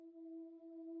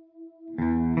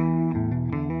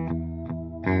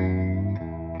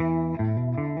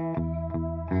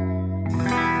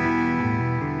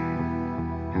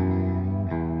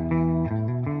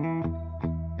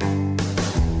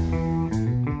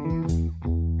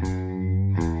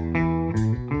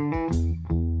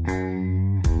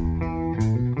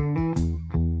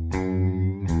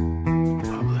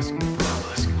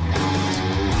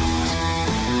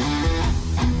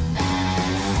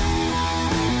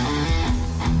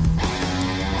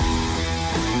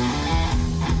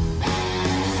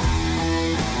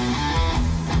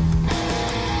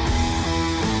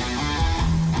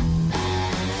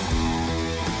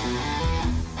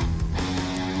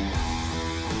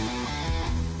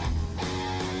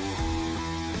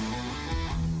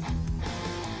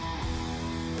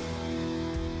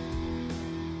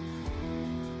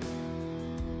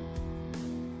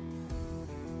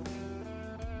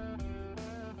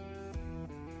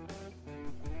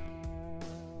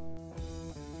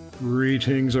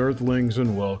Greetings, Earthlings,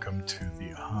 and welcome to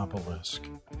the Obelisk.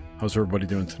 How's everybody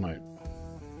doing tonight?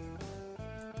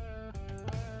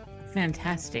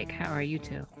 Fantastic. How are you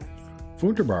two?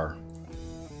 Wunderbar.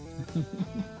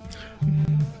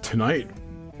 Tonight,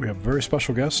 we have a very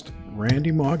special guest,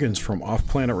 Randy Moggins from Off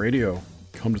Planet Radio,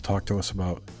 come to talk to us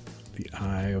about the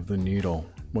Eye of the Needle.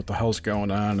 What the hell's going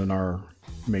on in our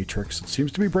matrix? It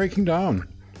seems to be breaking down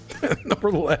over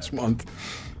the last month.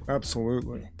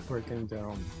 Absolutely. Breaking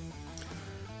down.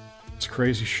 It's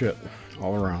crazy shit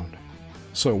all around.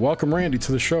 So welcome, Randy,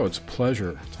 to the show. It's a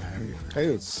pleasure to have you. Hey,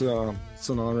 it's an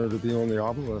honor to be on the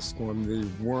Obelisk on the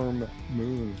Worm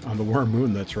Moon. On the Worm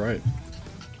Moon, that's right.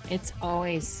 It's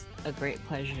always a great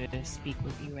pleasure to speak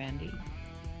with you, Randy.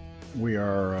 We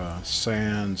are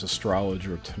Sans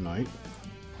astrologer tonight.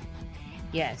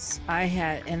 Yes, I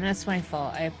had, and that's my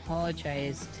fault. I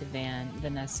apologize to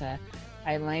Vanessa.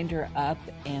 I lined her up,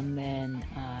 and then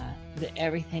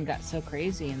everything got so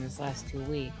crazy in this last 2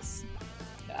 weeks.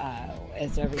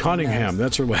 As everyone Cunningham, knows.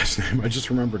 that's her last name. I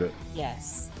just remembered it.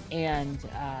 Yes, and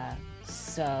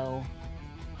so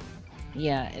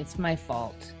yeah, it's my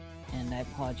fault, and I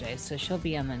apologize. So she'll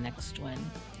be on the next one.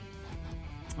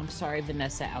 I'm sorry,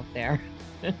 Vanessa out there.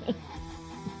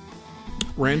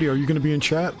 Randy, are you going to be in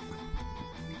chat?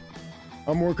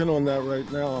 I'm working on that right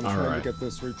now. I'm trying to get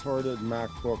this retarded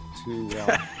MacBook to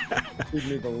feed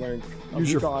me the link.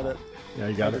 You got it. Yeah,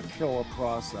 you got it. Kill a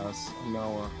process. I'm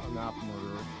now an app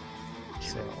murderer.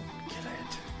 So get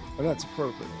it. And that's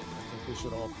perfect. I think we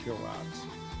should all kill apps.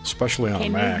 Especially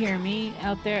on Mac. Can you hear me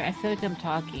out there? I feel like I'm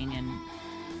talking, and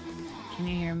can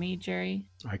you hear me, Jerry?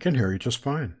 I can hear you just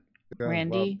fine. Yeah,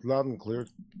 Randy? Loud and clear.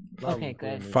 Okay,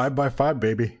 good. 5x5,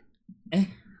 baby.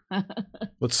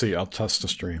 Let's see. I'll test the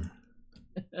stream.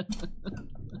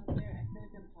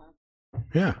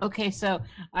 Yeah. Okay, so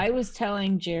I was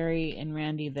telling Jerry and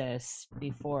Randy this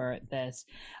before this.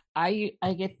 I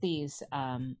get these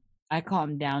I call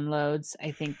them downloads.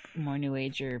 I think more New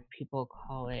Ager people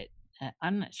call it.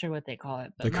 I'm not sure what they call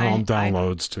it, but they call them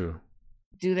downloads too.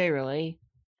 Do they really?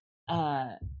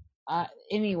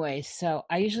 Anyway, so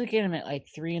I usually get them at like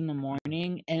 3 a.m,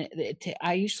 and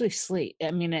I usually sleep.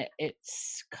 I mean, it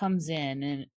comes in,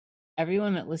 and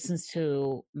everyone that listens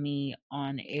to me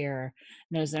on air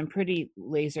knows I'm pretty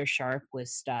laser sharp with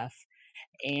stuff,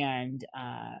 and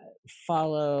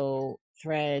follow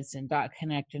threads and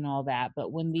 .connect and all that.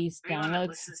 But when these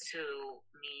downloads to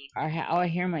me, I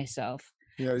hear myself.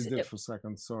 Yeah, you did for a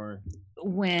second. Sorry.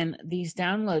 When these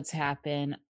downloads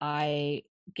happen, I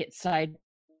get sidetracked.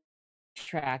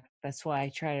 That's why I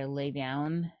try to lay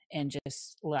down and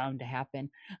just allow them to happen.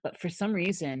 But for some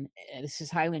reason, this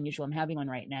is highly unusual. I'm having one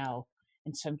right now,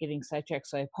 and so I'm getting sidetracked.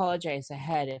 So I apologize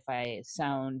ahead if I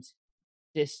sound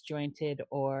disjointed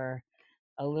or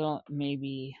a little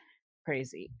maybe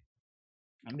crazy,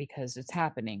 because it's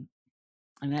happening,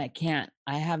 and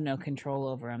I have no control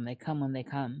over them. They come when they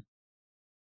come.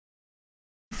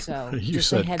 So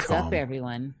just a heads up,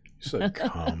 everyone. You said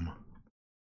come.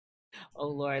 Oh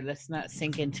Lord, let's not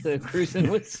sink into a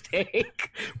gruesome mistake.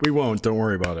 We won't. Don't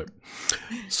worry about it.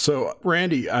 So,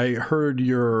 Randy, I heard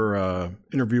your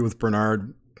interview with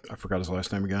Bernard. I forgot his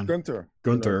last name again. Gunther.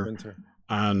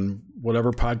 On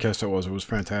whatever podcast it was. It was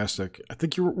fantastic. I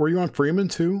think were you on Freeman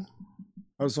too?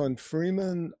 I was on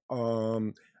Freeman.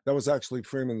 That was actually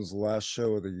Freeman's last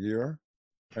show of the year,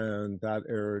 and that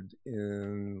aired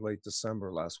in late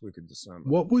December, last week of December.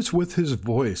 What was with his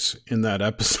voice in that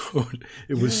episode?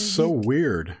 It was so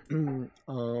weird. Yeah,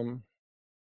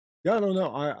 I don't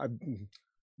know.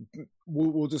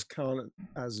 We'll just count it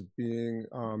as being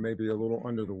maybe a little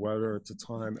under the weather at the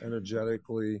time,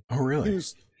 energetically. Oh, really?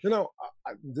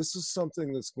 This is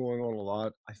something that's going on a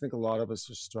lot. I think a lot of us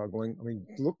are struggling. I mean,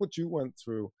 look what you went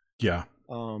through. Yeah.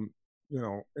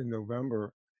 In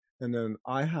November, and then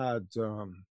I had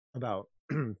about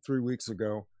 3 weeks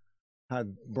ago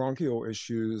had bronchial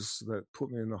issues that put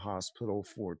me in the hospital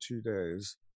for 2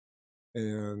 days.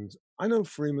 And I know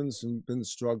Freeman's been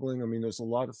struggling. I mean, there's a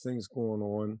lot of things going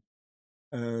on,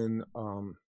 and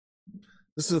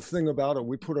this is the thing about it.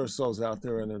 We put ourselves out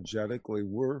there energetically.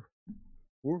 We're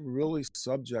really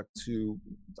subject to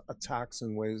attacks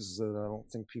in ways that I don't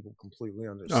think people completely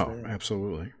understand. Oh,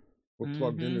 absolutely. We're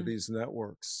plugged into these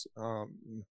networks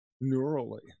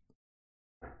neurally.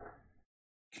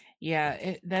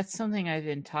 Yeah, that's something I've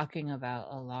been talking about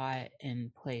a lot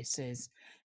in places.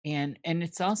 And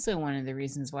it's also one of the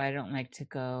reasons why I don't like to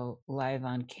go live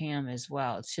on cam as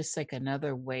well. It's just like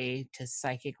another way to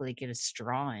psychically get a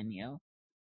straw in you.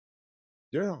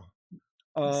 Yeah.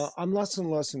 I'm less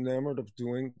and less enamored of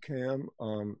doing cam.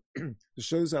 The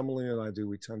shows Emily and I do,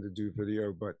 we tend to do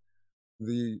video, but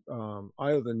The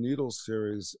Eye of the Needle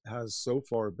series has so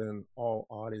far been all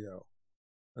audio.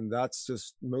 And that's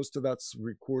just, most of that's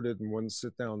recorded in one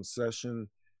sit down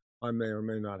session. I may or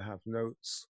may not have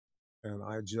notes. And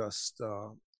I just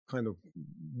kind of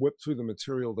whip through the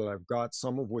material that I've got,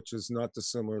 some of which is not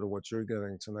dissimilar to what you're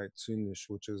getting tonight, Sunish,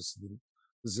 which is the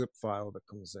zip file that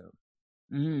comes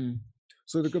in. Mm.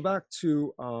 So to go back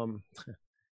to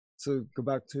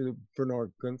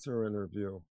Bernard Gunther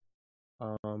interview,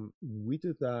 we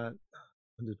did that.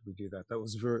 When did we do that? That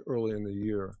was very early in the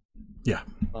year. Yeah.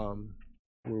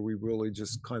 Where we really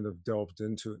just kind of delved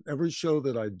into it. Every show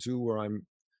that I do where I'm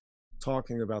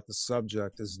talking about the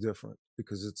subject is different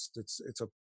because it's a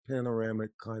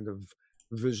panoramic kind of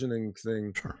visioning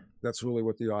thing. Sure. That's really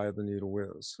what the Eye of the Needle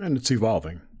is. And it's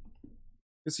evolving.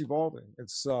 It's evolving.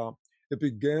 It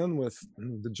began with,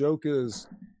 the joke is,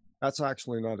 that's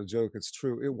actually not a joke, it's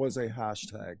true. It was a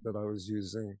hashtag that I was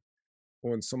using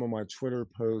on some of my Twitter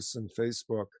posts and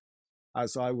Facebook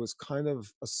as I was kind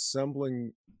of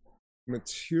assembling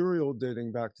material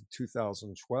dating back to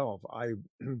 2012. I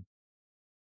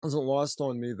wasn't lost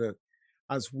on me that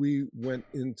as we went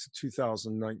into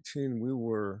 2019, we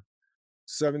were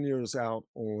 7 years out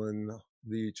on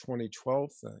the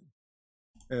 2012 thing.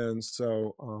 And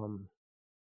so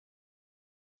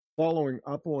following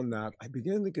up on that, I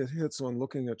began to get hits on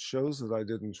looking at shows that I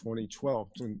did in 2012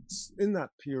 in that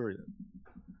period.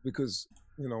 Because,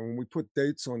 you know, when we put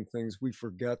dates on things, we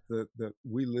forget that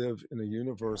we live in a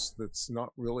universe that's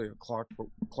not really a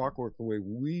clockwork the way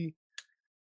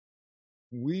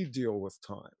we deal with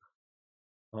time.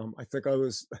 I think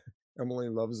Emily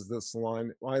loves this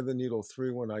line, Eye of the Needle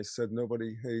 3, when I said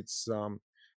nobody hates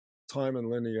time and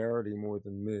linearity more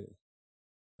than me.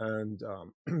 And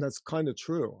that's kind of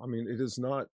true. I mean, it is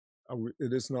not a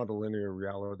linear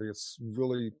reality. It's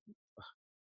really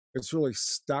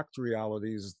stacked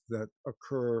realities that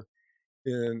occur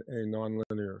in a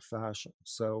nonlinear fashion.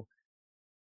 So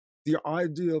the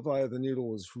idea of Eye of the Needle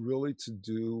was really to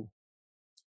do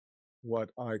what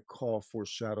I call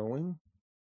foreshadowing,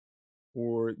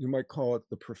 or you might call it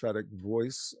the prophetic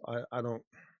voice. I don't,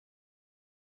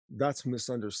 that's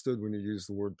misunderstood when you use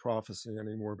the word prophecy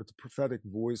anymore, but the prophetic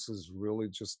voice is really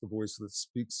just the voice that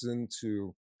speaks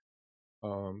into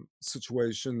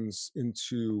situations,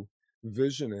 into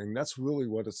visioning. That's really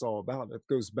what it's all about. It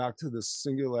goes back to this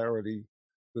singularity,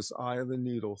 this Eye of the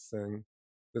Needle thing.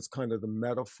 That's kind of the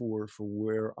metaphor for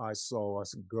where I saw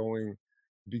us going,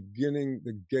 beginning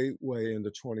the gateway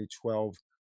into 2012,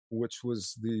 which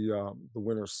was the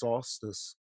winter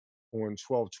solstice on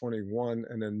 12/21,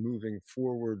 and then moving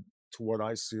forward to what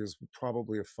I see as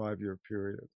probably a 5-year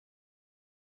period.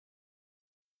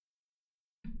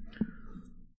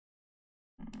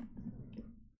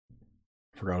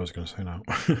 Forgot what I was going to say now.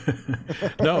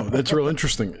 No, that's real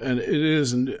interesting, and it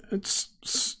is, and it's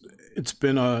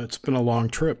been a long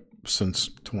trip since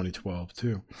 2012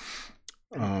 too.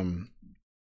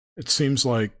 It seems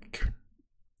like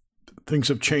things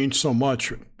have changed so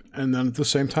much, and then at the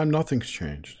same time, nothing's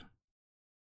changed.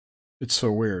 It's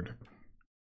so weird.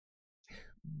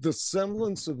 The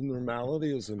semblance of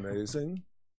normality is amazing,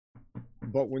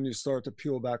 but when you start to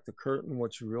peel back the curtain,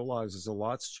 what you realize is a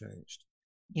lot's changed.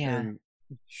 Yeah. And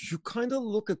you kind of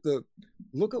look at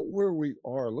where we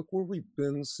are, look where we've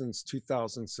been since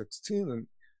 2016, and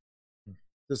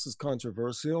this is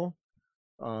controversial.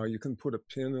 You can put a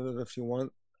pin in it if you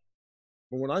want.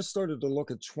 But when I started to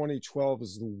look at 2012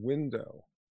 as the window,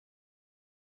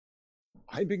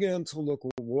 I began to look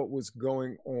at what was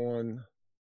going on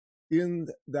in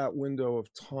that window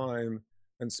of time,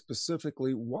 and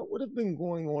specifically what would have been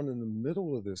going on in the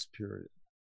middle of this period.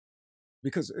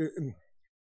 Because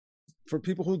for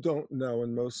people who don't know,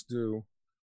 and most do,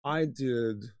 I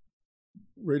did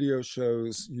radio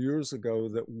shows years ago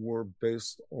that were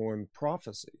based on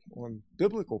prophecy, on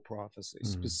biblical prophecy,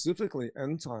 specifically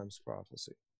end times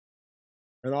prophecy.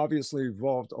 And obviously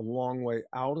evolved a long way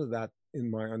out of that in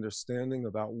my understanding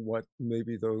about what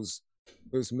maybe those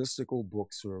mystical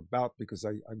books are about, because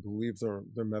I believe they're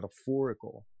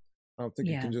metaphorical. I don't think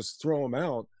you can just throw them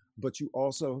out, but you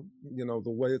also, you know,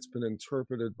 the way it's been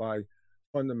interpreted by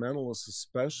fundamentalists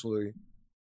especially,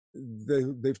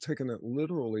 they've taken it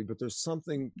literally, but there's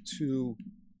something to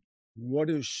what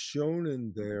is shown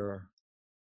in there.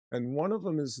 And one of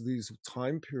them is these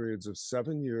time periods of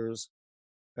 7 years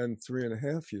and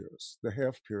 3.5 years, the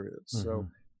half periods. So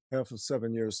half of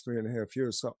 7 years, 3.5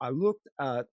 years. So I looked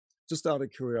at, just out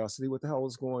of curiosity, what the hell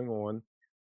was going on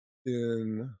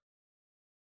in,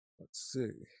 let's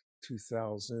see,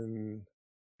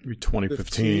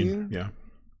 2015. Yeah.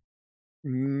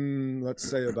 Let's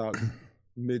say about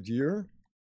mid-year.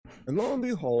 And lo and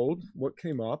behold, what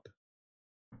came up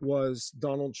was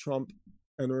Donald Trump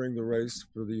entering the race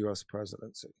for the US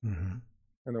presidency. Mm-hmm.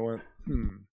 And I went,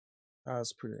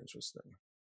 that's pretty interesting.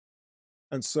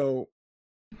 And so,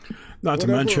 not to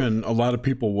mention, a lot of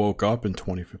people woke up in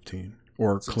 2015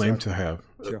 or claimed to have.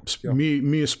 Yeah.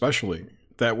 Me especially.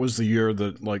 That was the year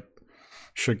that like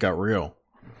shit got real.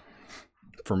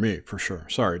 For me, for sure.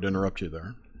 Sorry to interrupt you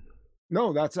there.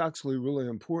 No, that's actually really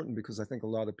important because I think a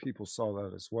lot of people saw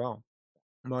that as well.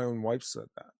 My own wife said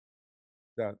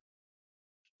that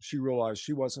she realized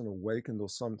she wasn't awake until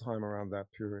sometime around that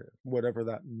period, whatever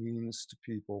that means to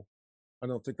people. I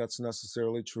don't think that's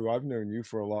necessarily true. I've known you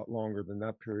for a lot longer than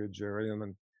that period, Jerry. And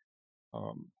then,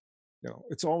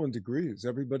 it's all in degrees.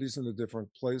 Everybody's in a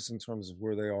different place in terms of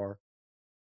where they are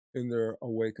in their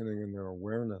awakening and their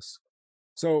awareness.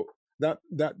 So that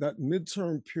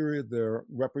midterm period there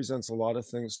represents a lot of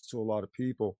things to a lot of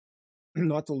people,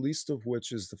 not the least of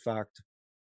which is the fact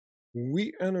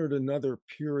we entered another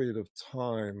period of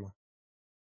time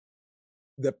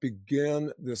that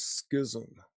began this schism.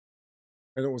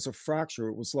 And it was a fracture.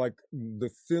 It was like the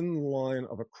thin line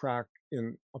of a crack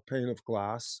in a pane of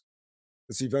glass.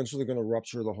 It's eventually going to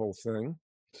rupture the whole thing.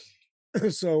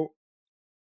 So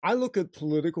I look at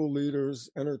political leaders,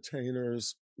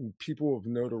 entertainers, people of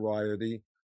notoriety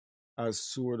as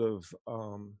sort of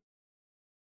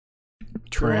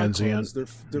transient.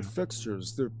 They're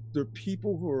fixtures. They're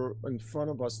people who are in front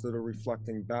of us that are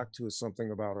reflecting back to us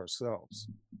something about ourselves.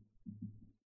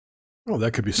 Oh,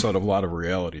 that could be said of a lot of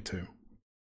reality too.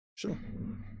 Sure.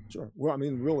 Well, I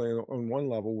mean, really, on one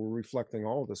level, we're reflecting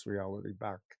all of this reality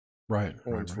back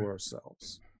onto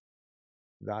ourselves.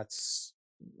 That's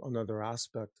another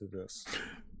aspect of this.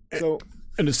 So,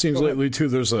 and it seems lately too,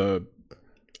 there's a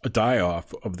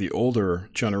die-off of the older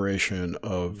generation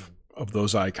of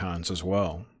those icons as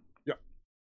well. Yeah.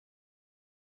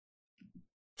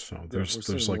 So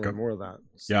there's like more of that.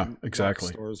 Yeah, exactly.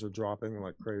 Rock stars are dropping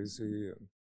like crazy, and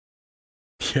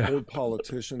yeah, old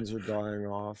politicians are dying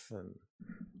off, and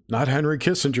not Henry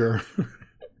Kissinger.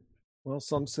 Well,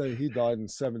 some say he died in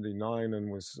 '79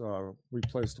 and was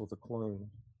replaced with a clone.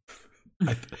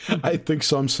 I think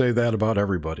some say that about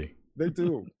everybody. They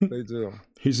do.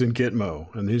 He's in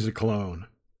Gitmo, and he's a clone.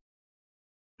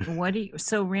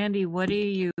 So Randy, what are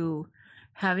you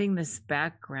having this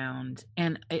background?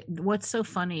 And what's so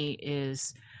funny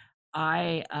is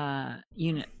I,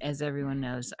 as everyone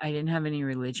knows, I didn't have any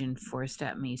religion forced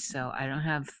at me, so I don't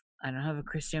have a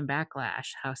Christian backlash,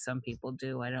 how some people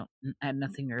do. I have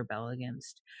nothing to rebel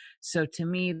against. So to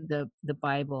me, the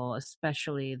Bible,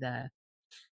 especially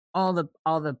all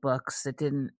the books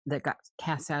that got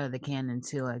cast out of the canon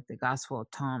too, like the Gospel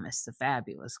of Thomas, the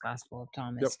fabulous Gospel of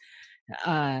Thomas.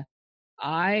 Yep.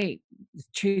 I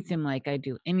treat them like I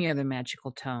do any other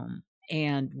magical tome.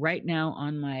 And right now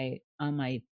on my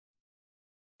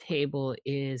table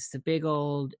is the big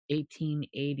old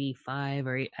 1885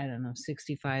 or I don't know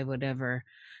 65 whatever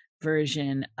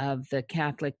version of the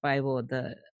Catholic Bible.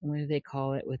 What do they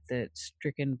call it with the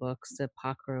stricken books? The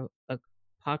Apocrypha.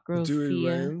 Dewey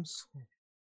Rams.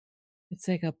 It's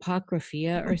like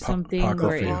Apocrypha or something.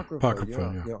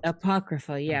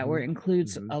 Apocrypha, yeah, where it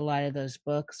includes a lot of those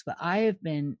books. But I have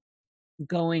been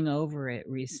going over it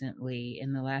recently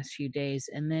in the last few days,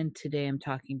 and then today I'm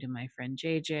talking to my friend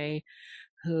JJ,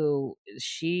 who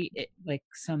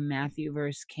some Matthew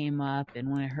verse came up, and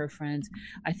one of her friends.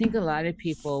 I think a lot of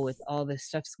people with all this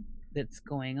stuff that's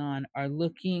going on are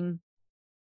looking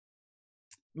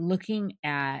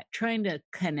at trying to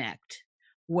connect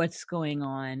what's going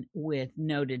on with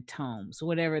noted tomes,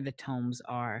 whatever the tomes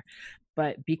are.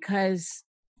 But because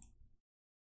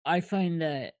I find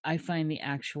the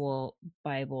actual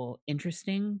Bible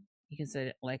interesting, because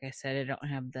like I said, I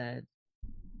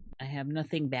have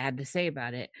nothing bad to say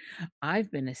about it.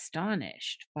 I've been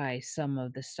astonished by some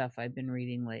of the stuff I've been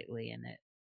reading lately in it.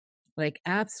 Like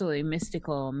absolutely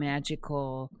mystical,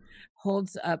 magical,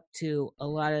 holds up to a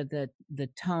lot of the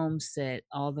tomes that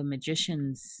all the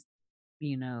magicians,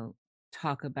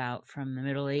 talk about from the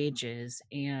Middle Ages,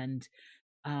 and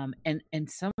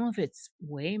some of it's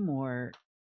way more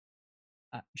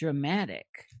dramatic.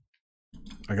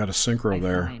 I got a synchro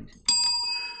there.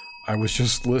 I was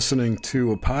just listening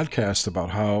to a podcast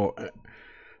about how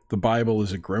the Bible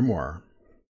is a grimoire.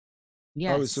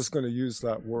 Yes. I was just going to use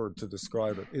that word to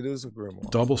describe it. It is a grimoire.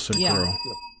 Double synchro.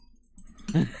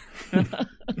 Yeah. I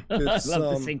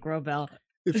love the synchro bell.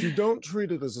 If you don't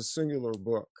treat it as a singular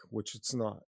book, which it's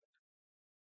not,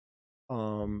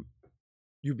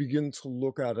 you begin to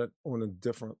look at it on a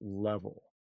different level.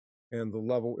 And the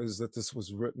level is that this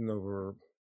was written over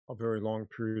a very long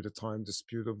period of time,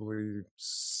 disputably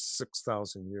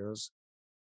 6,000 years,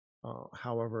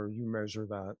 however you measure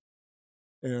that.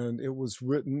 And it was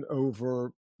written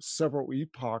over several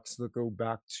epochs that go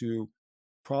back to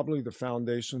probably the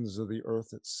foundations of the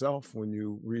earth itself. When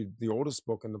you read the oldest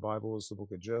book in the Bible is the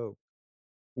book of Job,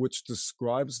 which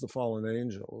describes the fallen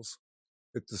angels.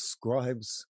 It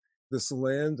describes this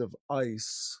land of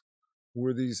ice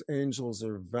where these angels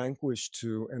are vanquished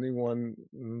to. Anyone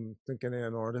thinking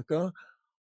Antarctica?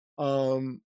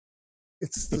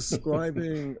 It's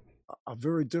describing a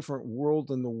very different world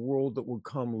than the world that would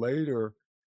come later,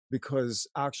 because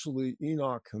actually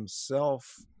Enoch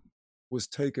himself was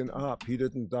taken up. He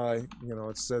didn't die.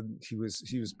 It said he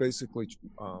was basically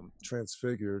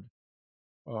transfigured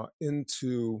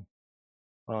into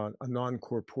a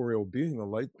non-corporeal being, a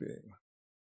light being,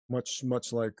 much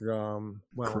like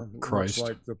Christ, much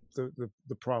like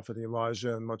the prophet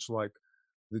Elijah, and much like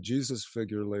the Jesus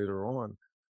figure later on.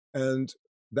 And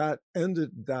that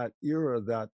ended that era,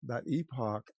 that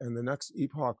epoch, and the next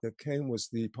epoch that came was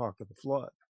the epoch of the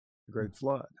flood, the Great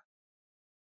Flood.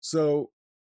 So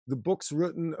the book's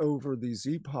written over these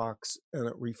epochs, and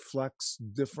it reflects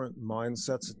different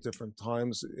mindsets at different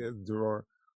times. There are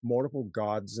multiple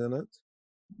gods in it.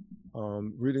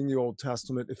 Reading the Old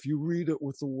Testament, if you read it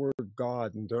with the word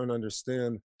God and don't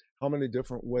understand how many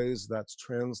different ways that's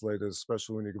translated,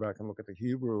 especially when you go back and look at the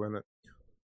Hebrew in it,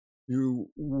 you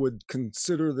would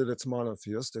consider that it's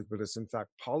monotheistic, but it's in fact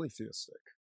polytheistic.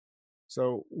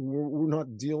 So we're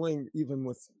not dealing even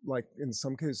with, like, in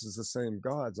some cases, the same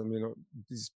gods. I mean,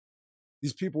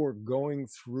 these people are going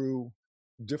through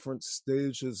different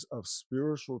stages of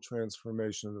spiritual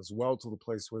transformation as well, to the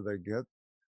place where they get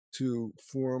to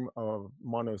form of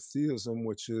monotheism,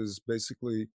 which is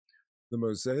basically the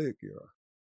Mosaic era.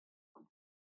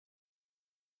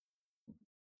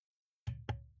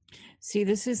 See,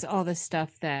 this is all the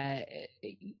stuff that,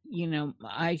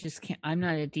 I just can't, I'm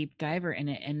not a deep diver in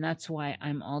it. And that's why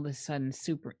I'm all of a sudden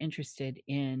super interested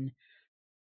in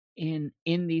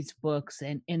these books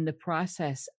and in the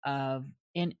process of,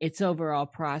 in its overall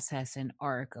process and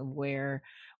arc of where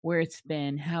it's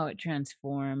been, how it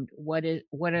transformed, what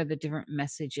are the different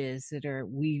messages that are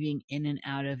weaving in and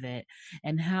out of it,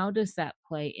 and how does that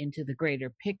play into the greater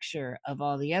picture of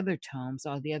all the other tomes,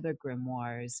 all the other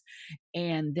grimoires,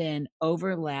 and then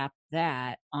overlap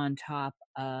that on top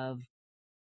of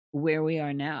where we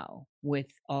are now with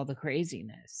all the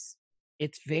craziness.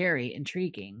 It's very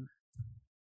intriguing.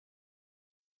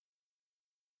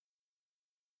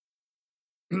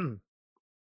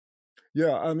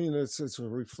 Yeah, I mean, it's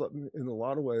in a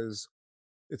lot of ways,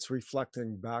 it's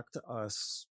reflecting back to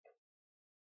us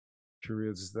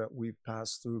periods that we've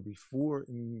passed through before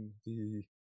in the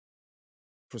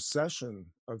procession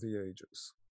of the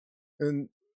ages. And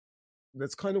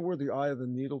that's kind of where the eye of the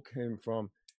needle came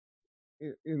from.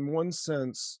 In one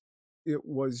sense, it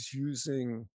was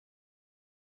using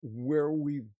where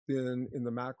we've been in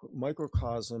the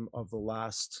microcosm of the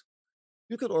last,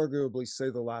 you could arguably say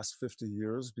the last 50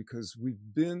 years, because we've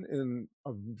been in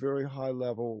a very high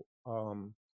level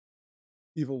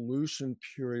evolution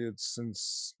period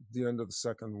since the end of the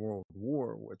Second World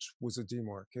War, which was a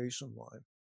demarcation line.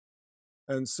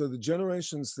 And so the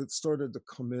generations that started to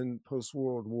come in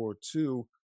post-World War II,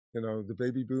 the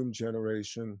baby boom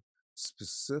generation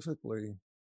specifically,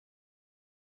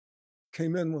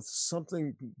 came in with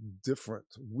something different.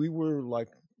 We were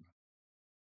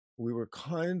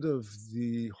kind of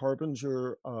the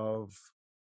harbinger of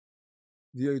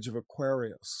the age of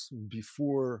Aquarius,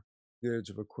 before the age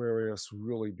of Aquarius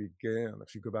really began.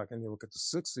 If you go back and you look at the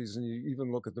 60s, and you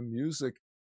even look at the music,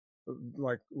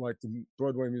 like the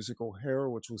Broadway musical Hair,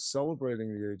 which was celebrating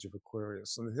the age of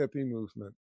Aquarius, and the hippie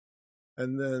movement,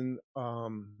 and then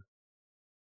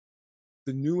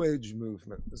the New Age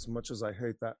movement, as much as I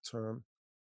hate that term,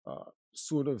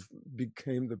 sort of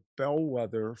became the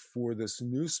bellwether for this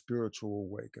new spiritual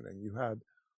awakening. You had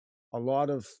a lot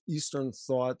of Eastern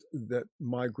thought that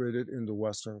migrated into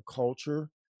Western culture.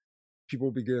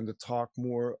 People began to talk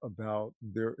more about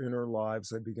their inner lives.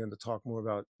 They began to talk more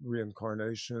about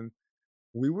reincarnation.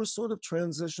 We were sort of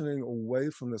transitioning away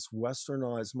from this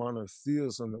westernized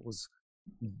monotheism that was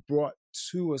brought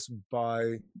to us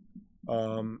by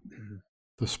the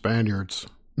Spaniards.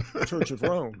 Church of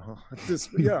Rome.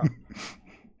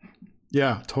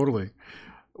 Yeah, totally.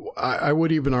 I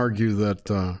would even argue that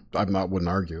wouldn't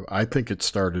argue. I think it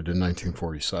started in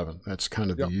 1947. That's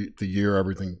kind of the year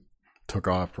everything took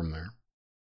off from there.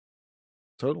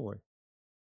 Totally.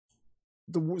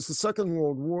 The Second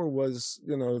World War was,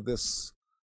 this.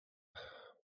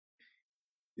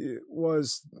 it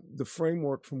was the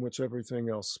framework from which everything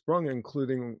else sprung,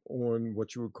 including on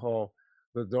what you would call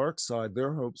the dark side,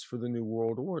 their hopes for the New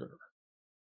World Order.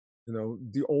 You know,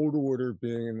 the old order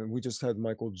being, and we just had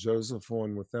Michael Joseph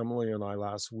on with Emily and I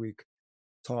last week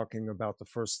talking about the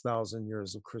first 1,000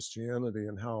 years of Christianity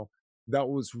and how that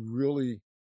was really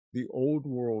the old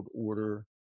world order,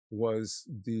 was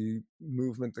the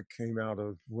movement that came out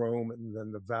of Rome and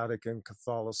then the Vatican,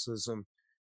 Catholicism,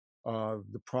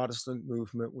 the Protestant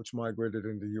movement, which migrated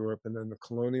into Europe, and then the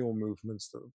colonial movements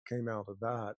that came out of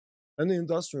that, and the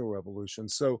Industrial Revolution.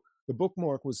 So the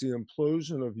bookmark was the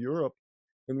implosion of Europe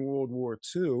in World War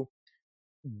II,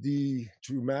 the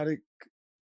dramatic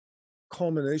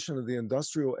culmination of the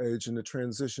industrial age and the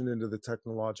transition into the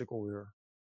technological era,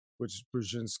 which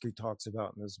Brzezinski talks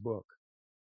about in his book.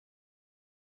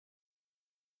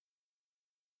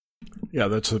 Yeah,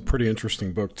 that's a pretty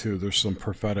interesting book too. There's some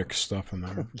prophetic stuff in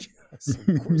there. Yes,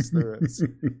 of course there is.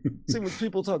 See, when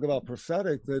people talk about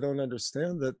prophetic, they don't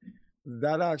understand that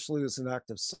that actually is an act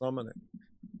of summoning.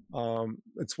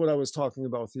 It's what I was talking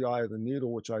about with the eye of the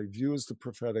needle, which I view as the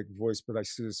prophetic voice, but I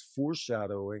see as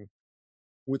foreshadowing,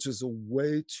 which is a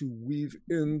way to weave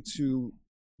into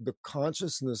the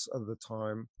consciousness of the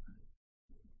time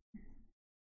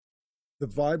the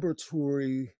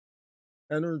vibratory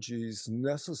energies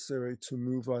necessary to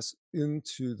move us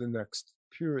into the next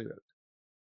period.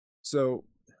 So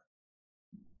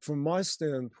from my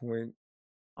standpoint,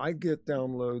 I get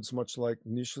downloads much like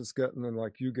Nisha's getting and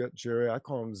like you get, Jerry. I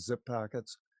call them zip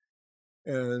packets.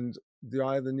 And the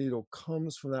eye of the needle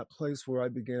comes from that place where I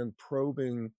began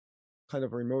probing, kind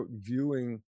of remote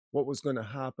viewing what was going to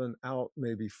happen out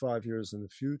maybe 5 years in the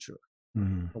future,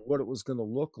 what it was going to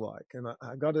look like. And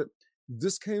I got it.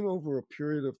 This came over a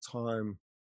period of time,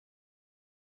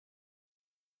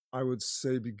 I would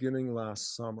say beginning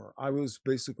last summer. I was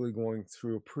basically going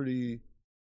through a pretty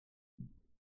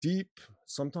deep,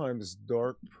 sometimes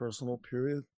dark personal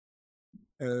period,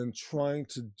 and trying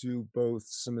to do both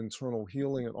some internal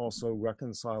healing and also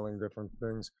reconciling different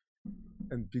things,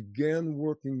 and began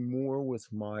working more with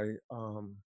my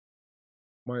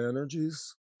my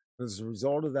energies. As a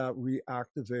result of that,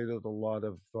 reactivated a lot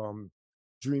of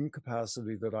dream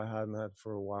capacity that I hadn't had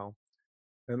for a while,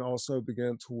 and also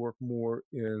began to work more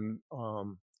in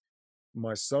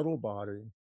my subtle body,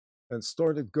 and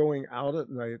started going out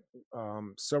at night.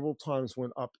 Several times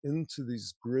went up into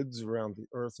these grids around the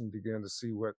earth and began to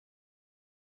see what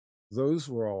those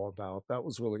were all about. That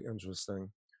was really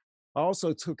interesting. I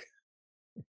also took,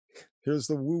 here's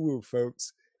the woo-woo,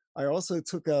 folks. I also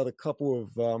took out a couple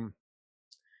of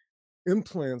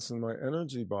implants in my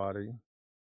energy body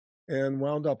and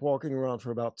wound up walking around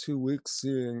for about 2 weeks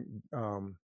seeing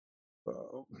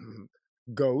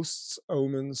ghosts,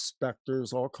 omens,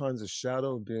 specters, all kinds of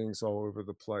shadow beings all over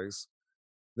the place.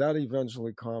 That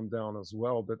eventually calmed down as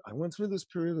well. But I went through this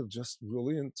period of just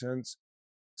really intense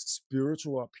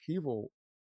spiritual upheaval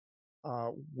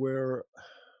where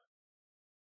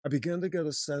I began to get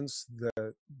a sense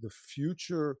that the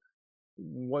future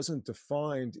wasn't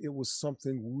defined. It was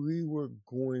something we were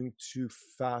going to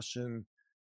fashion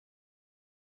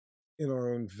in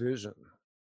our own vision,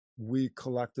 we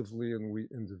collectively and we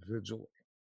individually,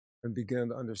 and began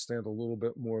to understand a little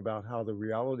bit more about how the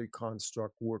reality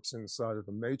construct works inside of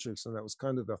the matrix. And that was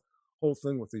kind of the whole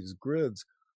thing with these grids,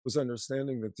 was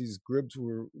understanding that these grids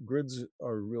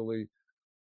are really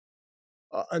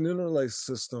an interlaced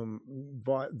system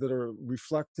that are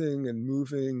reflecting and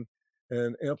moving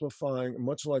and amplifying,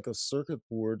 much like a circuit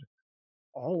board,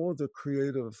 all of the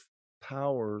creative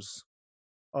powers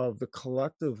of the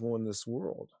collective on this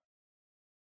world.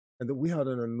 And that we had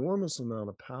an enormous amount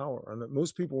of power, and that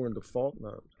most people were in default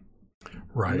mode.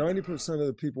 Right. 90% of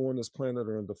the people on this planet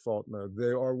are in default mode.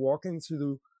 They are walking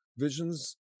through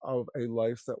visions of a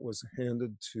life that was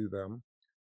handed to them.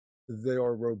 They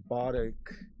are robotic.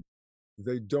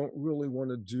 They don't really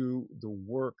want to do the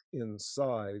work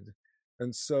inside.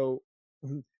 And so,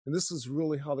 and this is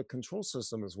really how the control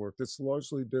system has worked. It's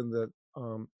largely been that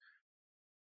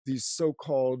these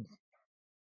so-called,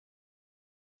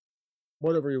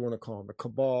 whatever you want to call them, the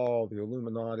cabal, the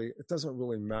Illuminati, it doesn't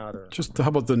really matter. Just how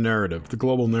about the narrative? The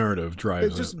global narrative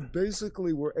drives it. Just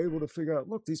basically we're able to figure out,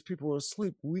 look, these people are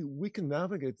asleep. We can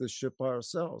navigate this ship by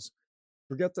ourselves.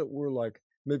 Forget that we're like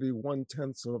maybe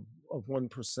 1/10 of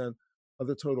 1% of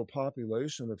the total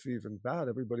population, if even that.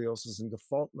 Everybody else is in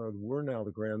default mode. We're now the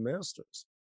grand masters.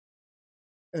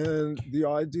 And the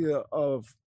idea of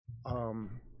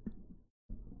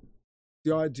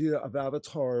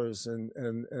avatars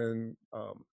and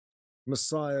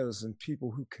messiahs and people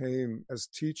who came as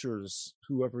teachers,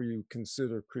 whoever you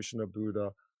consider, Krishna,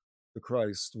 Buddha, the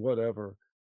Christ, whatever,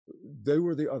 they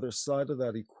were the other side of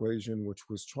that equation, which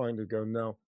was trying to go,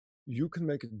 now you can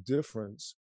make a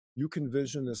difference. You can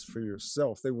vision this for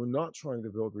yourself. They were not trying to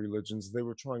build religions. They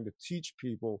were trying to teach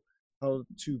people how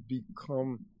to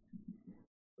become,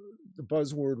 the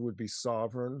buzzword would be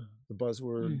sovereign. The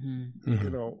buzzword, you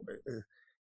know,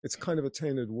 it's kind of a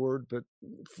tainted word, but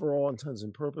for all intents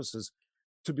and purposes,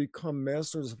 to become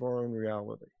masters of our own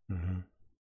reality,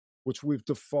 which we've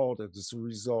defaulted as a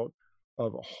result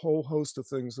of a whole host of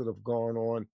things that have gone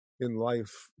on in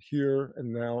life here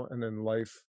and now and in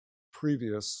life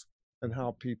previous, and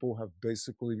how people have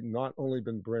basically not only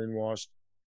been brainwashed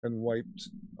and wiped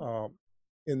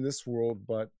in this world,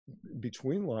 but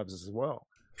between lives as well.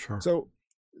 Sure. So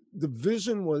the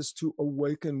vision was to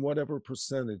awaken whatever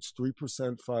percentage,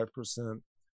 3%, 5%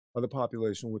 of the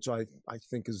population, which I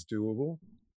think is doable,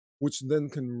 which then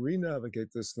can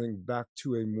re-navigate this thing back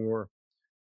to a more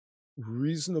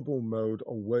reasonable mode,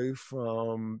 away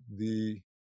from the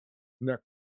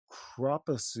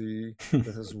necropathy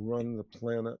that has run the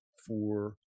planet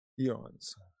for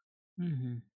eons.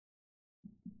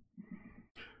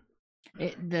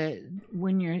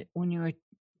 When you were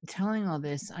telling all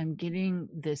this, I'm getting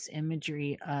this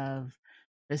imagery of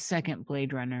the second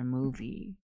Blade Runner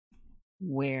movie,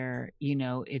 where, you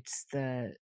know, it's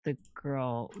the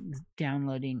girl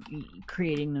downloading,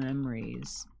 creating the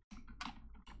memories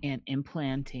and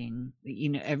implanting, you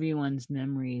know, everyone's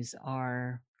memories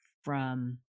are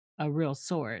from a real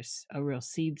source, a real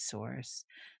seed source,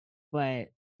 but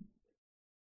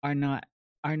are not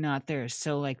there.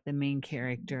 So like the main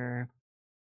character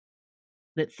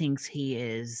that thinks he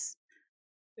is,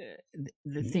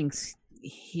 that thinks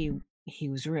he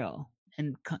was real,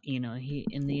 and you know, he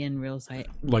in the end realizes,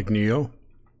 like Neo.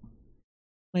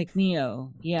 Like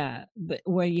Neo, yeah, but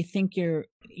where you think you're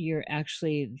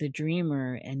actually the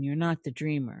dreamer and you're not the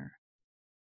dreamer.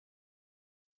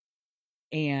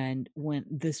 And when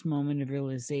this moment of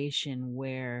realization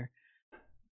where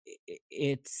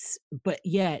it's, but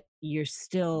yet you're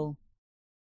still,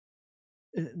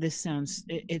 this sounds,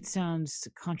 it sounds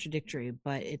contradictory,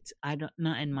 but it's,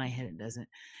 not in my head, it doesn't.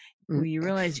 Where you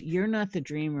realize you're not the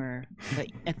dreamer, but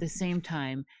at the same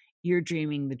time, you're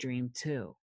dreaming the dream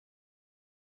too.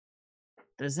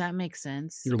 Does that make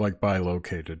sense? You're like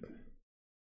bilocated.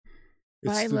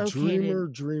 It's the dreamer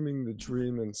dreaming the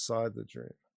dream inside the dream.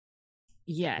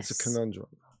 Yes. It's a conundrum.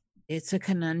 It's a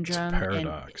conundrum. It's a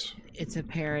paradox. It's a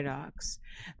paradox.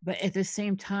 But at the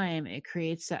same time, it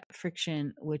creates that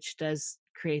friction, which does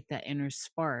create that inner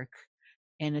spark.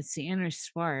 And it's the inner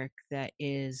spark that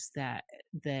is that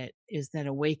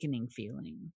awakening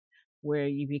feeling, where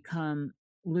you become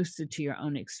lucid to your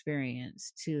own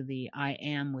experience, to the I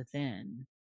am within.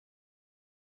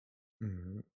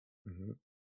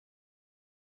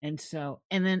 And so,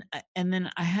 and then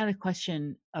I had a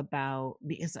question about,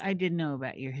 because I did know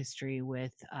about your history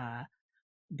with, I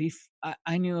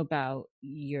knew about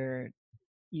your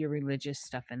religious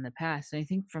stuff in the past, I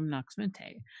think from Nox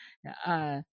Mente,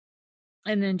 and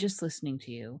then just listening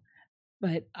to you.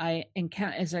 But I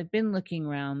encounter, as I've been looking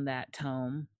around that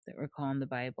tome that we're calling the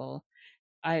Bible,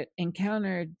 I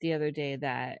encountered the other day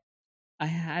that I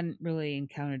hadn't really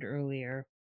encountered earlier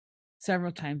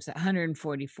several times, at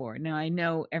 144. Now I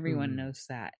know everyone knows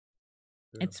that.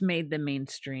 Yeah. It's made the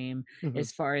mainstream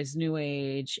as far as New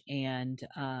Age and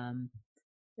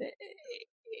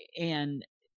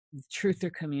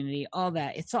truther community, all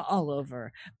that. It's all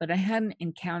over, but I hadn't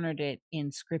encountered it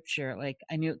in scripture. Like,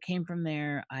 I knew it came from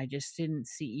there. I just didn't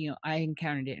see, you know, I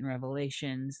encountered it in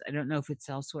Revelations. I don't know if it's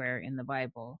elsewhere in the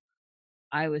Bible.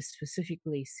 I was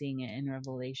specifically seeing it in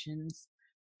Revelations.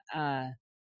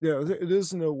 Yeah, it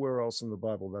is nowhere else in the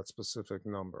Bible, that specific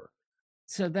number.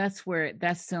 So that's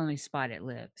the only spot it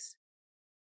lives.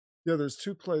 Yeah, there's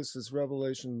two places,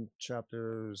 Revelation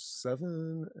chapters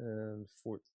 7 and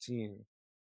 14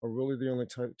 are really the only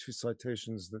two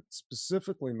citations that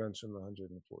specifically mention the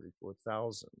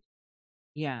 144,000.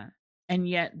 Yeah, and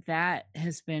yet that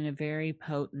has been a very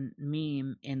potent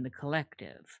meme in the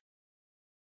collective.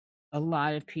 A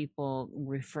lot of people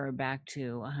refer back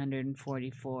to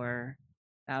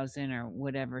 144,000 or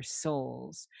whatever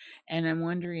souls, and I'm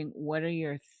wondering, what are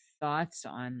your thoughts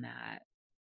on that?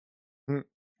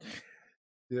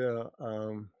 Yeah,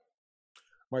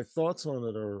 my thoughts on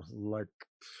it are like,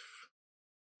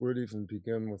 where to even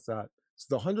begin with that? It's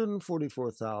the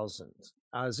 144,000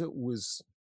 as it was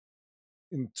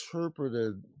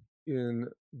interpreted in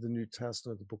the New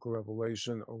Testament, the book of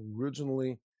Revelation,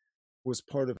 originally was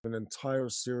part of an entire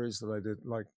series that I did.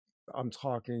 Like, I'm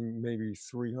talking maybe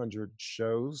 300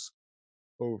 shows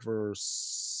over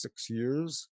 6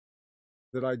 years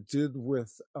that I did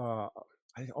with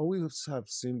I always have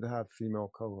seemed to have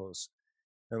female co-hosts.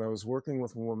 And I was working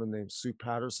with a woman named Sue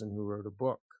Patterson who wrote a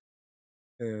book.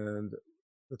 And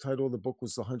the title of the book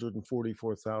was The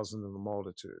 144,000 in the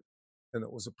Multitude. And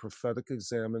it was a prophetic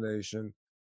examination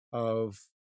of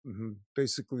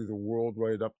basically the world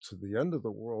right up to the end of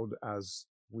the world as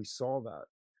we saw that.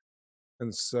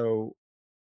 And so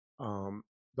the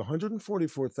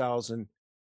 144,000,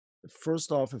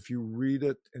 first off, if you read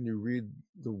it and you read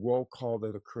the roll call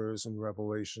that occurs in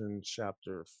Revelation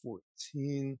chapter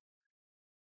 14,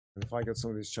 and if I get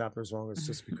some of these chapters wrong, it's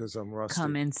just because I'm rusty.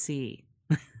 Come and see.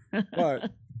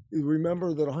 But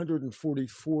remember that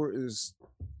 144 is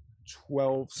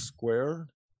 12 squared.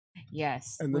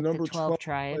 Yes, and the number 12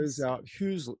 tribes plays out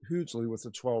hugely with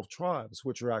the 12 tribes,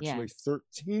 which are actually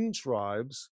 13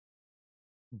 tribes.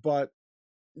 But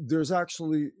there's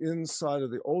actually inside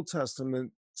of the Old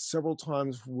Testament several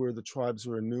times where the tribes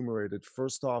are enumerated.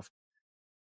 First off,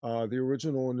 the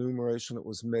original enumeration that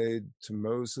was made to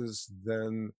Moses,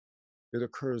 then it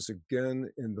occurs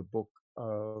again in the book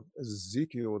of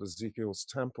Ezekiel at Ezekiel's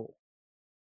temple.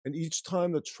 And each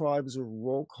time the tribes are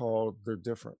roll called, they're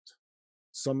different.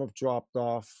 Some have dropped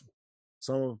off,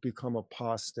 some have become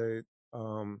apostate.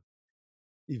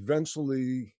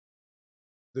 Eventually,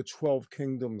 the 12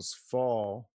 kingdoms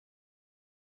fall.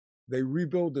 They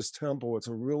rebuild this temple. It's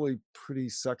a really pretty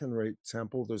second-rate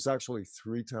temple. There's actually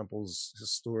 3 temples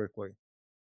historically.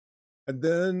 And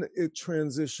then it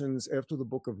transitions after the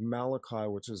book of Malachi,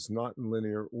 which is not in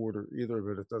linear order either,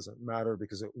 but it doesn't matter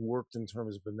because it worked in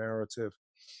terms of the narrative,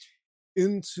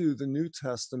 into the New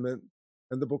Testament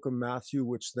and the book of Matthew,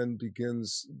 which then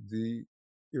begins the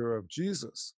era of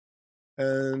Jesus.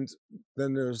 And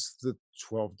then there's the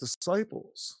 12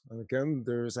 disciples. And again,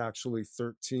 there's actually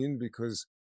 13 because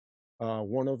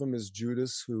one of them is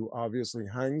Judas, who obviously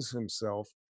hangs himself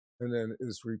and then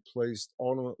is replaced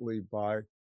ultimately by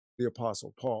the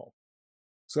Apostle Paul.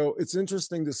 So it's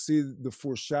interesting to see the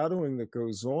foreshadowing that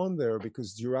goes on there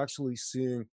because you're actually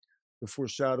seeing the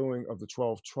foreshadowing of the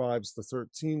 12 tribes, the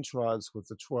 13 tribes with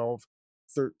the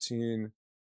 13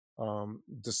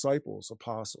 disciples,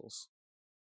 apostles.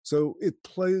 So it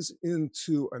plays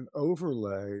into an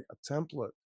overlay, a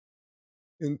template,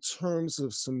 in terms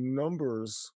of some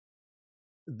numbers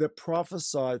that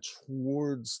prophesy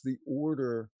towards the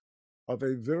order of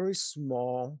a very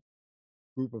small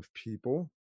group of people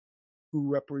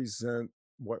who represent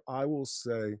what I will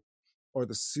say are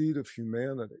the seed of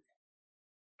humanity,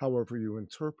 however you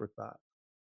interpret that.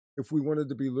 If we wanted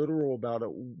to be literal about it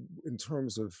in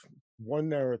terms of one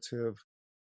narrative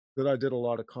that I did a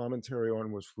lot of commentary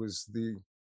on, which was the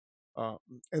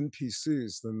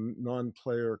NPCs, the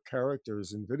non-player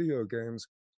characters in video games,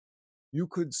 you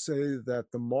could say that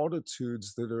the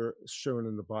multitudes that are shown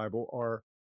in the Bible are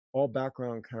all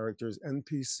background characters,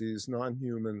 NPCs,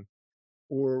 non-human,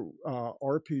 or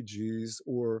RPGs,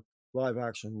 or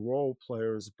live-action role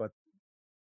players, but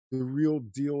the real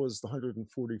deal is the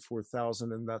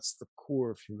 144,000, and that's the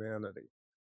core of humanity.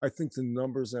 I think the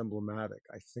number's emblematic.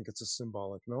 I think it's a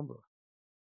symbolic number.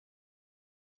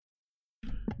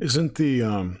 Isn't the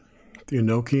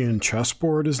Enochian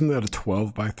chessboard, isn't that a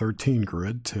 12 by 13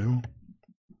 grid too?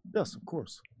 Yes, of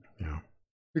course. Yeah.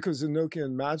 Because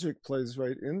Enochian magic plays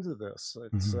right into this.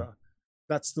 It's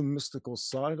that's the mystical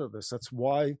side of this. That's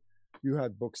why you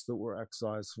had books that were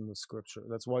excised from the scripture.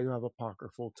 That's why you have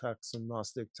apocryphal texts and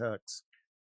Gnostic texts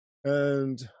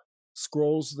and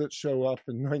scrolls that show up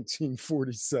in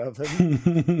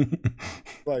 1947.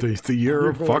 Like, the year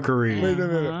of fuckery. Wait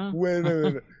a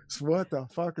minute. So what the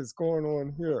fuck is going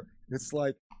on here? It's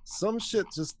like some shit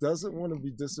just doesn't want to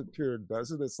be disappeared,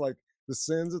 does it? It's like the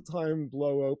sands of time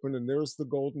blow open and there's the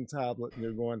golden tablet and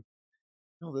you're going,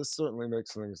 oh, this certainly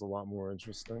makes things a lot more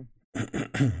interesting.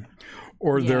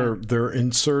 Or they're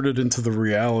inserted into the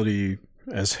reality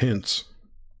as hints,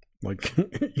 like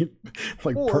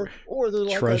or they're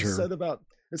like treasure. I've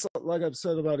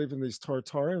said about even these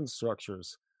Tartarian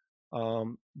structures.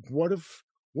 What if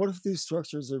these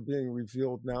structures are being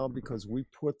revealed now because we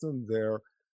put them there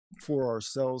for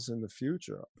ourselves in the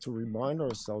future to remind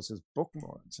ourselves as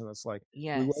bookmarks? And it's like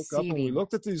we woke up and we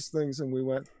looked at these things and we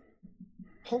went,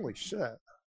 holy shit,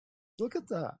 look at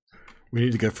that. We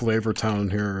need to get Flavor Town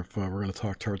here if we're going to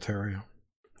talk Tartaria.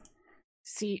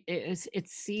 see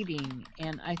it's seeding.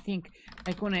 And I think,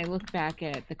 like, when I look back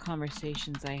at the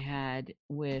conversations I had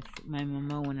with my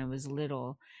mama when I was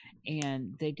little,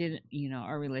 and they didn't,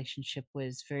 our relationship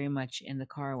was very much in the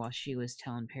car while she was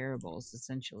telling parables,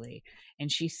 essentially.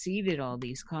 And she seeded all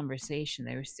these conversations.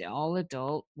 They were all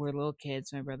adult, we're little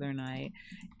kids, my brother and I.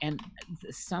 And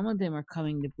some of them are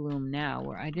coming to bloom now,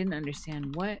 where I didn't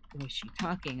understand what was she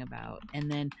talking about.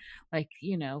 And then, like,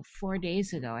 4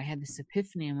 days ago, I had this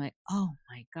epiphany. I'm like, oh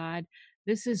my God,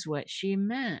 this is what she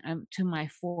meant, to my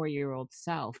 4-year-old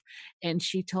self. And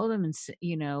she told them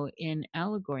in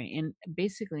allegory, and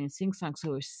basically in sing-song. So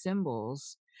were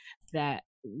symbols that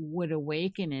would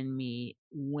awaken in me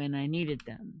when I needed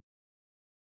them,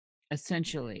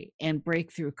 essentially, and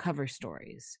breakthrough cover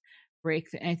stories.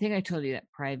 I think I told you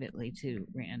that privately too,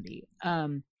 Randy.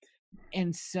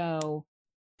 And so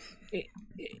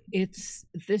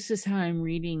this is how I'm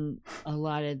reading a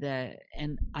lot of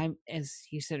and I'm, as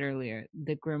you said earlier,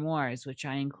 the grimoires, which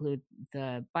I include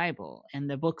the Bible and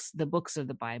the books of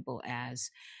the Bible as,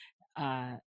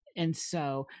 and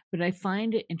so, but I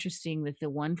find it interesting that the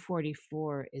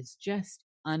 144 is just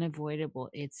unavoidable.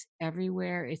 It's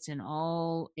everywhere. It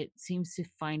seems to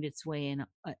find its way in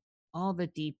all the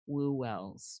deep woo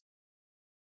wells.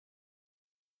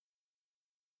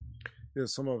 Yeah,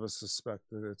 some of us suspect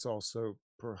that it's also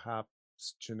perhaps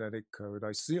genetic code. I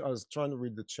was trying to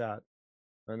read the chat,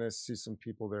 and I see some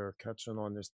people there catching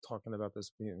on this, talking about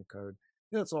this being code.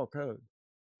 Yeah, it's all code.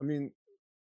 I mean,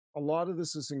 a lot of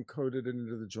this is encoded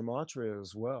into the gematria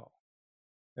as well.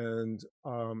 And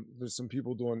there's some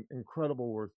people doing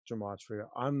incredible work with gematria.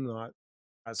 I'm not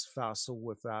as facile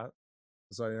with that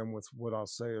as I am with what I'll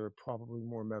say are probably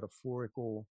more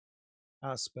metaphorical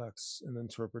aspects in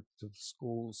interpretive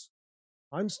schools.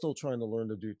 I'm still trying to learn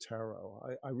to do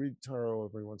tarot. I read tarot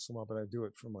every once in a while, but I do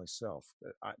it for myself.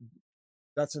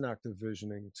 That's an act of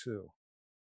visioning too.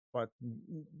 But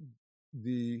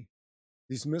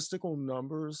these mystical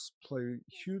numbers play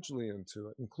hugely into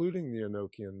it, including the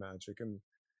Enochian magic and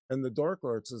the dark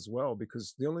arts as well,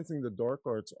 because the only thing the dark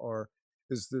arts are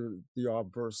is the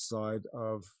obverse side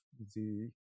of the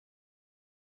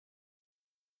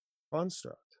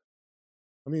construct.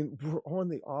 I mean, we're on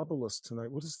the obelisk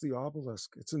tonight. What is the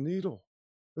obelisk? It's a needle.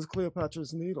 It's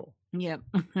Cleopatra's needle. Yep.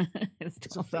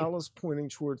 It's a phallus pointing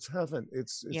towards heaven.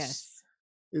 It's yes.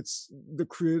 It's the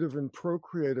creative and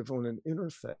procreative on an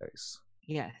interface.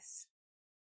 Yes.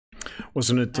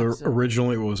 Wasn't it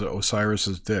originally? Was it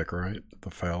Osiris's dick, right? The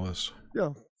phallus. Yeah,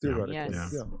 theoretically.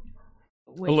 Yes. Yeah.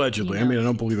 Allegedly. I mean, I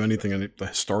don't believe anything the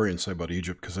historians say about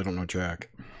Egypt because I don't know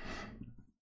jack.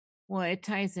 Well, it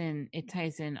ties in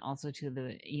also to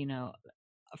the,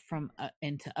 from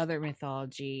into other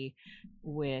mythology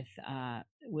with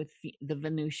the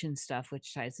Venusian stuff,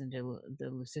 which ties into the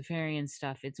Luciferian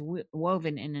stuff. It's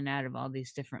woven in and out of all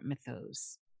these different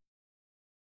mythos.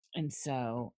 And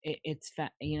so it's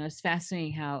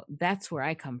fascinating how that's where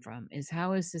I come from, is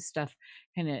how is this stuff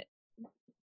kind of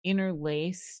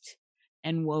interlaced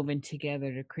and woven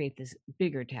together to create this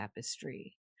bigger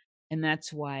tapestry. And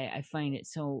that's why I find it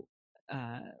so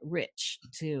rich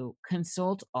to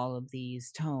consult all of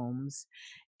these tomes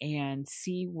and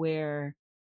see where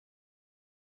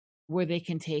they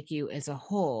can take you as a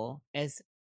whole, as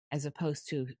opposed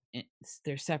to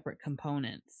their separate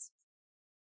components.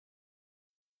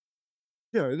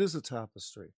 Yeah, it is a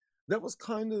tapestry. That was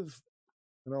kind of,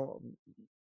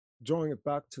 drawing it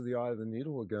back to the eye of the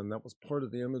needle again, that was part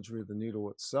of the imagery of the needle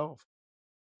itself,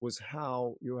 was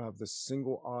how you have this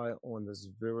single eye on this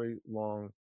very long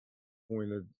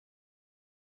pointed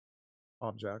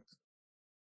object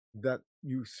that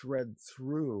you thread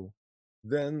through.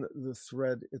 Then the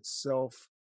thread itself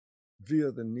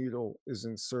via the needle is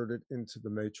inserted into the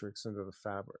matrix, into the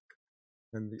fabric.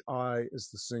 And the eye is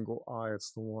the single eye.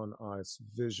 It's the one eye. It's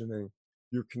visioning.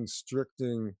 You're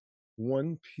constricting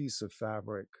one piece of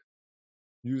fabric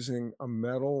using a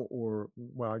metal, or,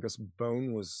 well, I guess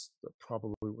bone was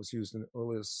used in the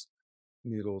earliest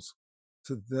needles,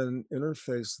 to then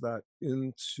interface that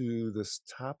into this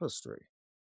tapestry.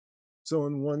 So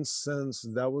in one sense,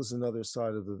 that was another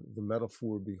side of the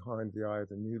metaphor behind the eye of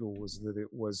the needle, was that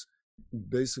it was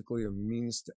basically a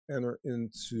means to enter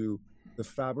into the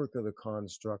fabric of the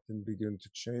construct and begin to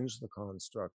change the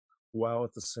construct, while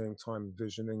at the same time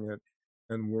visioning it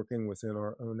and working within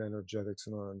our own energetics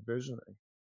and our own visioning.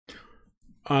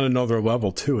 On another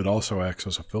level, too, it also acts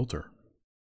as a filter.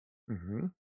 Mm-hmm.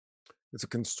 It's a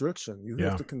constriction. You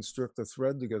have to constrict the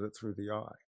thread to get it through the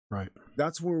eye. Right.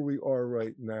 That's where we are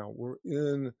right now. We're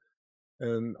in,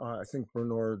 and I think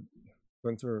Bernard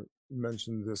Guenther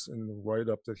mentioned this in the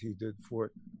write-up that he did for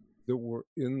it. that we're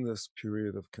in this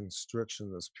period of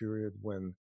constriction, this period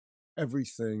when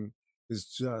everything is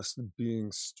just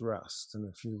being stressed. And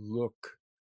if you look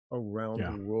around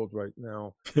the world right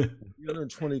now, we entered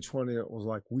 2020, it was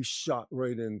like we shot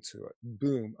right into it.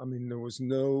 Boom. I mean, there was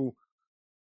no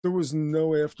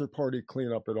after party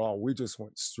cleanup at all. We just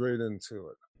went straight into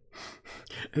it.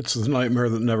 It's the nightmare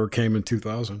that never came in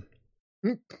 2000.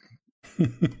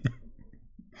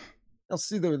 Now,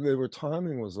 see, their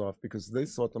timing was off because they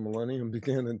thought the millennium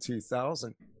began in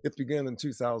 2000. It began in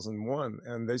 2001,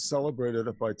 and they celebrated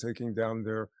it by taking down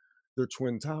their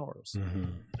twin towers.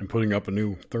 And putting up a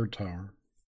new third tower.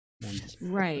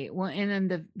 Right. Well, and then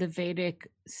the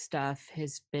Vedic stuff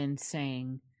has been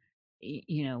saying,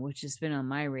 you know, which has been on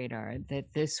my radar,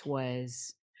 that this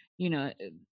was, you know,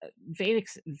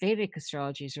 Vedic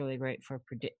astrology is really great for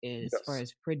as far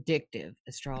as predictive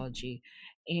astrology,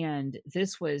 and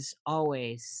this was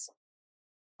always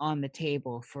on the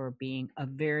table for being a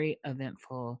very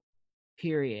eventful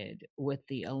period with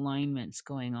the alignments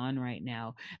going on right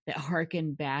now that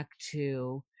harken back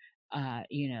to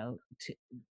you know, to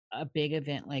a big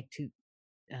event like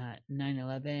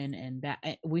 9/11, and that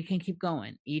we can keep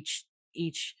going. Each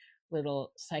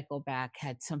little cycle back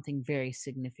had something very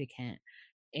significant,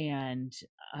 and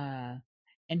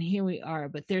here we are.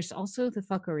 But there's also the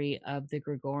fuckery of the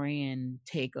Gregorian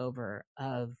takeover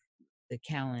of the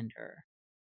calendar,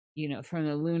 you know, from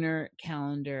the lunar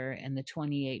calendar and the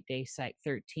 28-day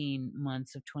 13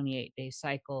 months of 28-day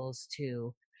cycles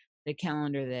to the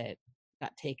calendar that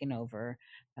got taken over,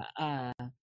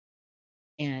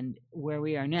 and where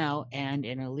we are now, and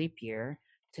in a leap year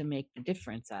to make the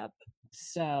difference up.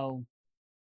 So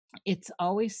it's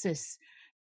always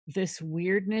this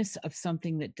weirdness of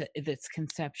something that's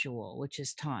conceptual, which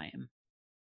is time.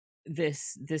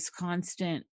 This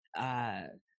constant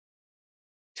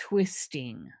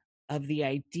twisting of the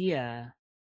idea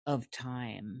of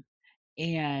time,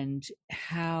 and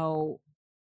how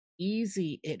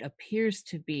easy it appears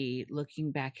to be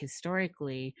looking back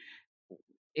historically.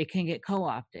 It can get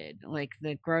co-opted. Like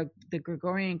the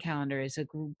Gregorian calendar is a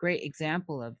great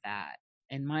example of that,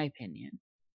 in my opinion.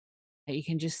 That you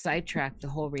can just sidetrack the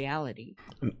whole reality.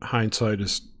 And hindsight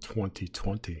is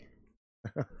 2020.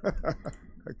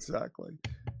 Exactly.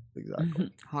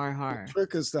 Har. The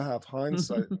trick is to have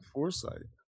hindsight and foresight.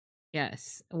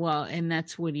 Yes. Well, and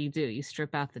that's what you do. You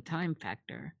strip out the time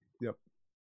factor. Yep.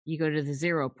 You go to the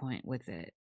 0 point with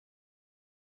it.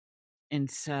 And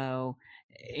so,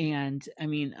 and I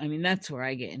mean, that's where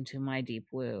I get into my deep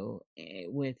blue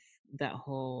with that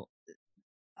whole,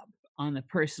 on the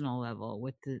personal level,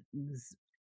 with the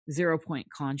 0 point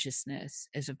consciousness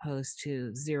as opposed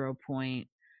to 0 point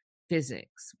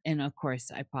physics. And of course,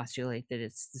 I postulate that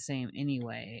it's the same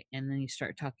anyway. And then you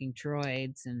start talking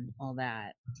droids and all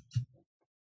that.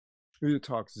 You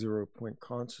talk 0 point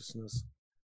consciousness,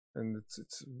 and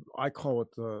it's I call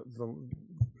it the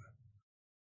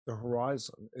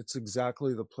horizon. It's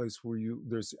exactly the place where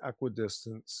there's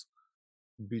equidistance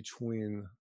between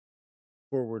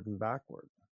forward and backward,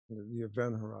 the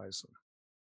event horizon.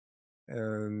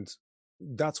 And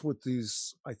that's what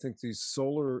I think these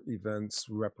solar events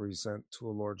represent to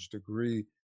a large degree,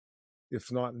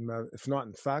 if not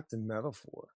in fact in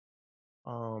metaphor.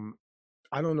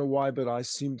 I don't know why, but I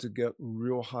seem to get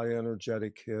real high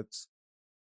energetic hits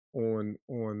on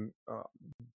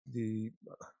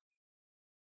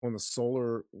the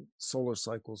solar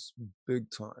cycles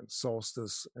big time,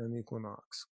 solstice and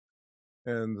equinox.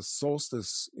 And the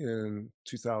solstice in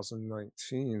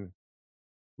 2019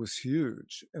 was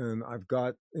huge. And I've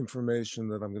got information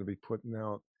that I'm going to be putting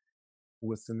out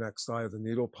with the next Eye of the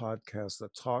Needle podcast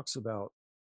that talks about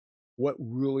what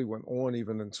really went on,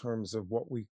 even in terms of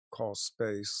what we call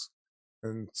space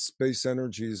and space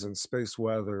energies and space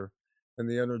weather, and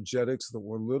the energetics that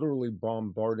were literally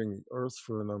bombarding the earth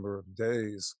for a number of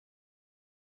days,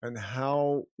 and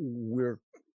how we're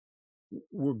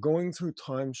going through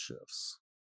time shifts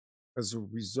as a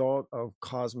result of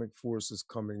cosmic forces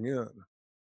coming in.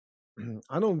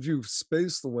 I don't view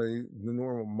space the way the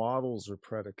normal models are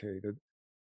predicated.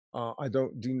 I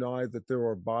don't deny that there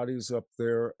are bodies up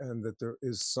there and that there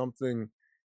is something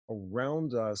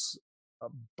around us,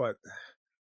 but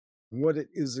what it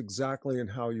is exactly and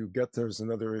how you get there is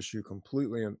another issue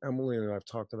completely. And Emily and I have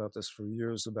talked about this for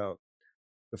years, about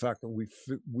the fact that we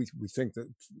think that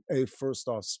first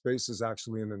off, space is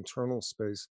actually an internal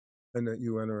space and that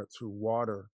you enter it through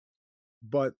water.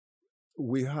 But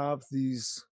we have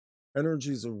these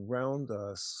energies around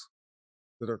us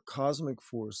that are cosmic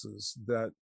forces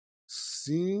that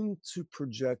seem to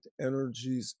project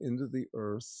energies into the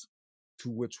earth to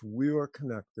which we are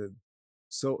connected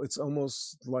So it's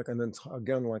almost like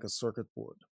again, like a circuit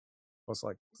board. It's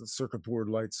like the circuit board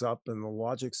lights up and the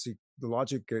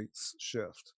logic gates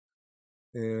shift,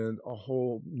 and a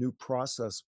whole new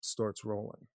process starts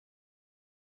rolling.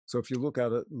 So if you look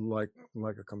at it like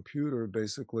a computer,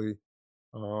 basically,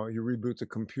 you reboot the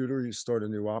computer, you start a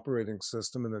new operating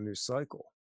system and a new cycle.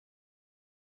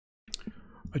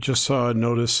 I just saw a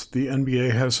notice the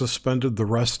NBA has suspended the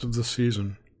rest of the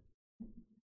season.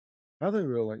 Are they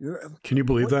really? Can you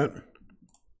believe that?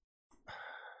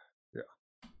 Yeah.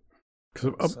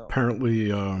 Because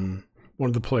apparently one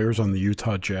of the players on the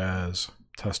Utah Jazz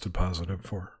tested positive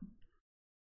for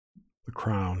the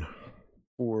crown.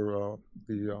 For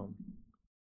the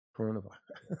coronavirus.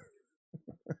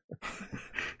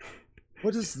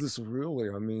 What is this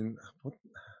really? I mean,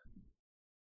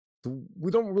 we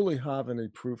don't really have any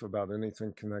proof about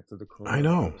anything connected to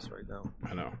coronavirus right now.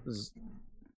 I know.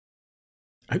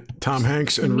 Tom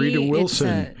Hanks and Rita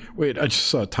Wilson. Wait, I just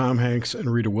saw Tom Hanks and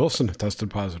Rita Wilson tested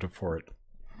positive for it.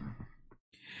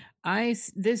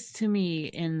 This to me,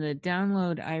 in the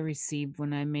download I received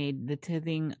when I made the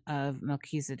tithing of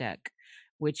Melchizedek,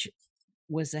 which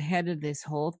was ahead of this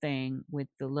whole thing with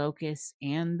the locusts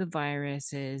and the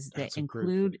viruses that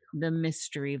include the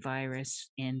mystery virus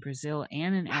in Brazil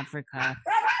and in Africa,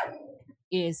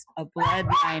 is a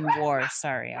bloodline war.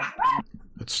 Sorry.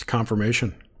 It's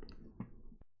confirmation.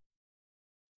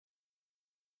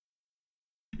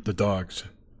 The dogs.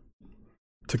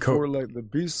 Or like the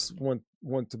beasts want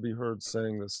to be heard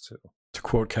saying this too. To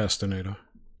quote Castaneda.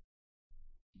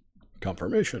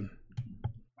 Confirmation.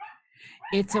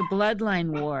 It's a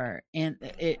bloodline war, and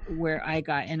where I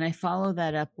got, and I follow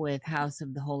that up with House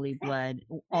of the Holy Blood.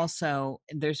 Also,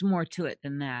 there's more to it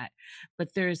than that,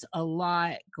 but there's a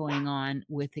lot going on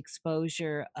with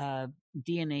exposure of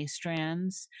DNA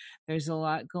strands. There's a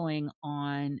lot going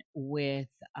on with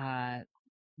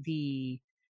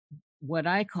what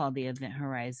I call the event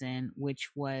horizon,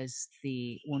 which was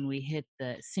when we hit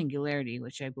the singularity,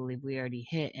 which I believe we already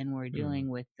hit, and we're dealing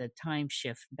with the time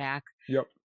shift back. Yep.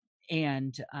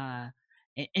 And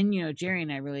you know, Jerry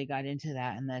and I really got into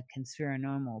that in the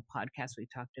Conspiranormal podcast we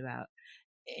talked about.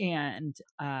 And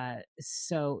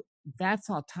so that's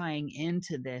all tying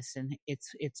into this, and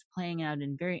it's playing out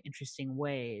in very interesting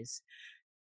ways.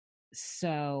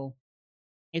 So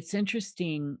it's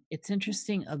interesting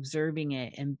observing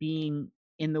it and being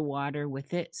in the water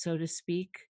with it, so to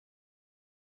speak.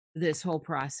 This whole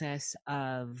process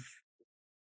of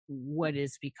what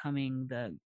is becoming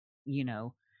the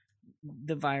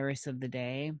virus of the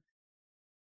day.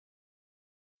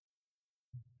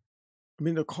 I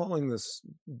mean, they're calling this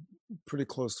pretty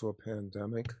close to a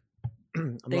pandemic.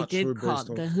 They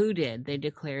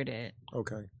declared it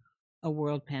okay, a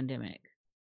world pandemic.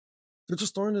 There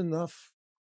just aren't enough.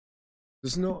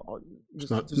 There's not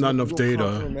enough data.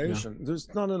 Confirmation. Yeah. There's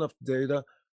not enough data.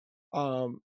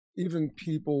 Even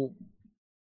people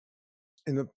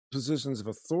in the positions of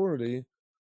authority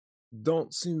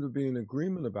don't seem to be in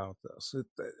agreement about this. It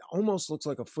almost looks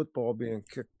like a football being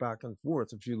kicked back and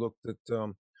forth. If you looked at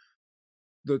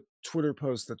the Twitter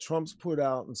posts that Trump's put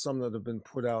out and some that have been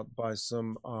put out by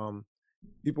some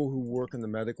people who work in the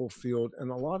medical field,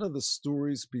 and a lot of the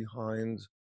stories behind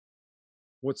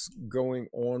what's going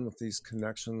on with these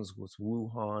connections with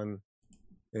Wuhan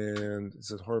and is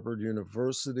it Harvard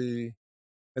University.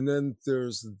 And then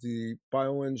there's the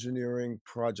bioengineering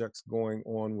projects going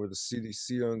on where the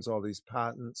CDC owns all these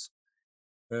patents,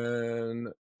 and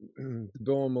the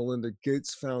Bill and Melinda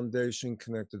Gates Foundation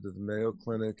connected to the Mayo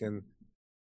Clinic. And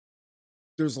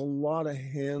there's a lot of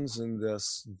hands in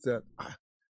this that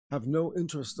have no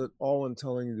interest at all in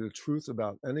telling you the truth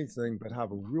about anything, but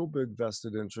have a real big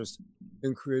vested interest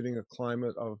in creating a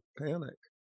climate of panic.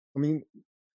 I mean,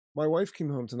 my wife came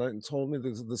home tonight and told me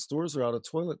that the stores are out of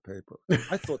toilet paper.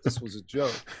 I thought this was a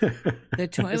joke. The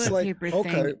toilet paper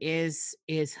thing is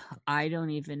I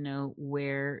don't even know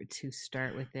where to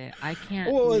start with it. I can't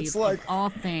believe it's like all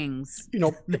things. You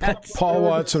know, Paul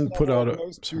Watson put out a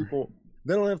most people.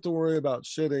 They don't have to worry about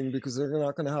shitting because they're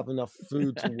not going to have enough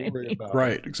food to worry about.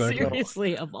 Right, exactly.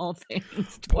 Seriously, of all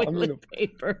things, toilet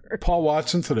paper. Paul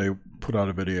Watson today put out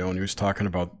a video and he was talking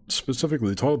about specifically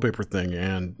the toilet paper thing,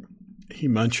 and he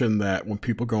mentioned that when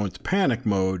people go into panic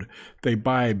mode, they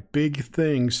buy big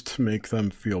things to make them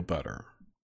feel better.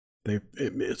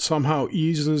 It somehow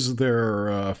eases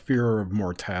their fear of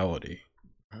mortality.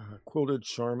 Quilted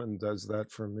Charmin does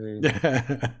that for me.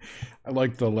 I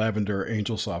like the lavender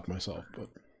Angel Soft myself,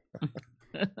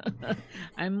 but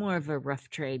I'm more of a rough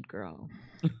trade girl.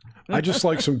 I just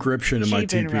like some gription in my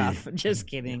TP. Rough. Just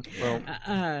kidding. Well,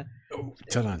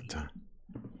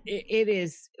 it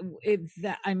is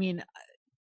that. I mean,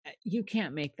 you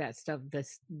can't make that stuff.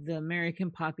 The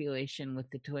American population with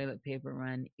the toilet paper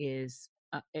run is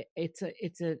it's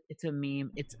a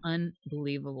meme. It's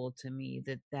unbelievable to me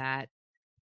that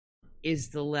is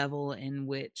the level in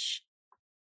which,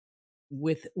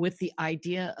 with the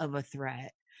idea of a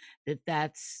threat,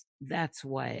 that's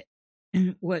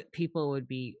what people would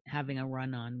be having a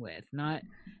run on with, not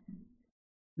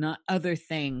other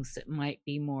things that might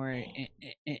be more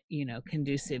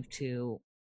conducive to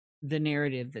the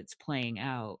narrative that's playing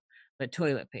out, but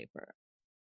toilet paper.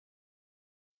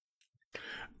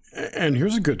 And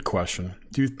here's a good question.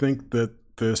 Do you think that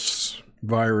this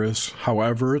virus,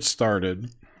 however it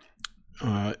started,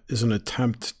 is an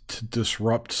attempt to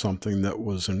disrupt something that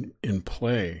was in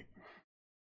play?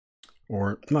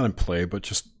 Or not in play, but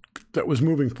just that was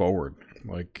moving forward?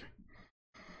 Like,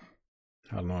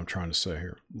 I don't know what I'm trying to say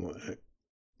here.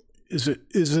 Is it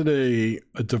a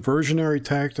diversionary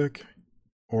tactic?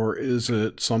 Or is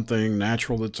it something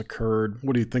natural that's occurred?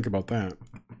 What do you think about that?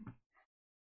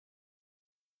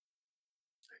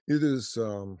 It is,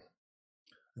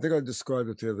 I think I described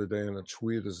it the other day in a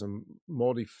tweet as a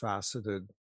multifaceted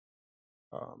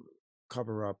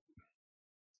cover-up.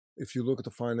 If you look at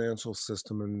the financial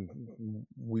system, and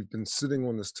we've been sitting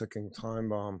on this ticking time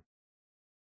bomb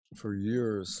for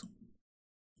years,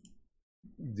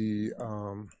 the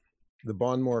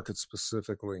bond market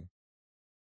specifically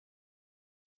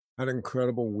had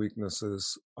incredible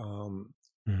weaknesses.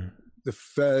 The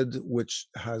Fed, which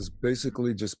has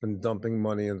basically just been dumping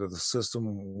money into the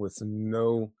system with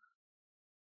no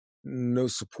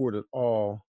support at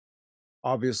all.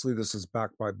 Obviously, this is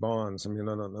backed by bonds. I mean,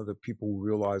 I don't know that people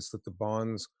realize that the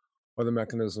bonds are the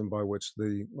mechanism by which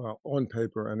they, on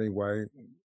paper anyway,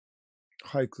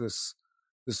 hike this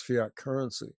fiat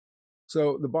currency.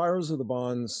 So the buyers of the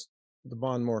bonds, the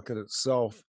bond market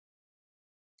itself,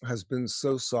 has been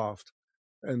so soft.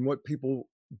 And what people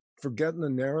forget in the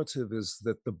narrative is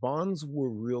that the bonds were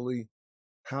really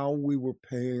how we were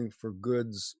paying for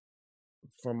goods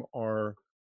from our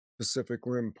Pacific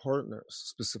Rim partners,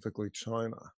 specifically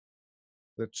China.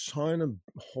 That China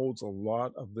holds a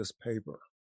lot of this paper.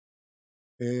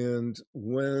 And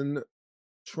when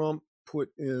Trump put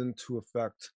into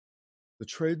effect the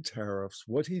trade tariffs,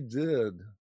 what he did,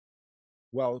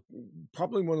 well,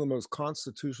 probably one of the most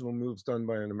constitutional moves done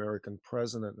by an American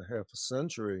president in half a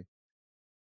century,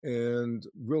 and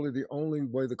really the only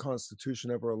way the Constitution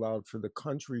ever allowed for the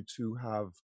country to have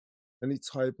any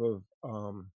type of,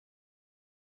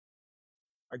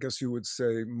 I guess you would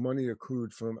say, money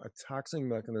accrued from a taxing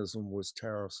mechanism was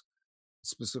tariffs,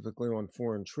 specifically on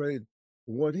foreign trade.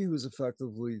 What he was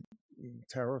effectively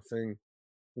tariffing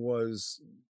was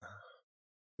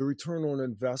the return on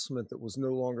investment that was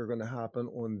no longer going to happen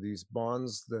on these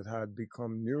bonds that had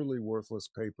become nearly worthless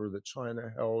paper that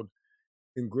China held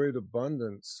in great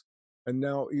abundance. And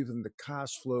now even the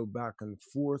cash flow back and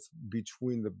forth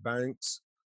between the banks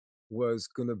was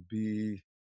going to be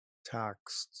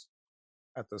taxed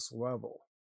at this level.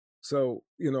 So,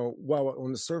 while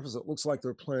on the surface it looks like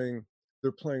they're playing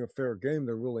a fair game,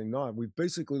 they're really not. We've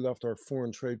basically left our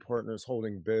foreign trade partners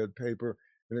holding bad paper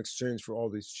in exchange for all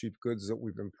these cheap goods that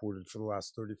we've imported for the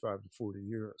last 35 to 40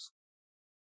 years.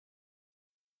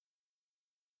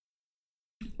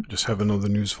 Just have another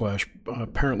news flash.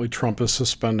 Apparently Trump is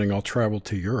suspending all travel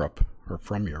to Europe or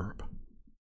from Europe.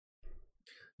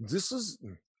 This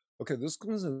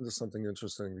comes into something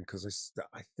interesting because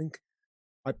I think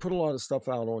I put a lot of stuff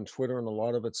out on Twitter, and a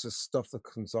lot of it's just stuff that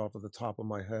comes off of the top of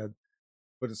my head.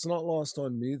 But it's not lost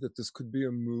on me that this could be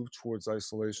a move towards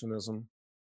isolationism,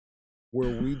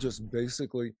 where we just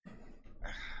basically,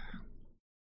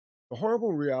 the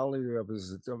horrible reality of it is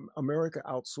that America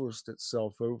outsourced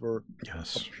itself over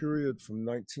a period from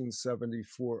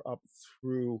 1974 up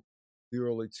through the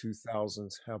early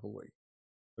 2000s heavily.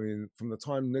 I mean, from the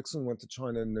time Nixon went to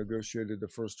China and negotiated the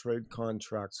first trade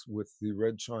contracts with the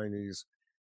Red Chinese,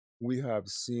 we have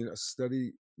seen a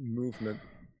steady movement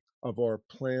of our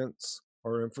plants,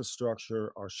 our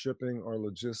infrastructure, our shipping, our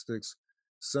logistics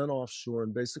sent offshore.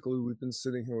 And basically, we've been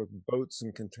sitting here with boats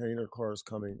and container cars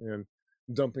coming in,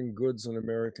 dumping goods on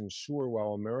American shore,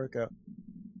 while America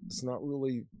is not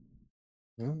really,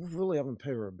 we really haven't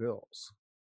paid our bills.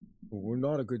 We're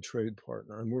not a good trade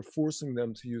partner, and we're forcing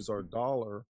them to use our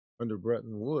dollar under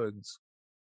Bretton Woods,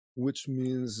 which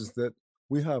means is that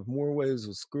we have more ways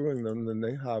of screwing them than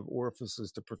they have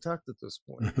orifices to protect at this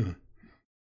point.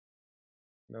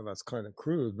 Now, that's kind of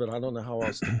crude, but I don't know how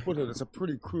else to put it. It's a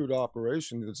pretty crude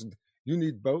operation. You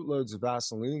need boatloads of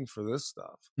Vaseline for this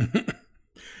stuff.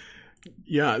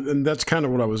 Yeah, and that's kind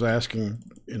of what I was asking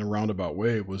in a roundabout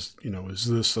way was, is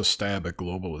this a stab at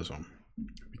globalism?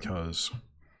 Because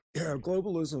Yeah,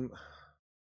 globalism.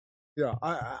 Yeah,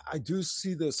 I do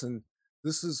see this, and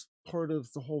this is part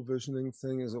of the whole visioning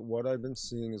thing. Is that what I've been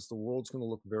seeing is the world's going to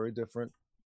look very different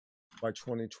by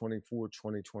 2024,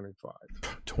 2025.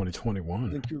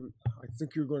 2021. I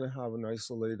think you're going to have an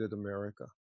isolated America.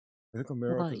 I think Well,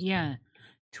 America's yeah,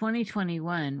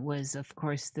 2021 was, of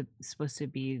course, supposed to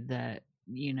be the,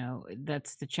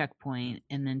 that's the checkpoint,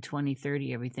 and then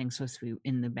 2030 everything's supposed to be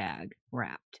in the bag,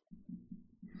 wrapped.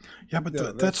 Yeah,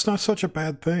 but that's not such a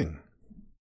bad thing.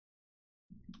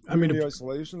 I mean, the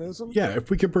isolationism? Yeah, if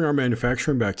we could bring our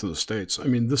manufacturing back to the States, I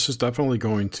mean, this is definitely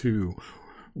going to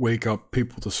wake up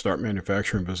people to start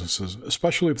manufacturing businesses,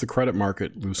 especially if the credit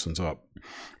market loosens up,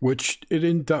 which it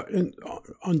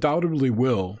undoubtedly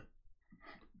will,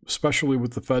 especially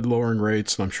with the Fed lowering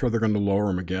rates, and I'm sure they're going to lower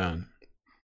them again.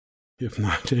 If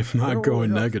not going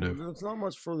really negative. There's not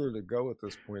much further to go at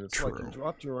this point. It's True. Like you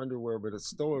dropped your underwear, but it's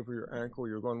still over your ankle.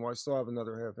 You're going, well, I still have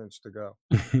another half-inch to go.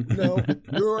 No,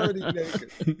 you're already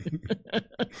naked.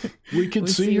 We can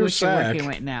see your sack. You're working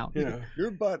with now. Yeah.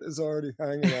 Your butt is already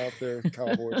hanging out there,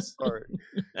 Cowboys. Sorry.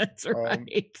 That's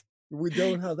right. We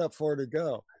don't have that far to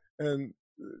go. And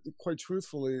quite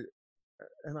truthfully,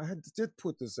 and I did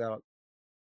put this out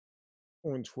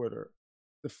on Twitter,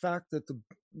 the fact that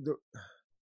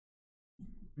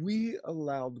we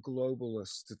allowed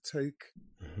globalists to take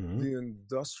the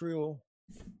industrial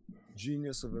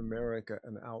genius of America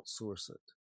and outsource it.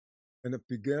 And it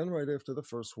began right after the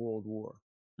First World War.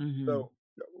 So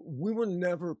we were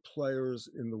never players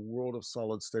in the world of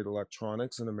solid state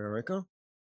electronics in America.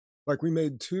 Like we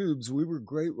made tubes, we were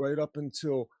great right up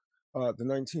until the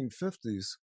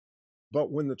 1950s.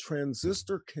 But when the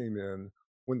transistor came in,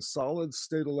 when solid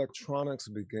state electronics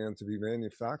began to be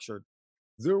manufactured,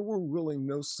 there were really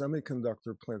no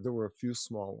semiconductor plants. There were a few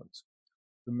small ones.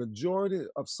 The majority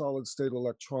of solid state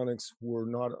electronics were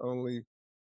not only,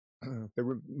 they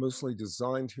were mostly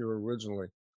designed here originally,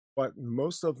 but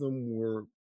most of them were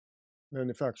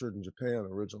manufactured in Japan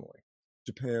originally.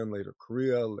 Japan, later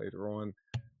Korea, later on.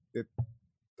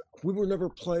 We were never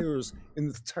players in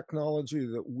the technology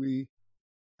that we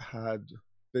had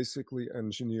basically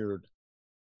engineered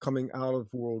coming out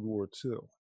of World War II.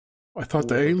 I thought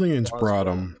the aliens brought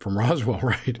them from Roswell,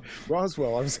 right?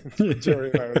 Roswell. I was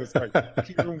Jerry and I was like,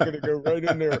 I'm going to go right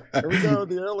in there. Here we go,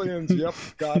 the aliens. Yep,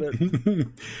 got it.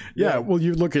 Yeah, well,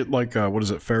 you look at like, what is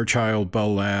it, Fairchild,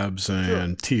 Bell Labs,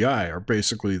 and TI are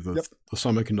basically the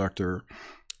semiconductor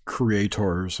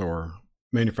creators or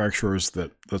manufacturers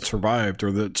that survived,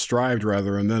 or that strived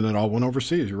rather, and then it all went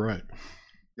overseas. You're right.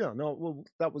 Yeah, no, well,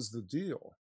 that was the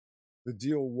deal. The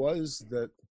deal was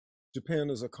that Japan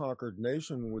as a conquered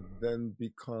nation would then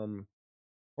become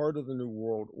part of the New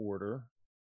World Order.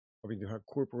 I mean, you have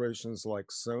corporations like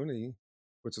Sony,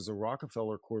 which is a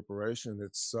Rockefeller corporation.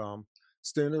 It's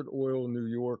Standard Oil New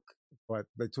York, but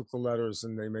they took the letters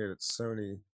and they made it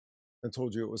Sony and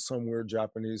told you it was some weird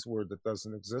Japanese word that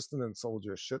doesn't exist, and then sold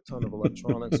you a shit ton of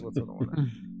electronics with it on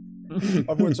it,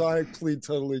 of which I plead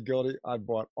totally guilty. I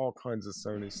bought all kinds of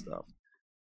Sony stuff,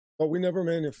 but we never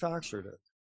manufactured it.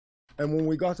 And when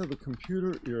we got to the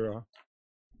computer era,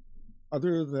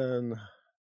 other than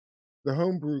the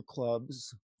homebrew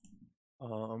clubs,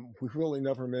 we really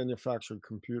never manufactured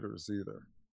computers either.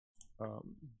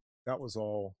 That was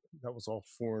all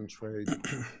foreign trade.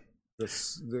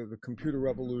 The computer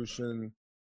revolution.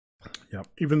 Yep.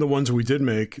 Even the ones we did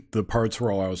make, the parts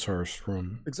were all outsourced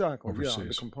from overseas. Yeah,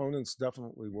 the components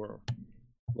definitely were.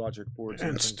 Logic boards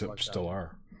and still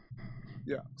are.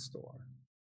 Yeah, still are.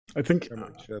 I think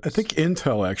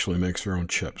Intel actually makes their own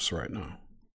chips right now.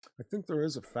 I think there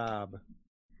is a fab.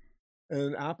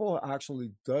 And Apple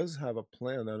actually does have a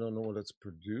plan. I don't know what it's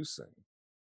producing.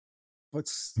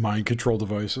 But mind control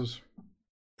devices?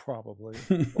 Probably.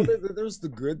 Well, there's the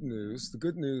good news. The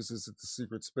good news is that the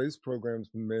secret space program's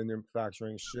been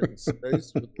manufacturing shit in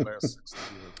space for the last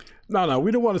 60 years. No,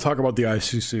 we don't want to talk about the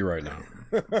ICC right now.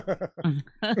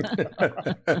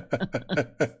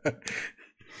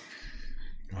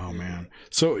 Oh, man.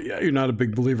 So, yeah, you're not a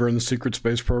big believer in the secret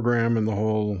space program and the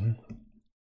whole,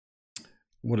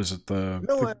 what is it,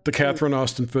 the Catherine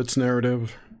Austin Fitts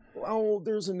narrative? Well,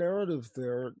 there's a narrative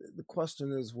there. The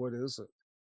question is, what is it?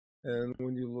 And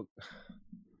when you look,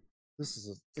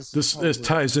 this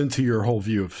ties into your whole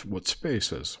view of what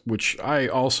space is, which I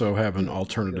also have an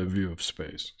alternative view of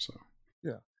space. So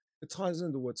yeah, it ties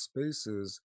into what space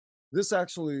is. This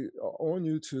actually on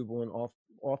YouTube, off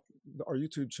our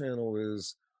YouTube channel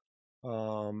is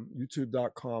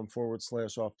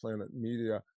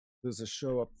youtube.com/offplanetmedia. There's a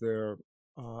show up there,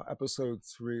 episode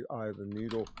 3, Eye of the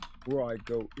Needle, where I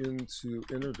go into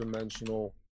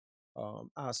interdimensional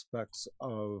aspects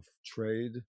of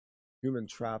trade human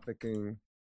trafficking,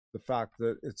 the fact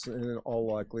that it's in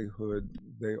all likelihood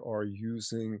they are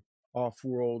using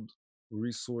off-world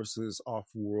resources,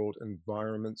 off-world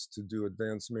environments to do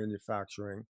advanced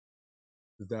manufacturing,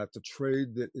 that the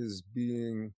trade that is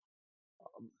being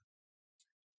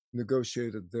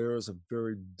negotiated there is a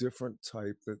very different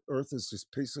type, that Earth is just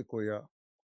basically a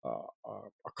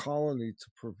colony to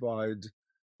provide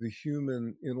the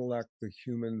human intellect, the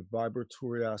human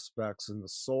vibratory aspects, and the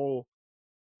soul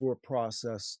for a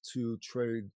process to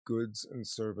trade goods and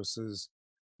services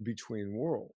between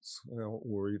worlds,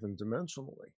 or even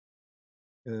dimensionally.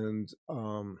 And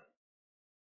so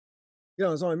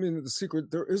I mean,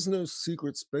 there is no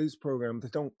secret space program. They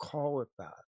don't call it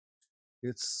that.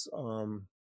 It's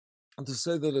to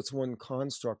say that it's one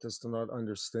construct is to not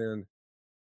understand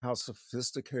how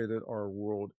sophisticated our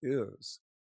world is.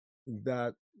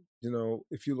 That,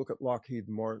 if you look at Lockheed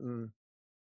Martin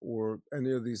or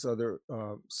any of these other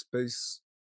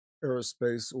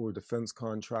aerospace or defense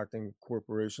contracting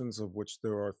corporations, of which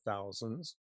there are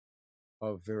thousands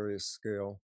of various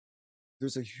scale,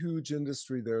 there's a huge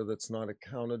industry there that's not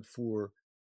accounted for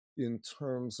in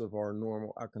terms of our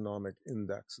normal economic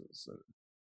indexes. And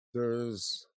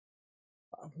there's,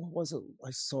 what was it? I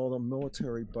saw the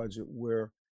military budget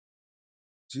where,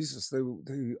 Jesus, they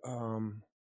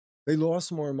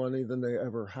lost more money than they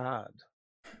ever had.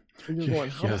 And you're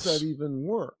going, how does that even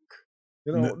work?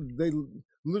 They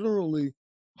literally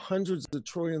hundreds of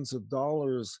trillions of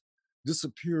dollars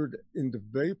disappeared into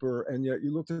vapor, and yet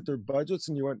you looked at their budgets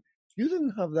and you went, you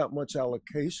didn't have that much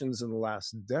allocations in the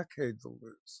last decade to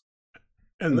lose.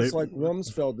 And it's like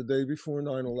Rumsfeld the day before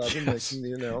 9/11 making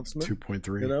the announcement.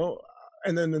 2.3.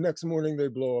 And then the next morning they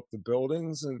blow up the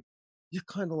buildings, and you're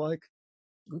kind of like,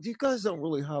 you guys don't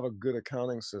really have a good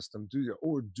accounting system, do you?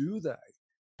 Or do they?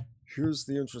 Here's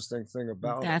the interesting thing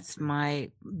about that's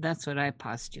what I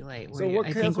postulate. So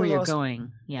I think where you're going.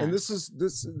 Yeah. And this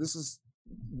is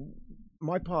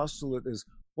my postulate is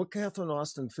what Catherine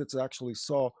Austin Fitts actually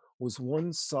saw was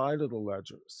one side of the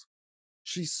ledgers.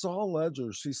 She saw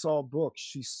ledgers, she saw books,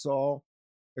 she saw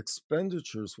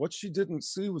expenditures. What she didn't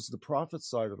see was the profit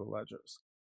side of the ledgers,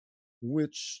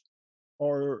 which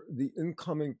are the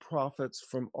incoming profits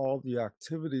from all the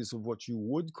activities of what you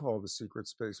would call the secret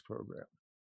space program.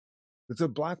 But the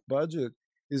black budget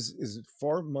is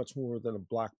far much more than a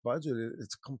black budget.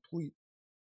 It's complete.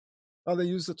 Now, they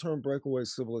use the term breakaway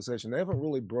civilization. They haven't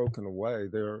really broken away.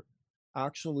 They're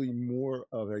actually more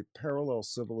of a parallel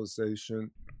civilization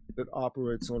that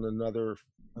operates on another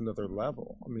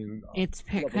level. I mean, it's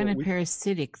kind of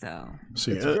parasitic, though.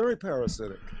 See, it's very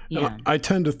parasitic. Yeah, I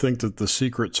tend to think that the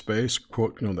secret space,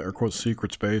 quote, the air quotes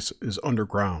secret space, is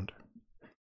underground,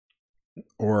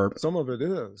 or some of it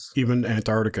is. Even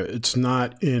Antarctica, it's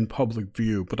not in public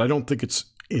view, but I don't think it's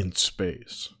in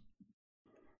space.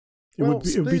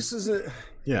 Space is a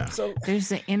yeah. So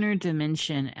there's an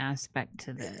interdimension aspect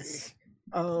to this.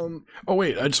 Oh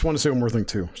wait, I just want to say one more thing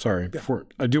too. Sorry, before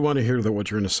I do want to hear what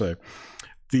you're going to say.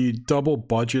 The double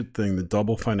budget thing, the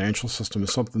double financial system,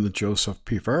 is something that Joseph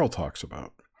P. Farrell talks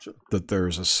about. Sure. That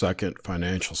there's a second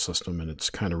financial system, and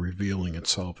it's kind of revealing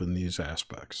itself in these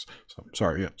aspects. So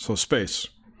sorry, yeah. So space.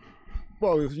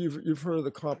 Well, you've heard of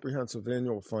the comprehensive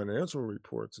annual financial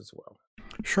reports as well.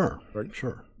 Sure. Right.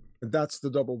 Sure. And that's the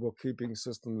double bookkeeping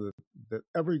system that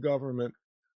every government,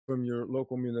 from your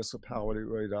local municipality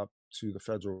right up to the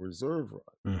Federal Reserve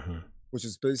run, which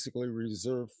is basically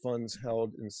reserve funds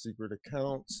held in secret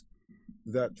accounts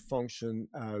that function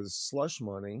as slush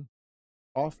money,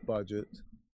 off budget,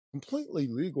 completely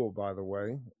legal, by the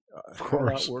way. How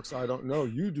that works, I don't know.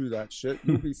 You do that shit,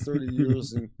 you'll be 30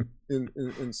 years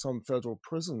in some federal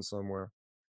prison somewhere.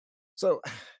 So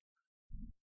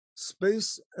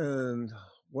space and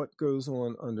what goes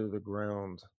on under the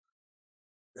ground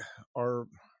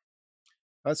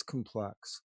that's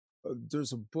complex.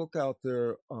 There's a book out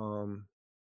there, I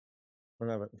don't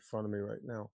have it in front of me right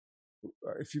now.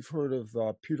 If you've heard of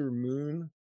Peter Moon,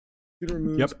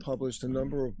 Moon's published a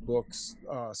number of books,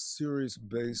 series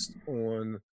based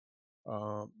on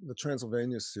the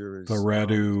Transylvania series. The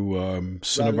Radu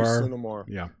Cinnabar.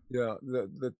 Yeah.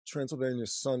 The Transylvania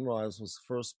Sunrise was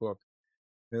the first book.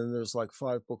 And there's like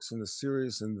 5 books in the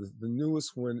series, and the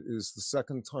newest one is The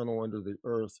Second Tunnel Under the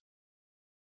Earth.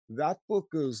 That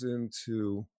book goes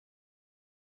into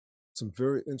some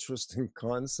very interesting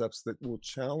concepts that will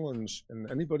challenge,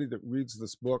 and anybody that reads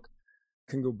this book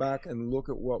can go back and look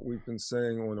at what we've been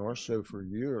saying on our show for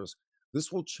years.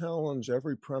 This will challenge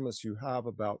every premise you have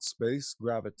about space,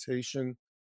 gravitation,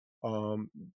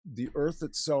 the Earth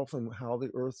itself and how the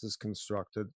Earth is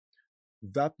constructed.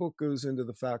 That book goes into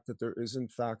the fact that there is, in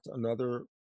fact, another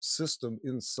system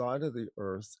inside of the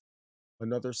Earth,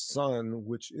 another sun,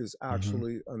 which is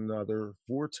actually another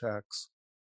vortex,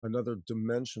 another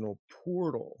dimensional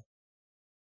portal.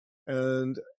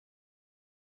 And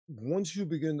once you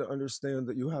begin to understand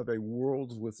that you have a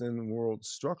world within world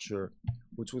structure,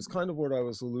 which was kind of what I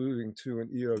was alluding to in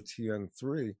EOTN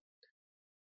 3,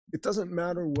 it doesn't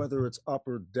matter whether it's up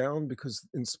or down, because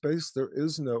in space there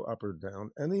is no up or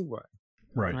down anyway.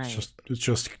 Right. It's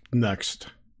just next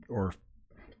or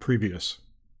previous.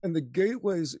 And the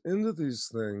gateways into these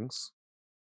things,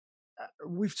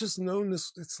 we've just known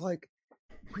this. It's like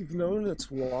we've known it's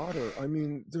water. I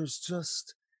mean, there's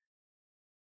just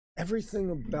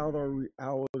everything about our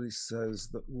reality says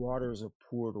that water is a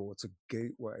portal. It's a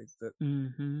gateway, that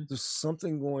there's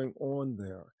something going on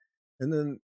there. And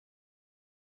then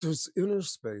there's inner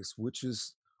space, which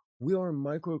is, we are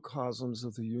microcosms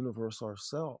of the universe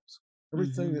ourselves.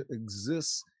 Everything that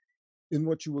exists in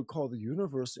what you would call the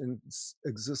universe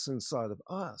exists inside of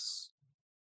us.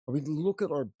 I mean, look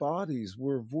at our bodies.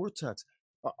 We're a vortex.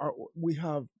 We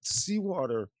have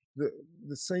seawater,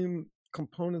 the same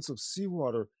components of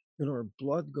seawater in our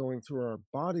blood going through our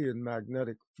body, and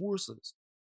magnetic forces.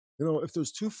 You know, if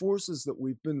there's two forces that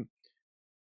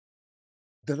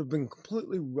have been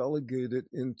completely relegated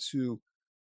into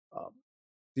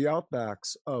the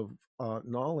outbacks of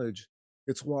knowledge,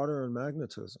 it's water and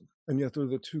magnetism. And yet they're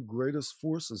the two greatest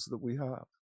forces that we have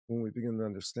when we begin to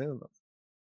understand them.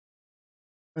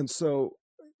 And so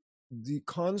the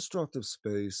construct of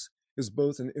space is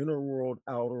both an inner world,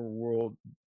 outer world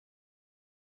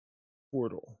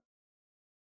portal.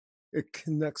 It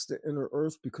connects to inner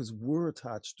Earth because we're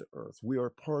attached to Earth. We are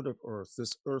part of Earth.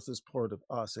 This Earth is part of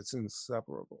us. It's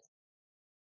inseparable.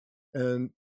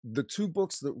 And the two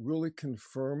books that really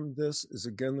confirm this is,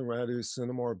 again, the Radu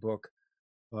Sinamar book,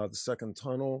 The Second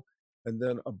Tunnel, and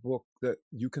then a book that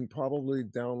you can probably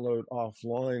download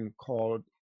offline called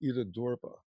Ida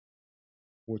Dorpa,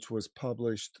 which was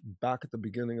published back at the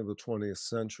beginning of the 20th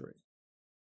century.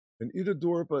 And Ida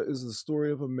Dorpa is the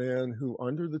story of a man who,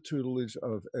 under the tutelage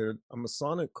of a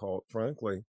Masonic cult,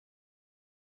 frankly,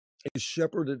 is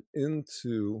shepherded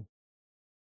into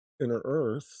inner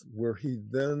Earth, where he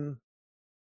then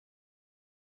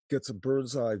gets a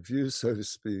bird's eye view, so to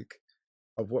speak,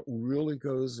 of what really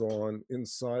goes on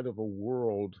inside of a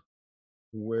world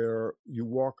where you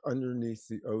walk underneath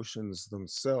the oceans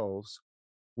themselves,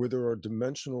 where there are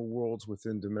dimensional worlds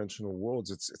within dimensional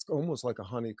worlds. It's almost like a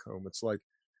honeycomb. It's like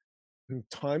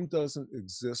time doesn't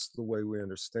exist the way we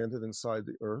understand it inside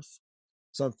the Earth,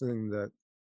 something that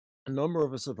a number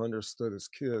of us have understood as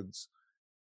kids,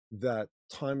 that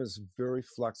time is very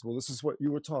flexible. This is what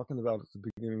you were talking about at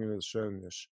the beginning of the show,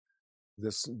 Nish,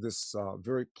 this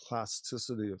very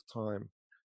plasticity of time.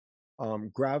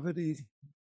 Gravity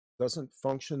doesn't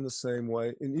function the same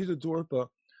way. In Ida Dorpa,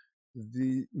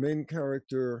 the main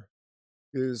character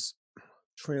is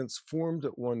transformed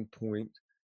at one point.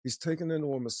 He's taken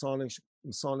into a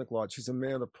Masonic lodge. He's a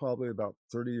man of probably about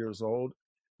 30 years old.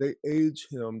 They age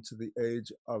him to the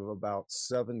age of about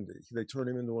 70. They turn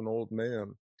him into an old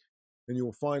man. And you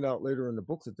will find out later in the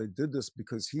book that they did this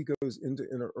because he goes into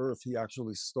inner Earth. He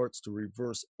actually starts to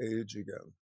reverse age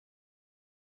again.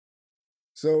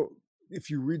 So if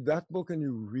you read that book and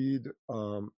you read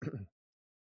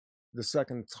the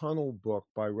Second Tunnel book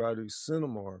by Radu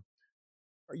Sinamar,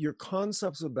 your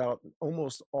concepts about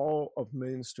almost all of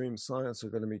mainstream science are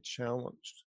going to be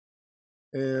challenged.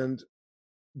 And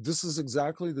this is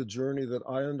exactly the journey that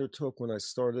I undertook when I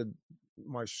started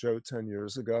my show 10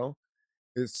 years ago.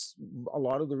 It's a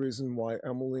lot of the reason why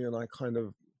Emily and I kind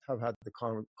of have had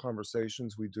the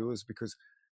conversations we do is because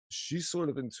she sort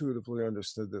of intuitively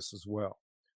understood this as well,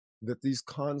 that these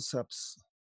concepts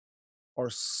are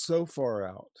so far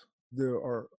out.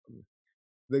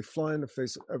 They fly in the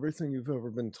face of everything you've ever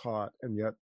been taught, and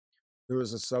yet there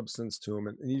is a substance to them.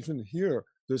 And even here,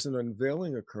 there's an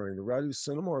unveiling occurring. The Radu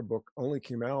Sinamar book only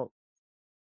came out,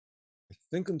 I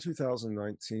think, in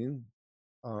 2019.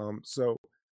 So,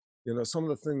 you know, some of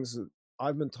the things that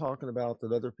I've been talking about,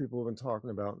 that other people have been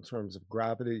talking about in terms of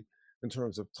gravity, in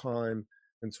terms of time,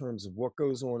 in terms of what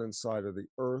goes on inside of the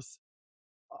Earth,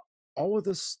 all of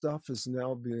this stuff is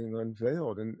now being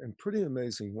unveiled in pretty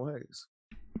amazing ways.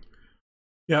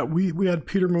 Yeah, we had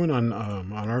Peter Moon on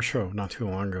our show not too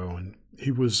long ago, and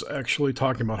he was actually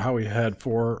talking about how he had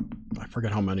I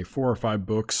forget how many, 4 or 5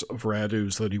 books of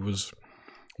Radu's that he was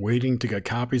waiting to get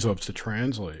copies of to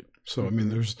translate. So, I mean,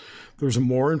 there's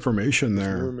more information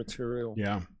there. More material.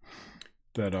 Yeah.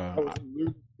 That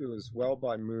alluded to as well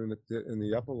by Moon in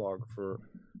the epilogue for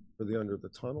the Under the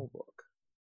Tunnel book.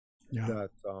 Yeah.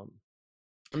 That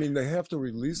I mean, they have to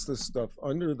release this stuff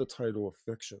under the title of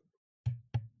fiction.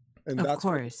 And Of that's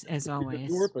course, as always.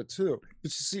 Dorpa too. But you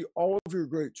see, all of your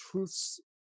great truths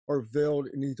are veiled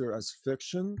in either as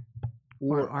fiction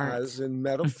or as in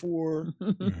metaphor.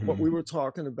 What we were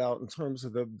talking about in terms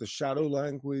of the shadow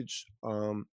language,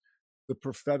 the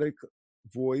prophetic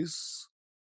voice,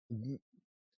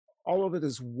 all of it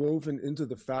is woven into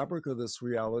the fabric of this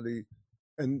reality.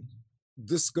 And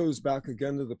this goes back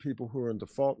again to the people who are in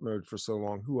default mode for so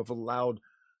long, who have allowed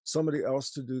somebody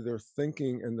else to do their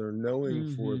thinking and their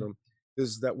knowing for them,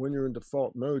 is that when you're in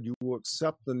default mode, you will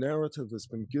accept the narrative that's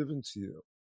been given to you.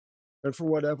 And for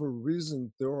whatever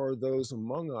reason, there are those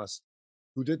among us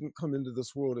who didn't come into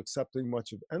this world accepting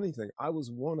much of anything. I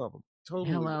was one of them. Totally.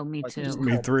 Hello, me too.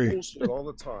 Me three. Bullshit all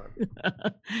the time.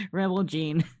 Rebel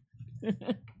Gene.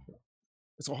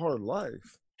 It's a hard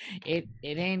life. It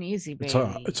ain't easy, baby.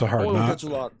 It's a hard knock. Get you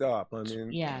locked up. I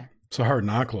mean, yeah. It's a hard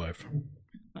knock life.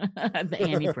 The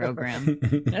Annie program.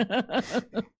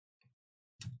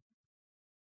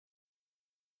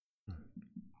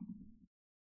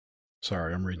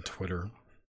 Sorry, I'm reading Twitter.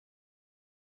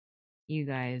 You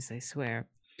guys, I swear.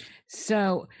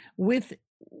 So with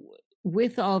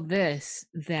all this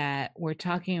that we're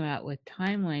talking about with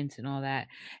timelines and all that,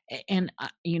 and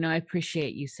I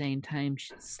appreciate you saying time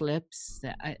slips.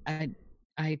 That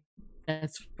I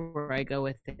that's where I go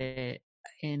with it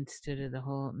instead of the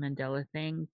whole Mandela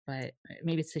thing. But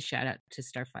maybe it's a shout out to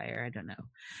Starfire. I don't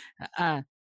know.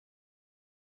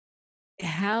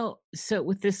 How so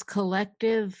with this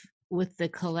collective, with the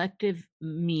collective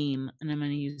meme, and I'm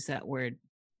going to use that word,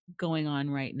 going on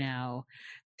right now,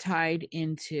 tied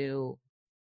into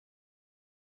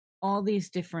all these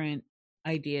different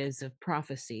ideas of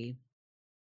prophecy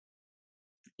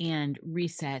and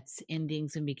resets,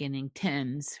 endings and beginning,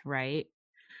 tens, right?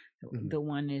 The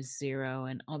one is 0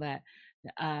 and all that.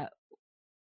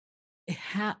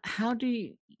 How do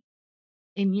you,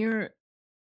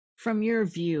 from your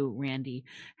view, Randy,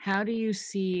 how do you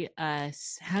see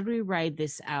us, how do we ride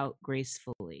this out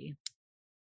gracefully?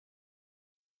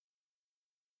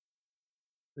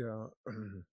 Yeah.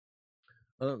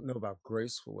 I don't know about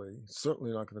gracefully.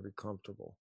 Certainly not going to be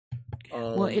comfortable.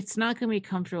 Well, it's not going to be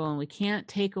comfortable, and we can't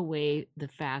take away the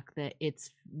fact that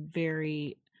it's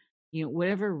very,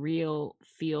 whatever real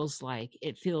feels like,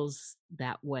 it feels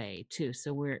that way too.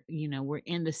 So we're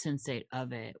in the sensate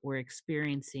of it. We're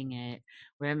experiencing it.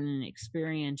 We're having an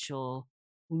experiential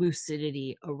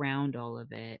lucidity around all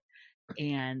of it.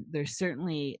 And there's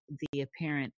certainly the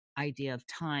apparent idea of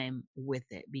time with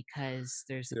it, because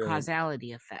there's a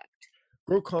causality effect.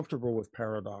 Grow comfortable with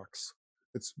paradox.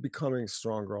 It's becoming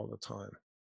stronger all the time.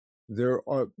 There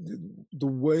are, the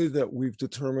way that we've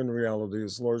determined reality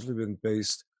has largely been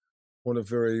based on a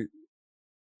very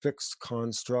fixed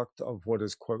construct of what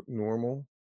is, quote, normal,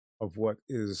 of what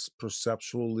is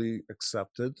perceptually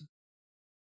accepted.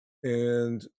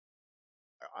 And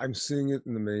I'm seeing it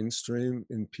in the mainstream,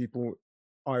 in people,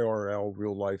 IRL,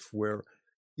 real life, where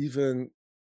even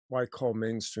what I call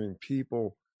mainstream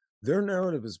people, their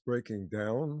narrative is breaking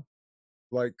down.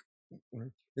 Like,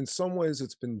 in some ways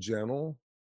it's been gentle.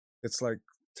 It's like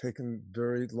taken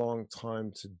very long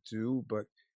time to do, but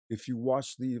if you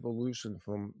watch the evolution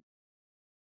from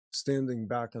standing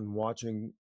back and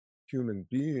watching human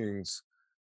beings,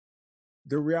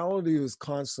 their reality is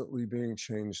constantly being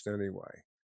changed anyway.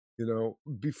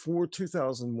 Before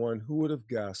 2001, who would have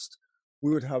guessed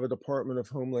we would have a Department of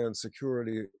Homeland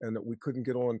Security and that we couldn't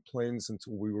get on planes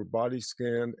until we were body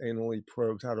scanned, anally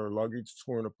probed, had our luggage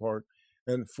torn apart,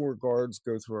 and 4 guards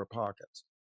go through our pockets.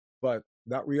 But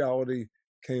that reality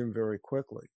came very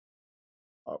quickly.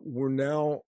 We're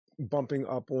now bumping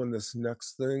up on this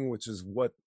next thing, which is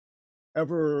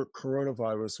whatever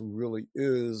coronavirus really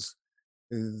is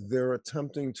they're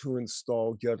attempting to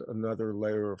install yet another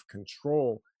layer of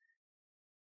control.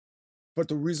 But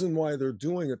the reason why they're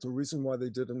doing it, the reason why they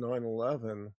did a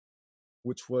 9/11,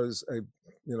 which was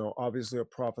obviously a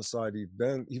prophesied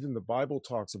event, even the Bible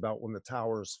talks about when the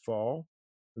towers fall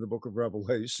in the book of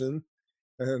Revelation.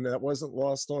 And that wasn't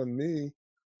lost on me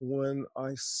when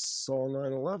I saw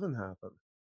 9/11 happen.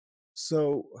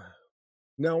 So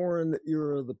now we're in the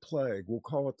era of the plague. We'll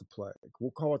call it the plague.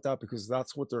 We'll call it that because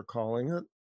that's what they're calling it.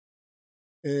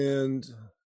 And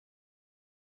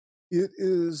it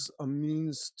is a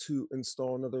means to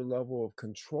install another level of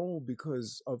control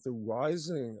because of the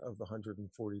rising of the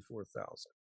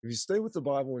 144,000. If you stay with the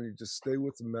Bible and you just stay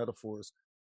with the metaphors,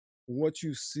 what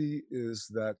you see is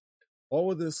that all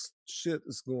of this shit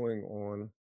is going on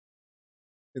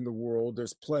in the world.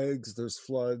 There's plagues, there's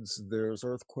floods, there's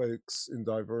earthquakes in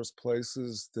diverse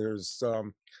places. There's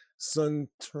sun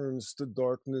turns to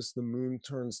darkness, the moon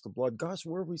turns to blood. Gosh,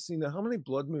 where have we seen that? How many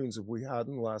blood moons have we had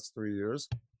in the last 3 years?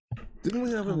 Didn't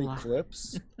we have an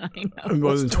eclipse? I It know.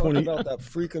 was in Let's talk 20 about that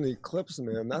freaking eclipse,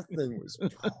 man. That thing was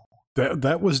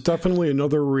that was definitely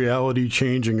another reality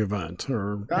changing event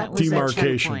or That was a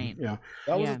demarcation. checkpoint. Yeah.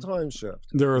 that was Yeah. a time shift.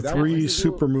 There are That 3 was a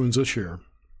real- supermoons this year.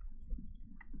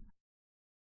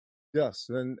 Yes,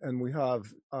 and we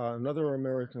have another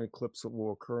American eclipse that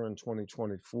will occur in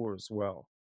 2024 as well.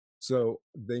 So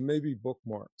they may be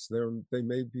bookmarks. They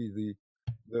may be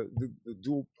the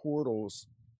dual portals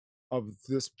of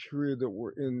this period that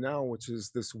we're in now, which is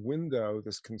this window,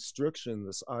 this constriction,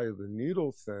 this eye of the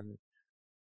needle thing.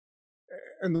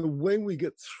 And the way we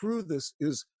get through this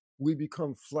is we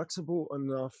become flexible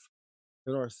enough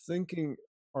in our thinking,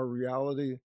 our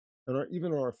reality, and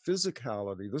even our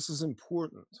physicality. This is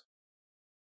important,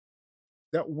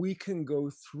 that we can go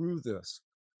through this.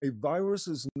 A virus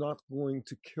is not going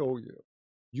to kill you.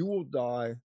 You will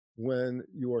die when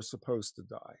you are supposed to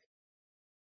die.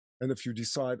 And if you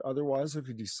decide otherwise, if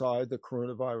you decide that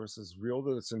coronavirus is real,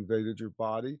 that it's invaded your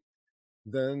body,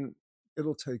 then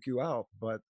it'll take you out.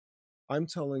 But I'm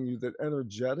telling you that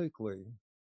energetically,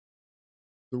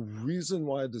 the reason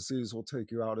why a disease will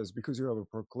take you out is because you have a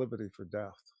proclivity for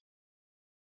death.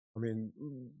 I mean,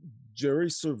 Jerry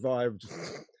survived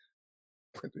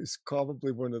what is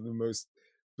probably one of the most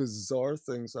bizarre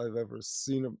things I've ever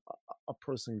seen a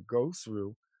person go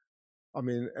through. I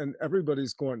mean, and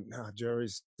everybody's going, nah,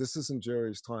 this isn't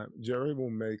Jerry's time. Jerry will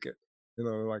make it. You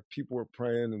know, like people were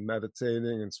praying and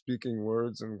meditating and speaking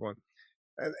words and going,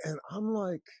 and I'm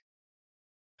like,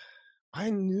 I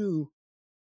knew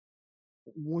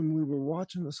when we were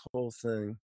watching this whole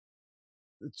thing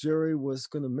that Jerry was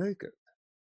going to make it.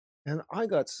 And I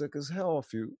got sick as hell a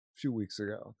few weeks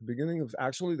ago. The beginning of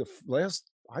actually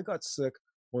I got sick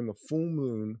on the full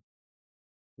moon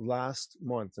last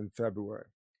month in February.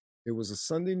 It was a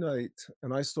Sunday night,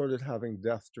 and I started having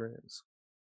death dreams.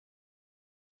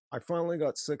 I finally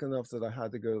got sick enough that I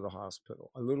had to go to the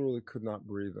hospital. I literally could not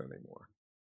breathe anymore.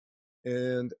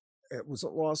 And it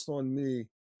wasn't lost on me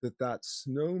that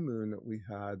snow moon that we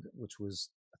had, which was,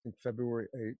 I think, February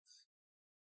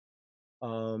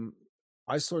 8th,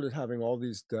 I started having all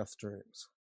these death dreams,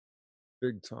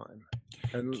 big time.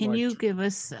 And Can you give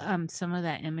us some of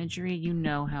that imagery? You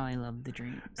know how I love the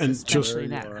dreams, And especially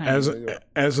just that kind.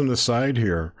 as an aside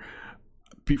here,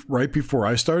 right before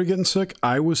I started getting sick,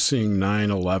 I was seeing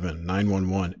 911,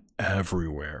 911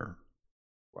 everywhere.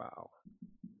 Wow.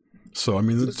 So I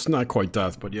mean, it's not quite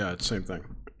death, but yeah, it's the same thing.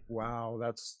 Wow,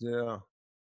 that's a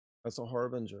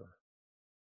harbinger.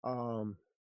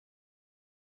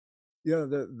 Yeah,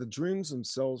 the dreams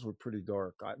themselves were pretty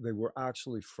dark. They were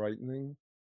actually frightening.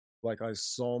 Like I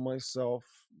saw myself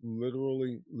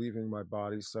literally leaving my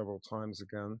body several times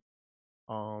again.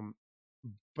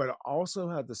 But I also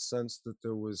had the sense that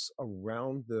there was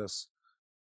around this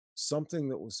something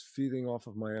that was feeding off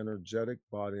of my energetic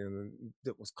body, and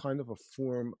that was kind of a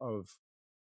form of,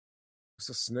 it's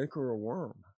a snake or a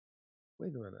worm.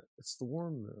 Wait a minute, it's the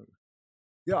worm moon.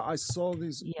 Yeah, I saw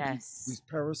these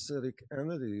parasitic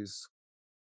entities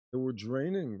that were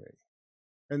draining me.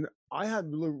 And I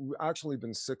had actually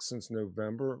been sick since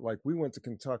November. Like we went to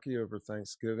Kentucky over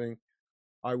Thanksgiving.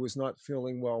 I was not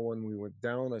feeling well when we went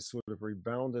down. I sort of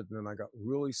rebounded, and then I got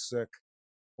really sick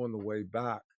on the way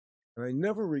back. And I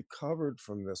never recovered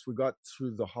from this. We got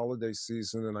through the holiday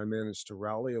season and I managed to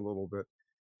rally a little bit.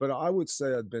 But I would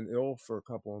say I'd been ill for a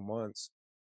couple of months.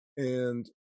 And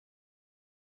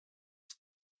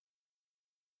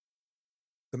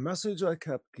the message I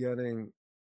kept getting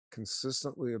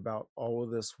consistently about all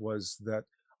of this was that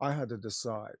I had to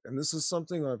decide. And this is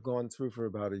something I've gone through for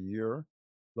about a year.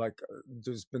 Like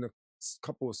there's been a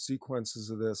couple of sequences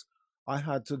of this. I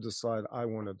had to decide I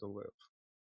wanted to live.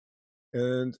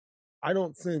 And I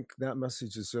don't think that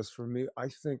message is just for me. I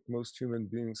think most human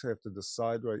beings have to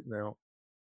decide right now.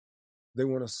 They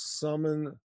want to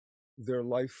summon their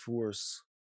life force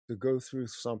to go through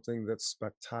something that's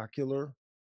spectacular,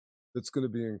 that's going to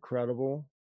be incredible,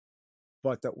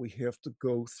 but that we have to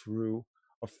go through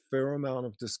a fair amount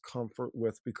of discomfort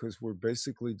with, because we're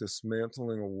basically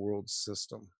dismantling a world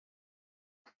system.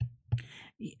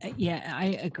 Yeah,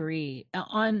 I agree.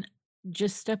 On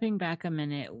just stepping back a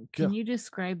minute, can you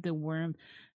describe the worm?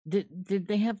 Did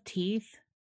they have teeth?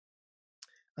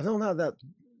 I don't have that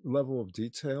level of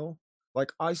detail.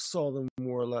 Like I saw them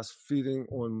more or less feeding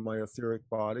on my etheric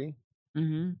body,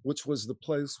 which was the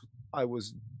place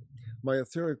my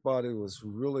etheric body was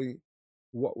really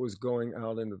what was going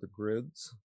out into the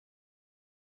grids.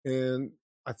 And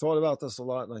I thought about this a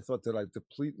lot, and I thought, did I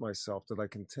deplete myself? Did I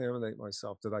contaminate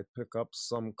myself? Did I pick up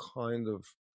some kind of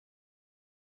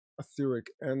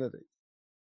etheric entity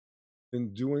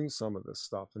in doing some of this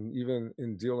stuff, and even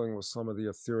in dealing with some of the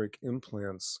etheric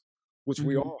implants, which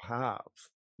we all have?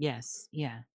 Yes.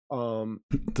 Yeah.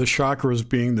 The chakras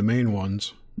being the main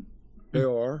ones. They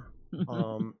are.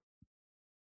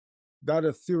 That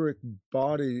etheric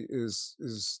body is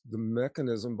the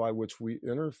mechanism by which we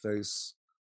interface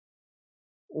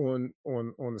on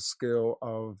the scale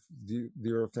of the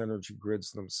earth energy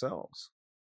grids themselves.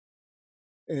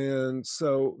 And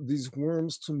so these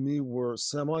worms to me were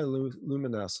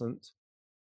semi-luminescent.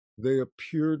 They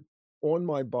appeared on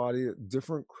my body at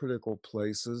different critical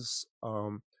places.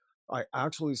 I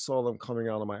actually saw them coming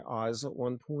out of my eyes at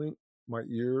one point, my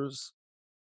ears,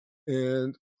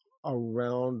 and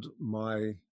around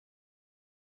my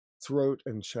throat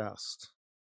and chest,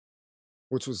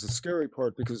 which was the scary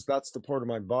part, because that's the part of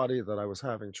my body that I was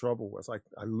having trouble with. I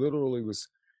literally was,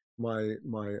 my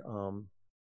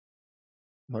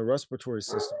respiratory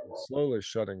system was slowly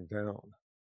shutting down.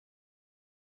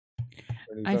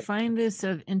 I find this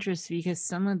of interest because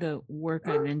some of the work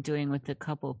I've been doing with a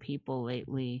couple people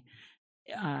lately,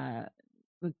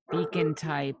 with beacon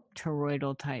type,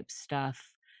 toroidal type stuff,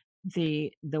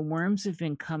 the worms have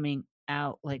been coming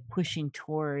out, like pushing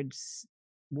towards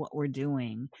what we're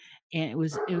doing, and it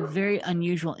was very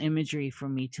unusual imagery for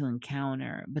me to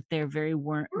encounter. But they're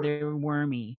they're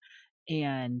wormy,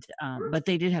 and but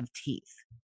they did have teeth.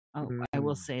 Oh, I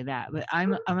will say that. But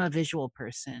I'm a visual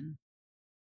person.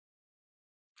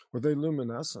 Were they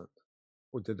luminescent,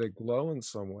 or did they glow in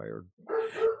some way? Or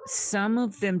some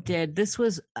of them did. This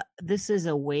is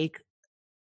awake.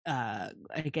 I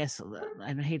guess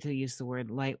I hate to use the word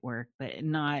light work, but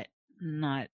not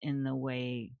in the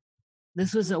way.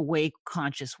 This was awake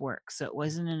conscious work, so it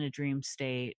wasn't in a dream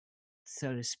state,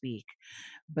 so to speak.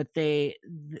 But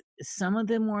some of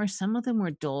them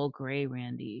were dull gray,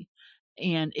 Randy,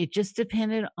 and it just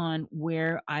depended on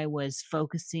where I was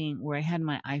focusing, where I had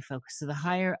my eye focus. So the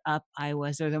higher up I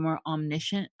was, or the more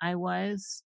omniscient I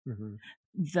was,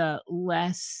 the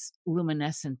less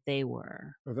luminescent they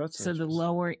were. Oh, that's so the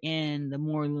lower in, the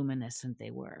more luminescent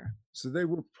they were. So they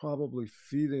were probably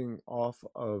feeding off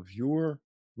of your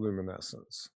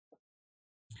luminescence.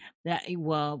 That,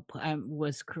 well, I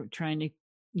was trying to,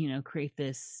 create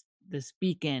this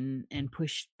beacon and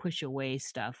push away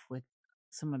stuff with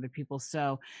some other people.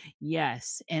 So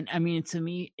yes, and I mean, to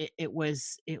me, it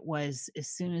was as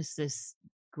soon as this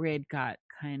grid got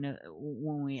kind of,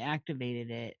 when we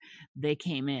activated it, they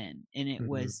came in, and it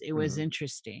was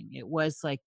interesting. It was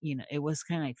like, it was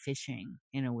kind of like fishing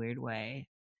in a weird way,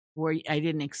 where I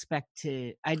didn't expect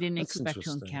to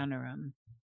encounter them.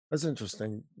 That's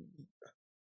interesting.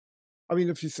 I mean,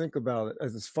 if you think about it,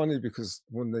 it's funny because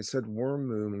when they said worm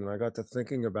moon, and I got to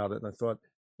thinking about it, and I thought,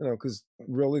 because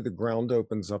really the ground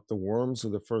opens up, the worms are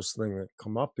the first thing that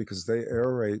come up because they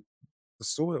aerate the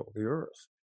soil, the earth.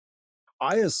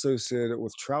 I associate it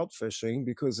with trout fishing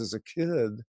because as a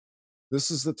kid,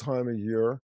 this is the time of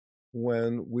year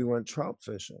when we went trout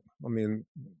fishing. I mean,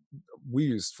 we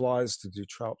used flies to do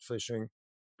trout fishing,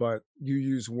 but you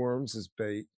use worms as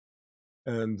bait.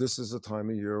 And this is a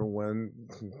time of year when,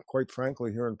 quite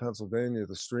frankly, here in Pennsylvania,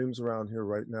 the streams around here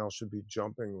right now should be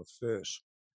jumping with fish.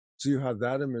 So you have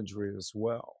that imagery as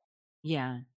well.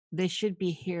 Yeah, they should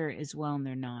be here as well, and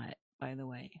they're not, by the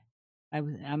way.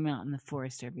 I'm out in the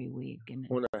forest every week, and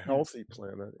on a healthy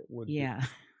planet, it would. Yeah,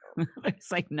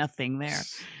 there's like nothing there.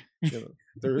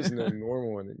 There isn't any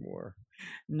normal anymore.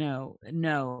 No,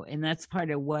 and that's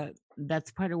part of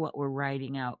what we're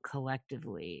writing out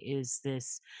collectively. Is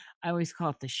this? I always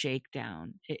call it the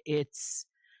shakedown. It's,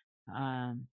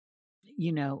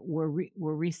 we're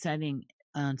resetting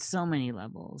on so many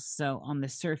levels. So on the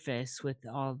surface, with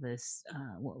all this,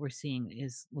 what we're seeing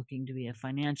is looking to be a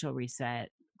financial reset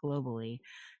globally.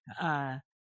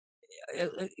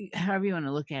 However you want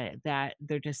to look at it, that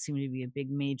there does seem to be a big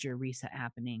major reset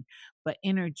happening. But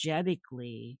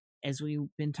energetically, as we've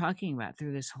been talking about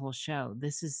through this whole show,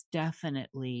 this is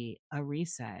definitely a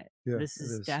reset. Yeah, this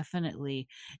is definitely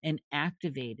an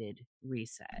activated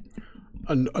reset.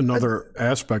 Another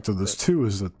aspect of this too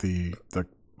is that the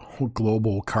whole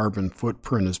global carbon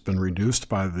footprint has been reduced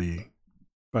by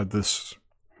this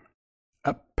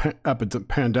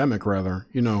pandemic, rather.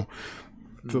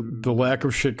 The lack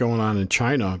of shit going on in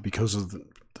China because of the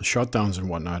shutdowns and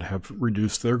whatnot have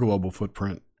reduced their global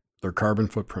footprint, their carbon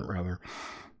footprint rather.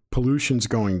 Pollution's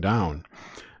going down.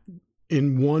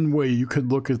 In one way, you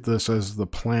could look at this as the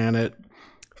planet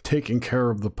taking care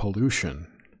of the pollution,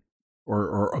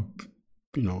 or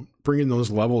bringing those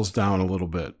levels down a little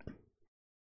bit.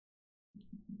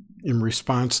 in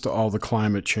response to all the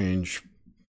climate change,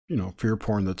 fear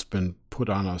porn that's been put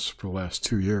on us for the last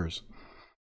 2 years.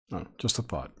 Just a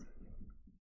thought.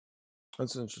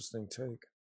 That's an interesting take.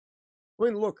 I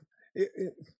mean, look,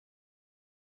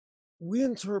 we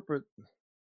interpret.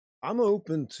 I'm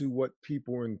open to what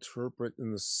people interpret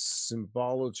in the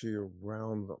symbology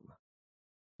around them.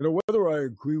 Whether I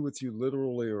agree with you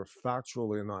literally or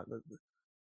factually or not,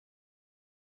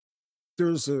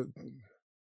 there's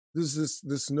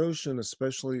this notion,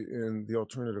 especially in the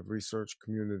alternative research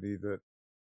community, that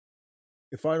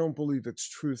if I don't believe it's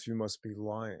truth, you must be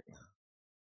lying.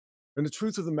 And the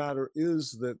truth of the matter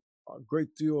is that a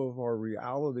great deal of our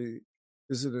reality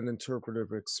is an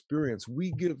interpretive experience.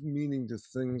 We give meaning to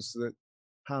things that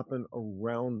happen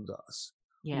around us.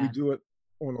 Yeah. We do it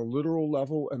on a literal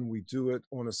level and we do it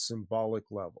on a symbolic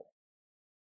level.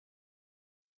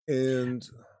 And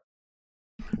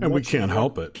we can't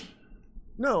help it.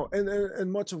 No, and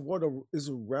much of what is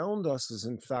around us is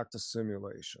in fact a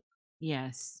simulation.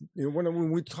 Yes.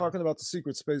 When we're talking about the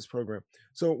secret space program.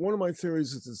 So one of my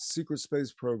theories is the secret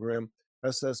space program,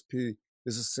 SSP,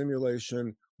 is a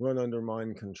simulation run under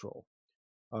mind control.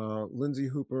 Lindsay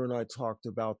Hooper and I talked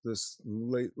about this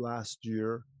late last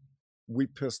year. We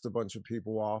pissed a bunch of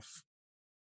people off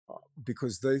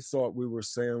because they thought we were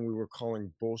saying we were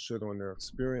calling bullshit on their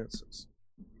experiences.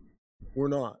 We're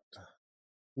not.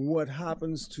 What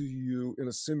happens to you in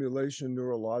a simulation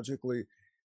neurologically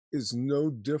is no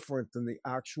different than the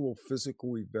actual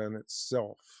physical event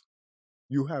itself.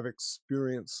 You have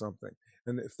experienced something.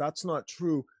 And if that's not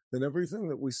true, then everything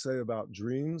that we say about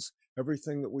dreams,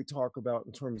 everything that we talk about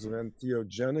in terms of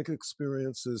entheogenic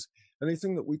experiences,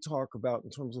 anything that we talk about in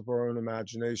terms of our own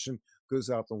imagination goes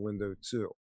out the window too.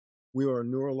 We are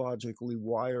neurologically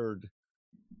wired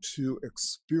to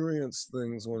experience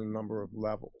things on a number of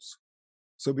levels.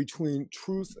 So between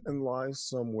truth and lies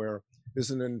somewhere is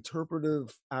an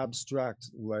interpretive abstract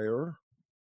layer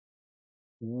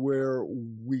where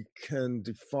we can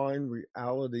define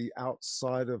reality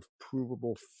outside of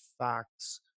provable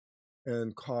facts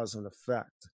and cause and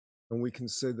effect. And we can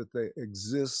say that they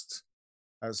exist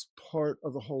as part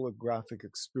of the holographic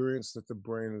experience that the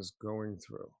brain is going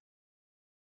through.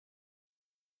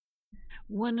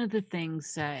 One of the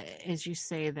things, as you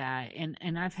say that,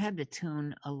 and I've had to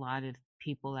tune a lot of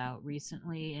people out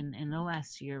recently, in the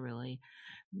last year really,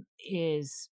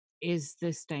 is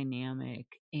this dynamic.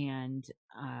 And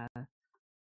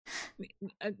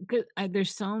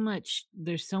there's so much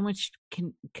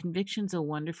conviction's a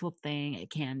wonderful thing. It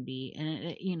can be,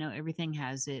 and everything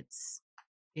has its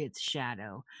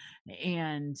shadow,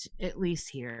 and at least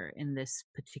here in this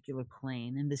particular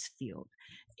plane, in this field.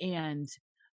 And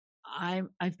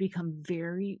I've become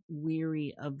very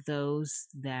weary of those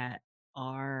that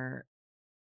are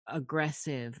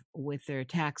aggressive with their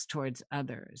attacks towards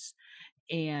others,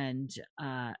 and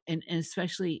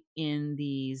especially in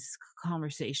these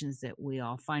conversations that we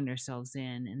all find ourselves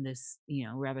in this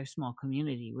rather small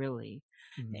community, really.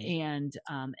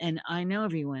 Mm-hmm. And I know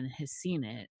everyone has seen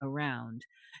it around,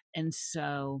 and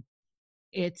so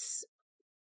it's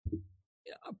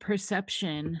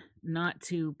perception, not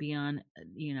to be on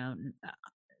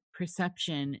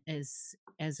perception as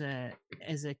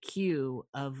a cue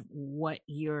of what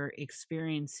you're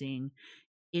experiencing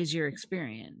is your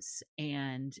experience,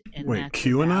 and wait, that's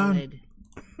QAnon?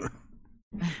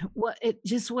 Well, it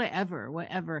just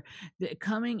whatever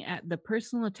coming at the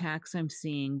personal attacks I'm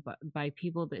seeing by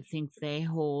people that think they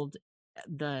hold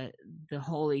the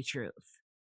holy truth,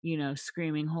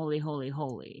 screaming holy, holy,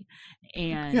 holy.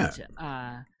 And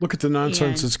look at the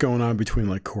nonsense that's going on between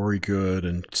like Corey Good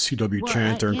and C.W.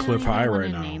 Chanter and Cliff High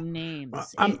right now. Name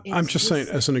names. I'm just saying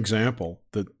as an example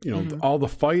that mm-hmm. all the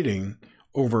fighting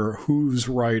over who's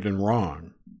right and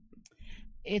wrong.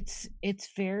 It's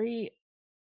very.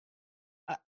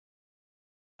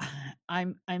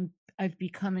 I've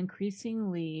become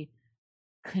increasingly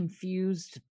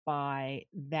confused by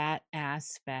that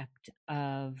aspect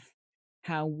of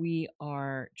how we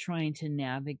are trying to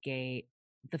navigate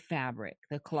the fabric,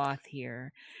 the cloth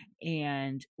here.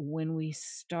 And when we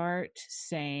start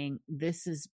saying this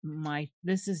is my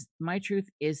truth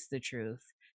is the truth,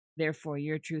 therefore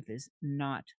your truth is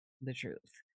not the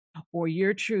truth, or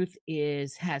your truth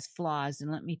has flaws,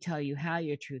 and let me tell you how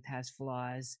your truth has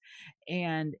flaws.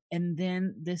 And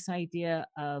then this idea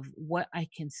of what I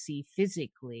can see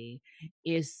physically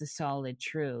is the solid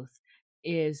truth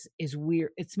is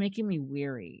weird. It's making me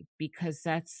weary, because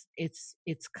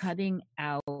it's cutting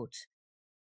out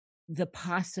the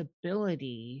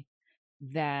possibility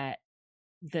that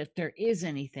there is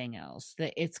anything else,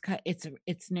 that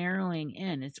it's narrowing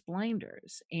in, it's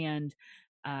blinders. And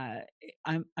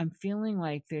I'm feeling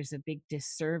like there's a big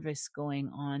disservice going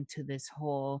on to this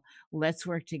whole let's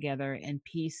work together and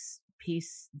piece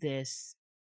this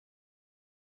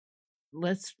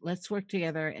let's work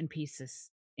together and piece this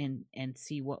and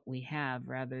see what we have,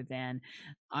 rather than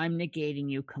I'm negating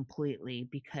you completely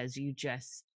because you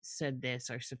just said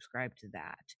this or subscribed to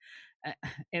that.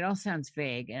 It all sounds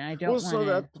vague, and I Well, don't want so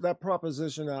to. that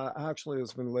proposition actually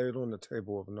has been laid on the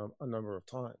table a number of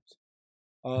times.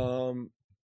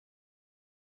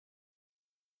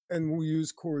 And we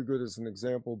use Corey Goode as an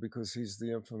example because he's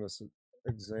the infamous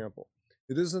example.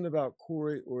 It isn't about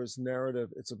Corey or his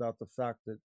narrative. It's about the fact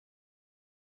that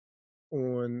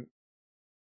on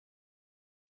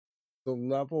the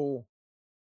level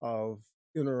of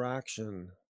interaction,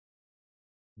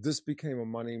 this became a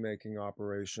money-making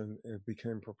operation. It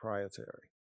became proprietary,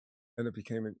 and it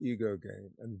became an ego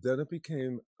game. And then it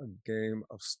became a game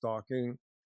of stalking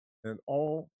and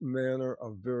all manner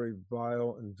of very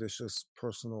vile and vicious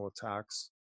personal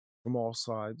attacks from all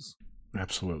sides.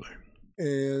 Absolutely.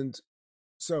 And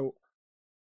so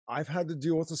I've had to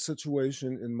deal with a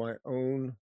situation in my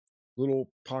own little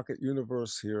pocket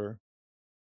universe here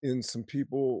in some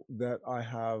people that I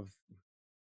have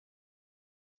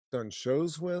done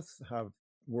shows with, have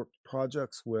worked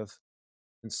projects with,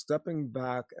 and stepping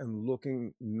back and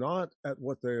looking not at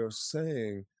what they are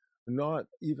saying, not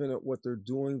even at what they're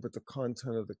doing, but the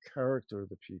content of the character of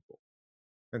the people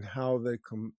and how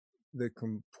they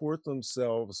comport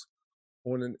themselves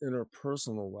on an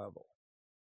interpersonal level.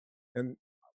 And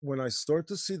when I start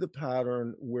to see the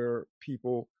pattern where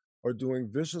people are doing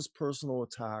vicious personal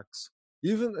attacks,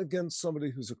 even against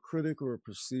somebody who's a critic or a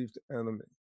perceived enemy,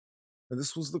 and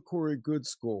this was the Corey Goode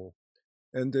school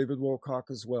and David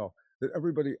Wilcock as well, that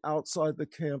everybody outside the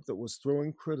camp that was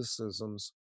throwing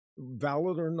criticisms,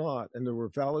 valid or not, and there were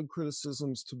valid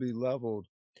criticisms to be leveled,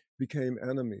 became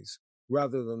enemies,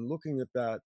 rather than looking at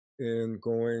that and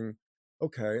going,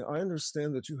 okay, I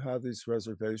understand that you have these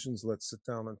reservations, let's sit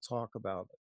down and talk about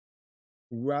it.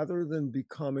 Rather than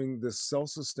becoming this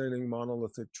self-sustaining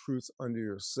monolithic truth unto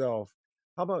yourself,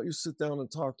 how about you sit down and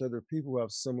talk to other people who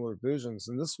have similar visions?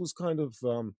 And this was kind of,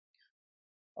 well,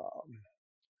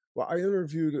 I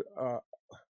interviewed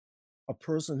a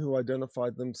person who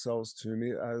identified themselves to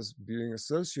me as being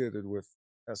associated with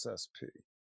SSP.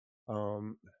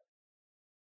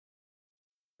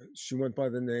 She went by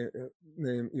the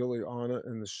name Ileana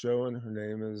in the show, and her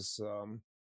name is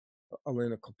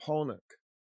Elena Kopalnik.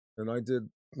 And I did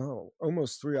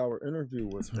almost 3-hour interview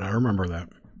with her. I remember that.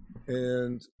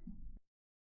 And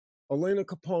Elena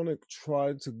Kopalnik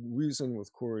tried to reason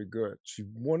with Corey Goode. She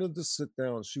wanted to sit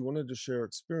down. She wanted to share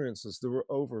experiences. There were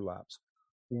overlaps.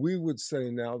 We would say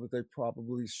now that they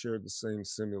probably shared the same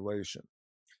simulation.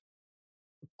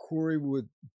 Corey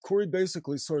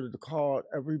basically started to call out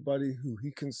everybody who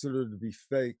he considered to be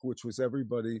fake, which was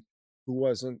everybody who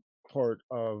wasn't part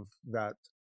of that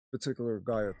particular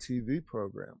Gaia TV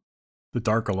program. The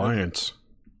Dark Alliance.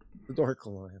 The Dark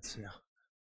Alliance, yeah.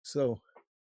 So,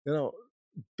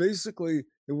 basically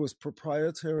it was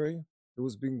proprietary. It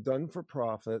was being done for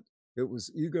profit. It was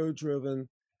ego driven,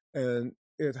 and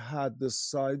it had this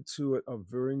side to it of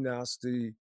very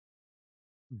nasty,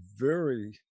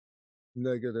 very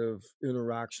negative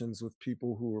interactions with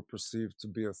people who were perceived to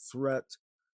be a threat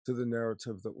to the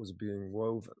narrative that was being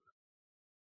woven.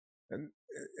 And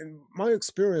in my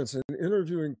experience in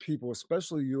interviewing people,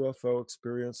 especially UFO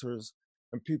experiencers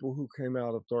and people who came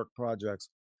out of dark projects,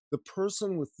 the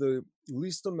person with the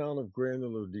least amount of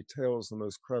granular detail is the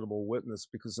most credible witness,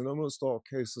 because in almost all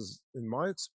cases, in my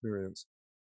experience,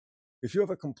 if you have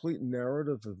a complete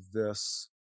narrative of this,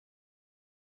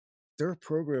 their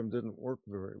program didn't work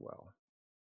very well.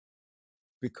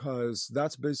 Because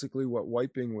that's basically what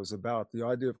wiping was about. The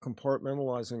idea of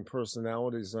compartmentalizing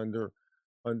personalities under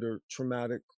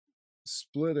traumatic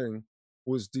splitting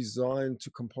was designed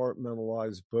to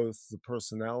compartmentalize both the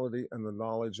personality and the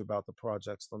knowledge about the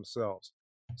projects themselves.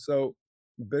 So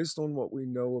based on what we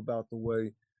know about the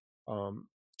way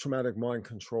traumatic mind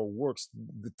control works,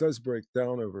 it does break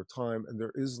down over time, and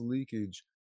there is leakage.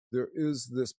 There is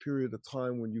this period of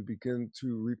time when you begin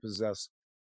to repossess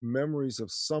memories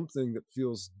of something that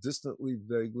feels distantly,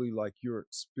 vaguely like your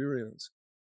experience.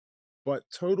 But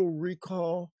total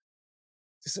recall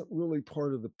isn't really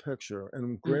part of the picture.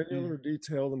 And granular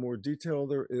detail, the more detail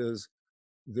there is,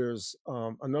 there's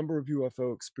a number of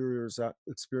UFO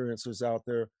experiencers out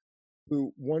there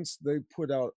who, once they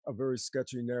put out a very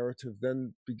sketchy narrative,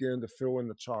 then begin to fill in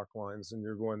the chalk lines, and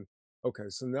you're going, okay,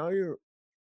 so now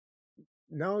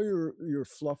you're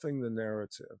fluffing the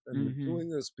narrative, and you're doing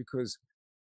this because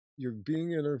you're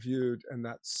being interviewed, and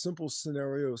that simple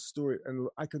scenario story, and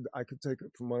I could take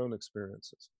it from my own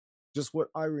experiences, just what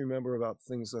I remember about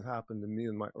things that happened to me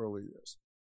in my early years,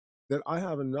 that I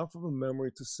have enough of a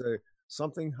memory to say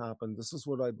something happened. This is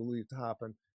what I believed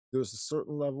happened. There's a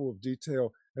certain level of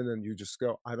detail, and then you just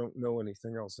go, I don't know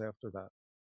anything else after that.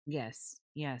 Yes,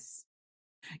 yes.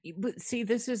 But see,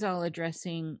 this is all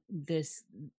addressing this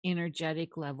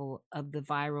energetic level of the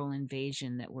viral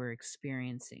invasion that we're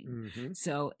experiencing. Mm-hmm.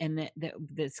 So, and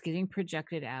that's getting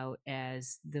projected out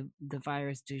as the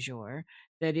virus du jour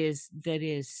that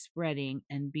is spreading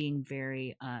and being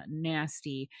very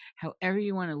nasty. However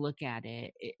you want to look at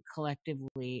it,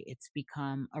 collectively, it's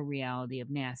become a reality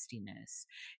of nastiness.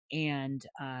 And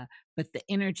but the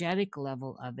energetic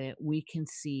level of it, we can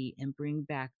see and bring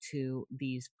back to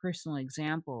these personal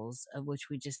examples of which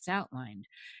we just outlined,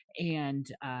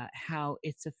 and how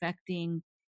it's affecting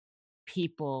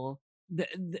people.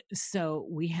 So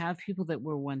we have people that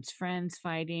were once friends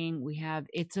fighting.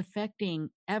 It's affecting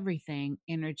everything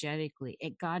energetically.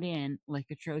 It got in like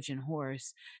a Trojan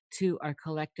horse to our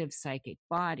collective psychic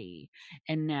body,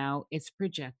 and now it's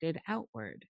projected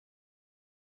outward.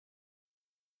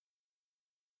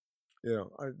 Yeah,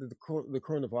 the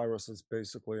coronavirus is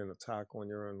basically an attack on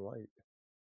your own light.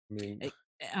 I mean,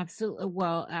 absolutely.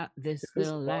 Well, this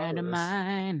little light of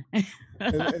mine.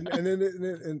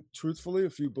 and truthfully,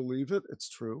 if you believe it, it's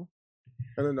true.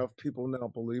 And enough people now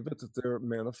believe it that they're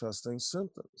manifesting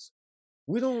symptoms.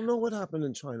 We don't know what happened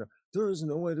in China. There is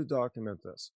no way to document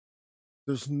this.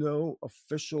 There's no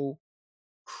official,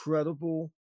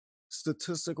 credible,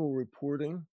 statistical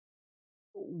reporting.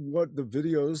 What the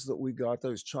videos that we got,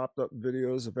 those chopped up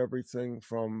videos of everything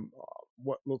from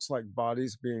what looks like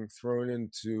bodies being thrown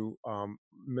into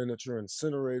miniature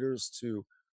incinerators to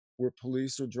where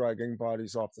police are dragging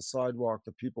bodies off the sidewalk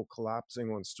to people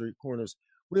collapsing on street corners.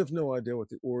 We have no idea what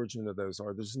the origin of those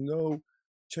are. There's no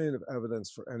chain of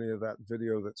evidence for any of that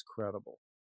video that's credible.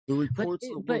 The reports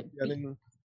that we're getting,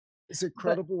 is it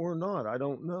credible or not? I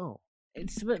don't know.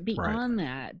 But beyond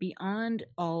that, beyond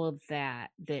all of that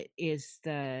is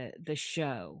the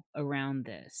show around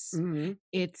this. Mm-hmm.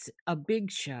 It's a big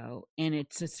show and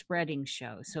it's a spreading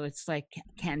show. So it's like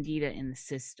candida in the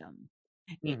system.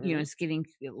 Mm-hmm. It's getting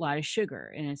a lot of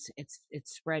sugar and it's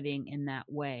spreading in that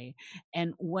way.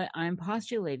 And what I'm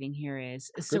postulating here is,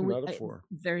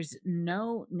 there's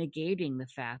no negating the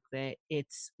fact that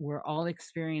we're all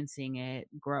experiencing it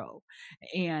grow,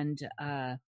 and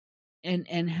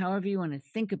however you want to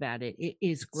think about it, it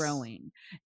is growing.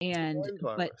 And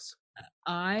but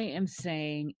I am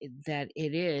saying that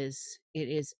it is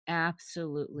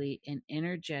absolutely an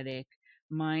energetic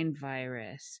mind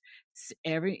virus.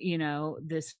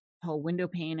 This whole window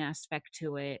pane aspect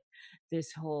to it,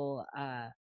 this whole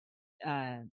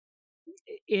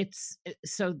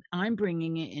so I'm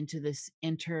bringing it into this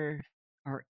inner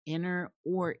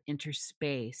or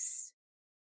interspace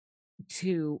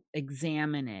to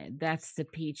examine it. That's the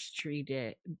Peachtree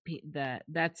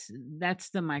that's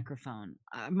the microphone.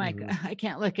 Mike, mm-hmm. I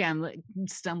can't look. I'm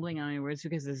stumbling on your words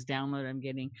because this download I'm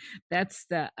getting. That's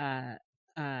the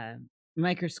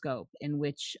microscope in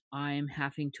which I'm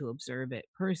having to observe it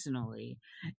personally,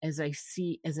 as I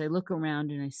look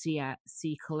around and I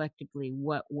see collectively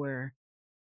what's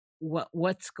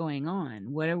going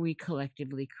on. What are we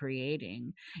collectively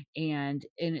creating? And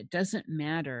it doesn't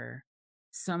matter.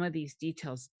 Some of these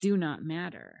details do not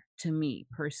matter to me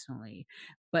personally,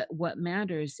 but what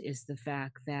matters is the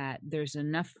fact that there's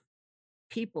enough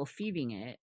people feeding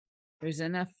it. There's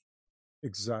enough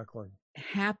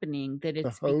happening that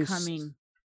it's becoming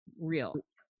real.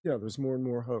 Yeah, there's more and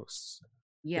more hosts.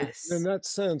 Yes. In that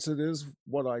sense, it is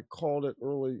what I called it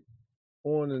early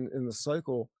on in the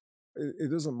cycle.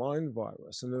 It is a mind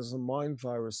virus, and there's a mind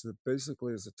virus that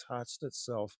basically has attached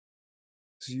itself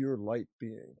to your light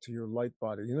being, to your light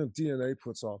body. DNA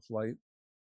puts off light.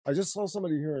 I just saw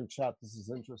somebody here in chat. This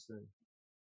is interesting.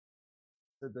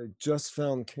 That they just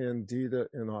found candida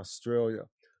in Australia.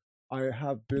 I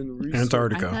have been researching.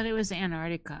 Antarctica. I thought it was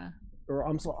Antarctica.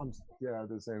 Or yeah,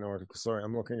 it is Antarctica. Sorry,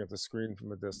 I'm looking at the screen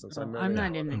from a distance. I'm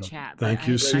not in the chat. Thank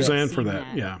you, Suzanne, for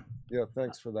that. Yeah. Yeah,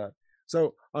 thanks for that.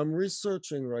 So I'm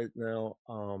researching right now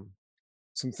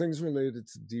some things related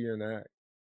to DNA,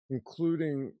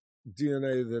 including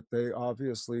DNA that they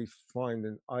obviously find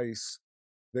in ice.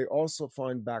 They also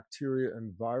find bacteria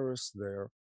and virus there.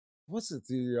 What's it?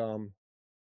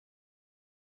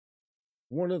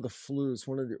 One of the flus,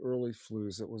 one of the early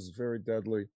flus that was very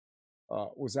deadly,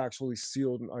 was actually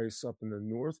sealed in ice up in the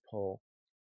North Pole.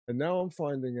 And now I'm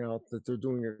finding out that they're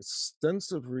doing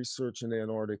extensive research in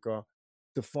Antarctica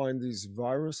to find these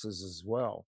viruses as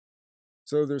well.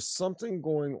 So there's something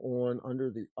going on under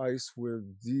the ice where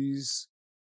these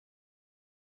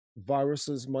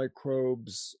viruses,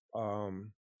 microbes,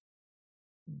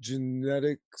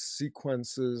 genetic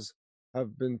sequences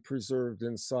have been preserved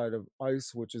inside of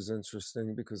ice, which is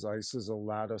interesting because ice is a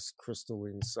lattice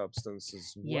crystalline substance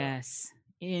as well. Yes,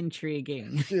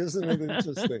 intriguing. Isn't it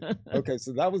interesting? Okay,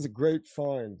 so that was a great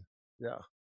find. Yeah.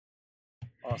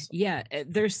 Awesome. Yeah,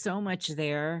 there's so much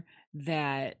there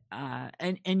that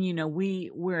and you know,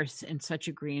 we're in such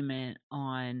agreement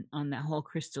on that whole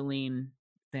crystalline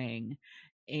thing,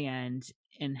 and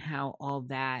how all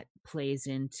that plays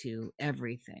into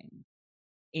everything,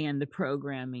 and the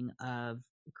programming of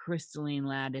crystalline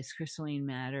lattice, crystalline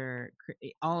matter,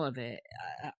 all of it,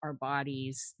 our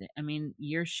bodies. I mean,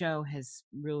 your show has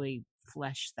really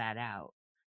fleshed that out,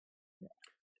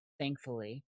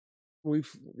 thankfully.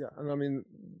 And I mean,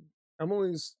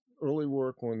 Emily's early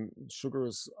work on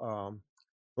sugar's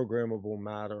programmable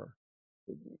matter.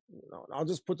 I'll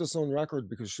just put this on record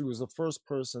because she was the first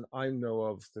person I know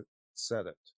of that said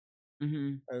it.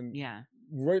 Mm-hmm. And yeah,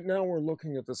 right now we're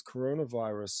looking at this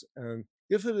coronavirus, and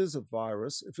if it is a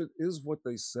virus, if it is what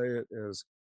they say it is,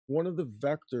 one of the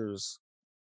vectors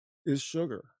is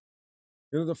sugar.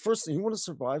 You know, the first thing you want to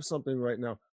survive something right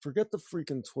now, forget the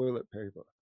freaking toilet paper.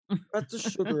 Cut the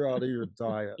sugar out of your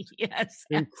diet. Yes,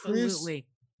 Increase absolutely.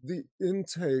 the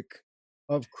intake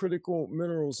of critical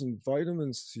minerals and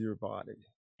vitamins to your body.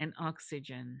 And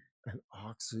oxygen.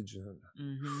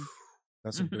 Mm-hmm.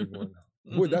 That's a big one.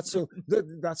 Boy, that's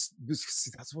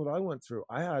what I went through.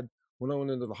 When I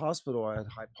went into the hospital, I had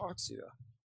hypoxia,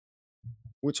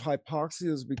 which hypoxia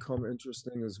has become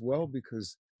interesting as well,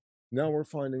 because now we're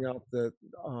finding out that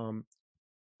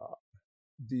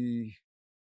the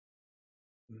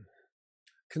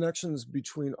connections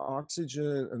between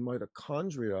oxygen and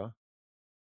mitochondria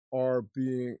are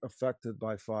being affected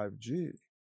by 5G.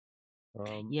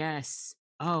 Yes.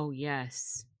 Oh,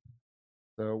 yes.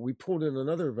 So we pulled in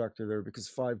another vector there because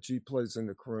 5G plays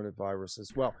into coronavirus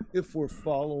as well. If we're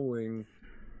following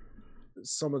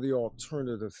some of the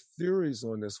alternative theories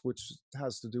on this, which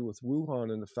has to do with Wuhan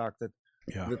and the fact that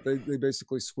they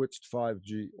basically switched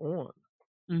 5G on.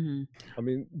 Mm-hmm. I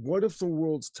mean, what if the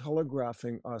world's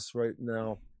telegraphing us right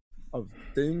now of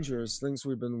dangers, things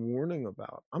we've been warning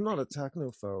about? I'm not a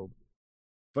technophobe,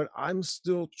 but I'm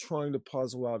still trying to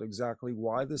puzzle out exactly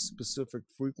why the specific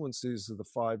frequencies of the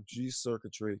 5G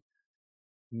circuitry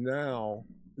now,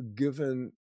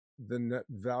 given the net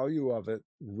value of it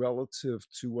relative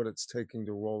to what it's taking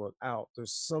to roll it out,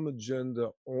 there's some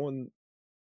agenda on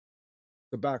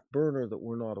the back burner that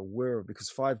we're not aware of, because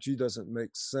 5G doesn't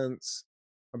make sense.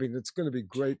 I mean, it's going to be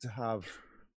great to have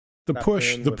the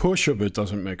push of it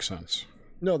doesn't make sense.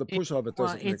 No, the push of it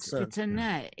doesn't make sense. It's a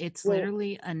net. It's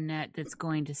literally a net that's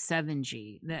going to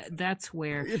 7G. That's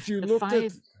where if you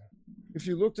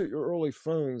looked at your early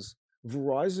phones,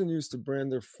 Verizon used to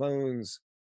brand their phones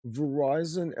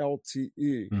Verizon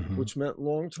LTE, which meant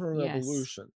long-term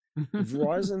evolution.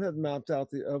 Verizon had mapped out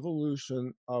the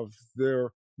evolution of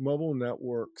their mobile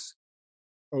networks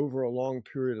over a long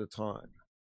period of time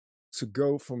to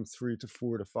go from 3 to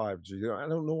 4 to 5G. I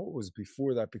don't know what was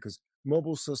before that, because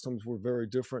mobile systems were very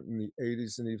different in the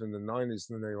 80s and even the 90s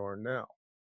than they are now.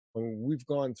 I mean, we've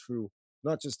gone through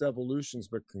not just evolutions,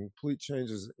 but complete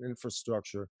changes in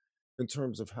infrastructure in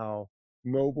terms of how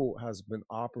mobile has been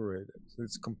operated.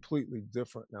 It's completely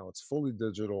different now. It's fully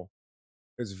digital.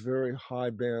 It's very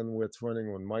high bandwidth, running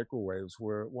on microwaves,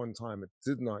 where at one time it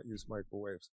did not use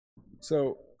microwaves.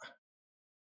 So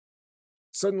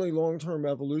suddenly long-term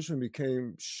evolution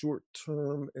became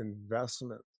short-term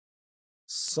investment.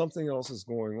 Something else is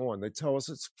going on. They tell us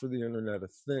it's for the Internet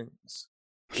of Things.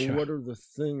 Well, what are the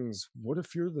things? What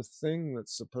if you're the thing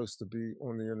that's supposed to be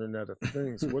on the Internet of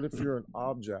Things? What if you're an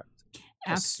object?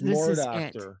 A smart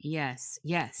actor. Yes.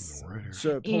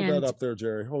 So hold that up there,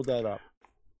 Jerry. Hold that up.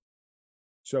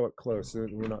 Show it close.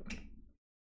 We're not.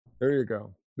 There you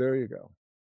go.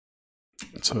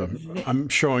 So I'm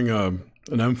showing an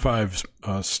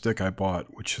M5 stick I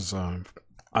bought, which is an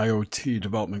IoT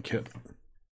development kit.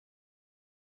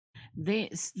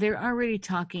 They're already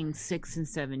talking 6 and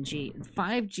 7G.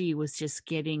 5G was just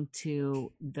getting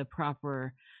to the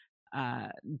proper,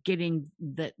 getting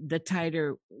the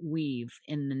tighter weave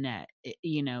in the net,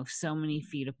 so many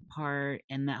feet apart,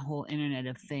 and that whole Internet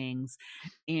of Things,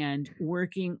 and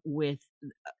working with,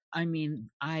 I mean,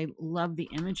 I love the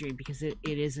imagery because it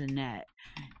is a net,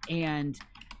 and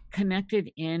connected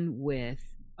in with,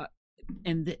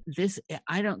 this,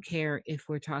 I don't care if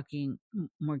we're talking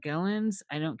Morgellons,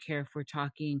 I don't care if we're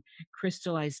talking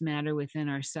crystallized matter within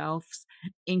ourselves,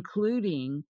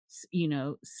 including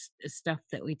stuff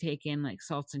that we take in, like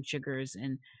salts and sugars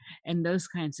and those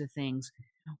kinds of things.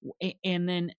 And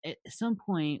then at some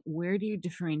point, where do you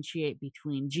differentiate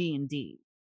between G and D?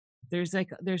 There's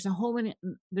there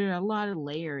are a lot of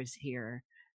layers here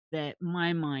that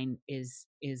my mind is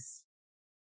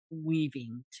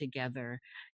weaving together.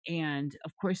 And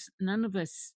of course, none of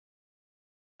us,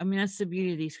 I mean, that's the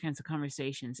beauty of these kinds of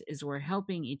conversations, is we're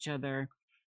helping each other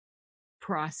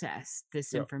process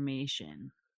this Yeah.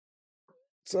 information.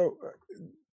 So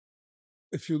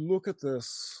if you look at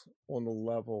this on the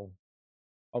level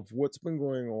of what's been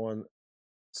going on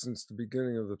since the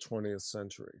beginning of the 20th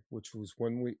century, which was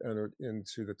when we entered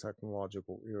into the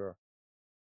technological era,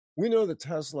 we know that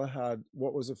Tesla had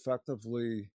what was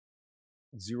effectively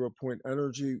 0-point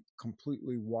energy,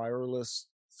 completely wireless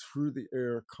through the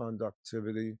air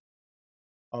conductivity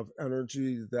of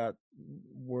energy that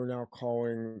we're now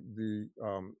calling the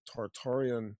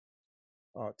Tartarian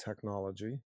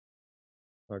technology.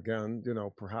 Again,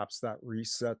 perhaps that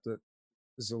reset that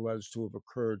is alleged to have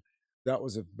occurred, that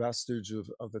was a vestige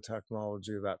of the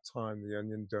technology of that time, the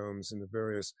onion domes and the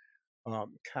various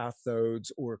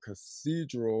cathodes or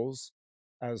cathedrals,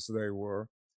 as they were.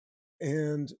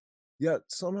 And yet,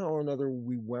 somehow or another,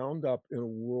 we wound up in a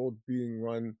world being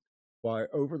run by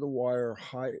over-the-wire,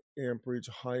 high amperage,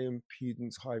 high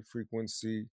impedance, high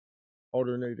frequency,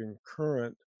 alternating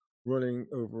current running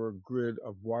over a grid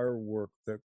of wire work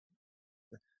that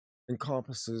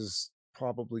encompasses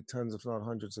probably tens, if not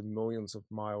hundreds of millions of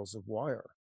miles of wire.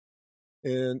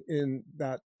 And in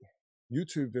that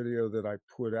YouTube video that I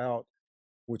put out,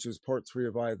 which is part 3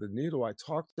 of Eye of the Needle, I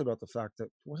talked about the fact that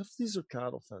what if these are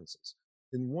cattle fences?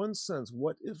 In one sense,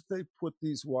 what if they put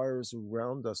these wires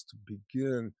around us to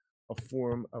begin a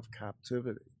form of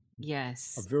captivity?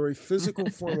 Yes. A very physical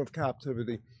form of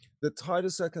captivity that tied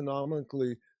us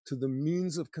economically to the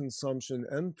means of consumption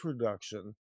and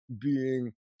production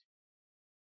being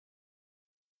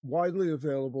widely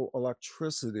available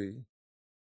electricity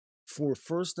for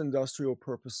first industrial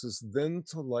purposes, then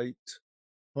to light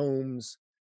homes,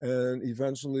 and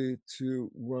eventually to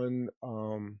run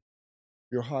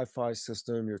your hi-fi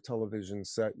system, your television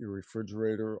set, your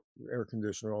refrigerator, your air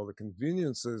conditioner, all the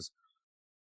conveniences.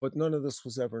 But none of this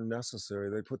was ever necessary.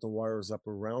 They put the wires up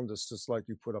around us, just like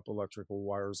you put up electrical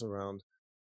wires around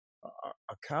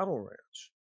a cattle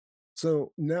ranch.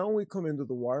 So now we come into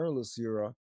the wireless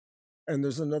era, and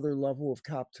there's another level of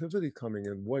captivity coming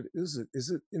in. What is it? Is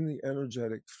it in the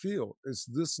energetic field? Is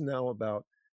this now about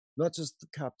not just the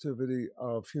captivity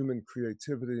of human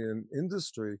creativity and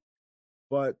industry,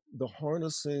 but the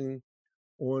harnessing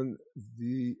on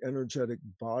the energetic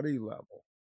body level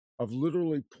of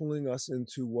literally pulling us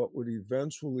into what would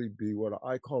eventually be what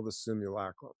I call the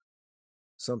simulacrum?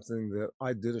 Something that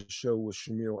I did a show with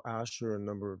Shamil Asher a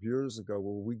number of years ago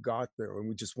where we got there and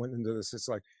we just went into this. It's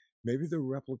like, maybe they're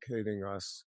replicating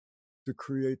us to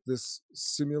create this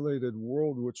simulated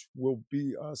world, which will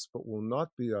be us, but will not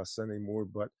be us anymore,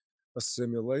 but a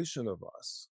simulation of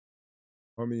us.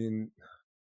 I mean,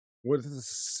 what if the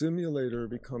simulator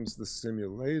becomes the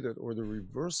simulated, or the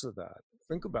reverse of that?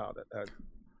 Think about it, Ed.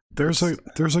 There's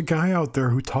a guy out there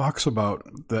who talks about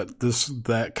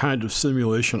that kind of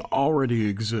simulation already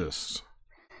exists.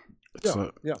 It's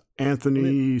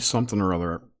Anthony something or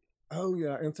other. Oh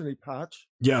yeah, Anthony Patch.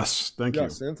 Yes, thank you.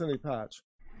 Yes, Anthony Patch.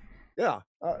 Yeah,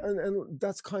 and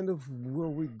that's kind of where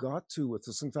we got to with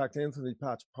this. In fact, Anthony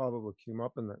Patch probably came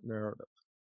up in that narrative.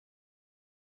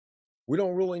 We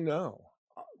don't really know.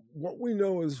 What we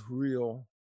know is real,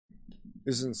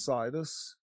 is inside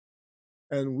us,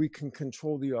 and we can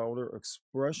control the outer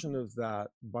expression of that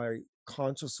by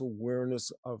conscious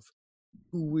awareness of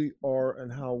who we are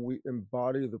and how we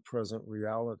embody the present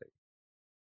reality.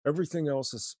 Everything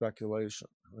else is speculation.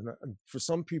 And for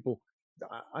some people,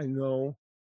 I know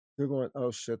they're going,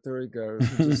 oh shit, there he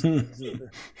goes.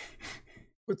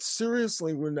 But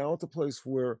seriously, we're now at the place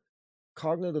where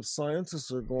cognitive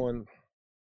scientists are going,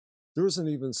 there isn't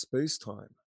even space-time.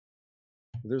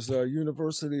 There's a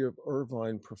University of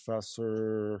Irvine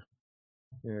professor,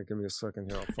 give me a second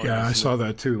here. Yeah, I saw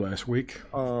that too last week.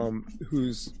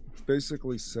 Who's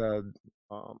basically said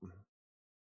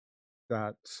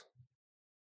that,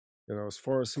 as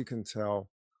far as he can tell,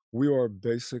 we are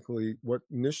basically what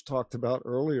Nish talked about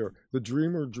earlier, the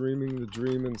dreamer dreaming the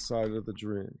dream inside of the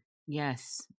dream.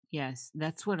 Yes,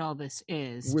 that's what all this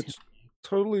is. Which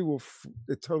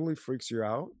totally freaks you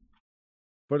out.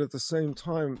 But at the same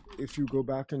time, if you go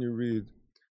back and you read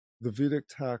the Vedic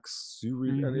texts, you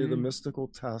read any of the mystical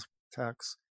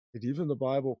texts, and even the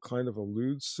Bible kind of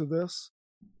alludes to this,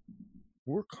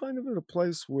 we're kind of in a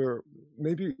place where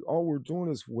maybe all we're doing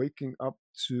is waking up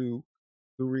to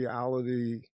the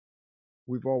reality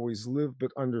we've always lived,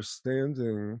 but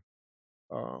understanding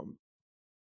it on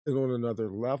another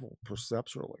level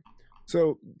perceptually.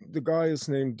 So the guy is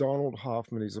named Donald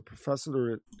Hoffman. He's a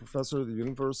professor at the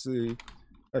University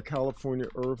of California,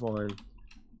 Irvine.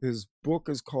 His book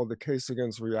is called The Case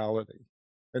Against Reality,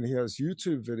 and he has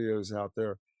YouTube videos out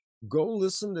there. Go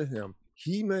listen to him.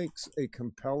 He makes a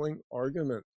compelling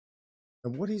argument.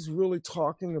 And what he's really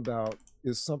talking about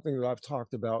is something that I've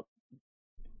talked about.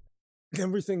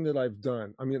 Everything that I've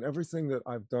done, everything that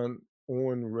I've done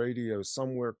on radio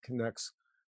somewhere connects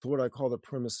to what I call the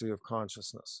primacy of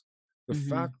consciousness. The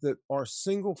fact that our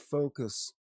single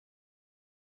focus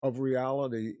of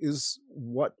reality is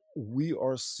what we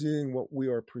are seeing, what we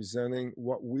are presenting,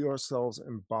 what we ourselves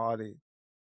embody,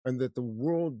 and that the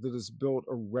world that is built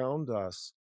around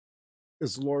us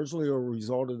is largely a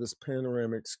result of this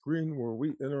panoramic screen where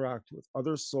we interact with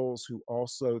other souls who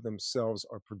also themselves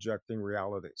are projecting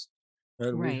realities.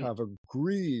 And we have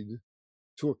agreed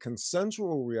to a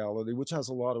consensual reality, which has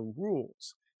a lot of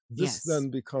rules. This then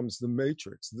becomes the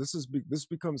matrix. This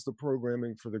becomes the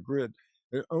programming for the grid.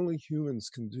 And only humans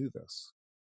can do this.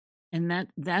 And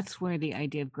that's where the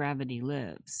idea of gravity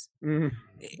lives.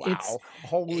 Wow.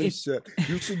 Holy shit.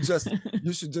 You should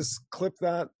just clip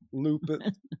that, loop it,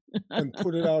 and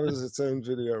put it out as its own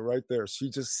video right there. She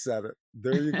just said it.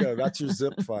 There you go. That's your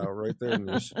zip file right there,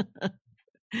 Nisha.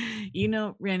 You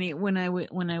know, Randy, when I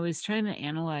was trying to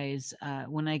analyze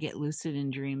when I get lucid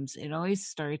in dreams, it always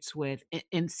starts with,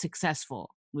 in successful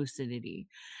lucidity,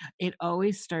 it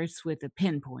always starts with a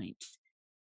pinpoint.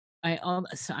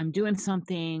 So I'm doing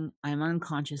something, I'm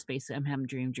unconscious, basically, I'm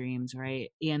having dreams,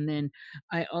 right? And then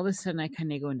all of a sudden I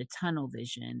kind of go into tunnel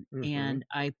vision, and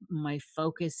my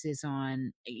focus is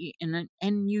on,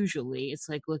 and usually it's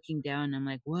like looking down and I'm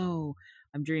like, whoa,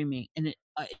 I'm dreaming. And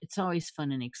it's always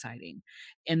fun and exciting.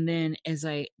 And then as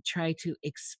I try to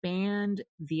expand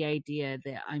the idea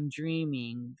that I'm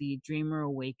dreaming, the dreamer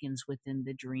awakens within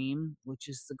the dream, which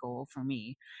is the goal for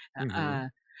me.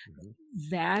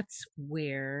 That's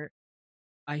where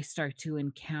I start to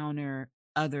encounter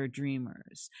other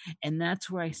dreamers. And that's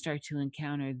where I start to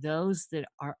encounter those that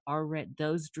are already,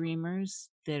 those dreamers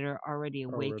that are already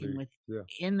awakened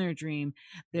in their dream,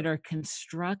 that are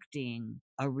constructing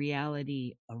a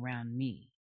reality around me,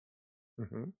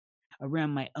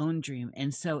 around my own dream.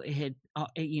 And so it had,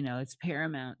 it's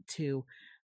paramount to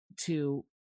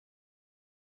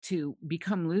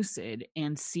become lucid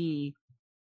and see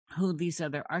who these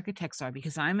other architects are,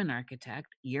 because I'm an architect,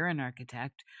 you're an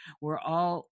architect, we're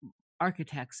all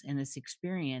architects in this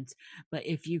experience. But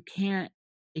if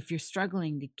you're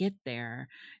struggling to get there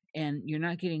and you're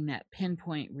not getting that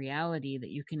pinpoint reality that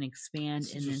you can expand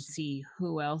and then see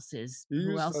who else is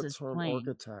playing.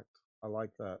 Architect. I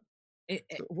like that. It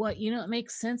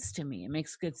makes sense to me. It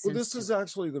makes good sense. Well, this is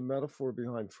actually the metaphor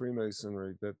behind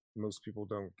Freemasonry that most people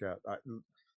don't get.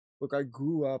 Look, I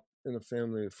grew up in a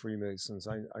family of Freemasons.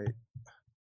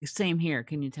 Same here.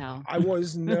 Can you tell? I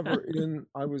was never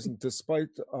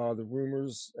despite the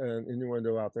rumors and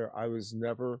innuendo out there, I was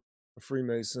never a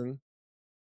Freemason.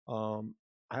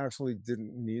 I actually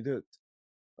didn't need it.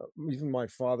 Even my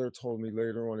father told me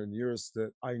later on in years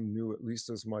that I knew at least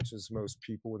as much as most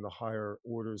people in the higher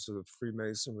orders of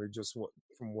Freemasonry,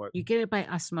 from what you get it by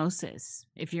osmosis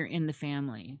if you're in the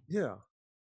family. Yeah.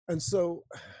 And so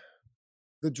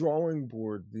the drawing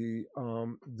board, the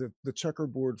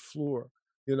checkerboard floor,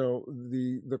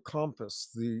 the compass,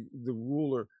 the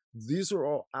ruler, these are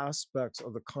all aspects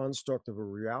of the construct of a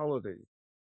reality.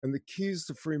 And the keys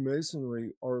to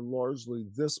Freemasonry are largely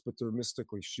this, but they're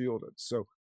mystically shielded. So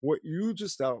what you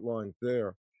just outlined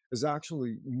there is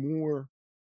actually more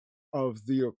of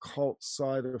the occult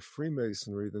side of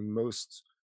Freemasonry than most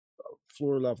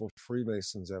floor level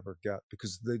Freemasons ever get,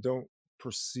 because they don't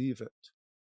perceive it.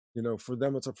 For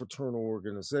them, it's a fraternal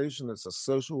organization. It's a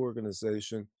social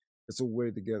organization. It's a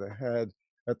way to get ahead.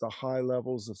 At the high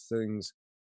levels of things,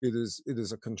 it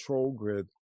is a control grid,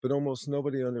 but almost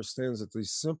nobody understands that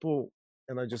these simple,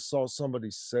 and I just saw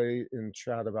somebody say in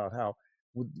chat about how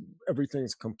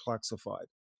everything's complexified.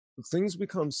 But things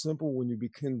become simple when you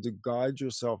begin to guide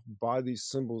yourself by these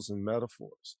symbols and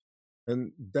metaphors.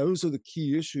 And those are the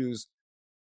key issues.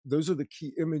 Those are the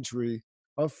key imagery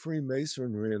of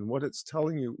Freemasonry, and what it's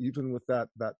telling you, even with that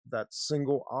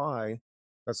single eye,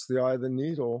 that's the eye of the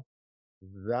needle,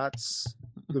 that's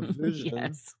the vision.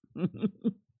 Yes.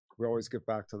 We always get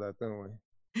back to that, don't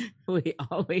we? We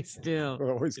always do. It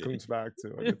always comes back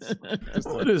to it.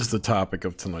 It is the topic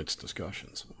of tonight's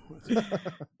discussions.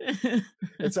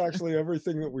 It's actually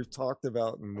everything that we've talked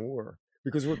about and more,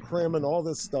 because we're cramming all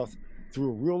this stuff through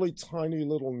a really tiny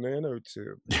little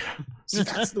nanotube. See,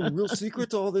 that's the real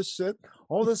secret to all this shit.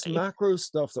 All this macro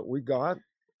stuff that we got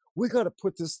to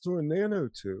put this through a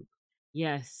nanotube.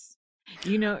 Yes.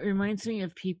 You know, it reminds me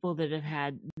of people that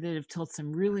have told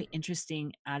some really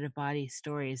interesting out of body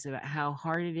stories about how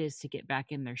hard it is to get back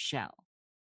in their shell.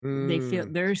 They feel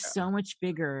they're so much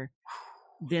bigger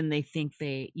than they think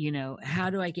they, you know,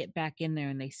 how do I get back in there?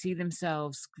 And they see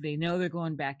themselves, they know they're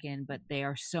going back in, but they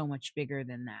are so much bigger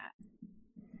than that.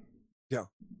 Yeah.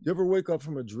 You ever wake up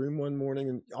from a dream one morning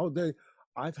and all day,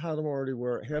 I've had them already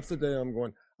where half the day I'm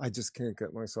going, I just can't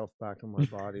get myself back in my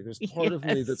body. There's part of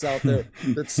me that's out there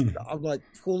that's, I'm like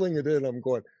pulling it in. I'm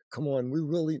going, come on,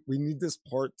 we need this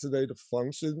part today to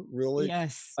function, really?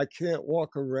 Yes. I can't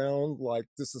walk around like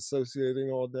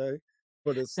disassociating all day,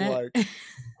 but it's like...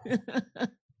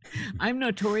 I'm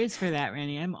notorious for that,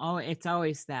 Randy. It's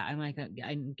always that. I'm like,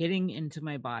 I'm getting into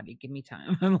my body. Give me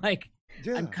time. I'm like,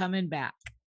 I'm coming back.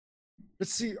 But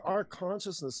see, our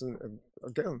consciousness, and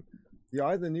again, the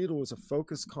eye of the needle is a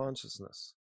focused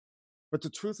consciousness. But the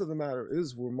truth of the matter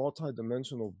is we're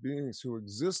multidimensional beings who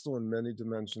exist on many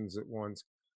dimensions at once.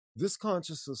 This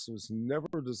consciousness was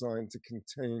never designed to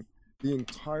contain the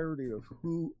entirety of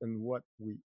who and what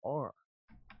we are.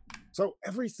 So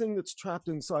everything that's trapped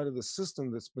inside of the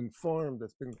system, that's been farmed,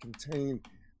 that's been contained,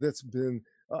 that's been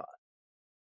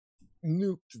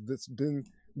nuked, that's been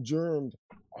germed,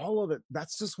 all of it,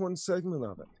 that's just one segment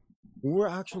of it. We're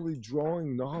actually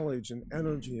drawing knowledge and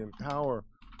energy and power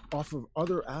off of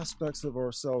other aspects of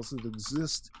ourselves that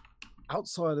exist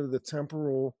outside of the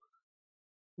temporal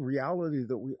reality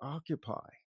that we occupy.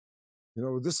 You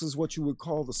know, this is what you would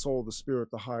call the soul, the spirit,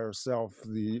 the higher self,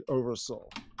 the oversoul,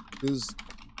 is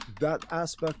that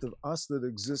aspect of us that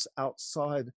exists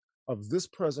outside of this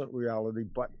present reality,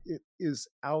 but it is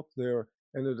out there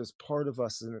and it is part of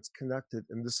us and it's connected.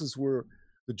 And this is where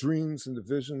the dreams and the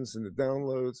visions and the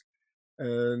downloads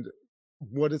and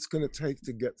what it's going to take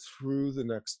to get through the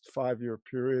next 5-year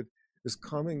period is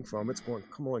coming from. It's going,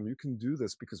 come on, you can do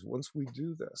this, because once we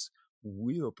do this,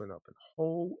 we open up a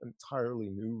whole entirely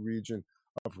new region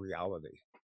of reality.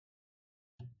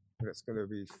 And it's going to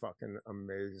be fucking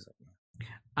amazing.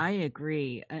 I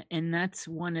agree. And that's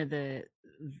one of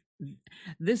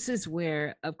this is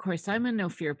where, of course, I'm a no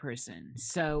fear person.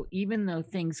 So even though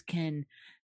things can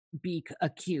be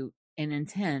acute and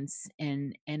intense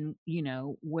and you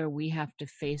know, where we have to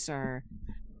face our,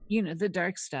 you know, the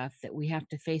dark stuff, that we have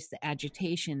to face the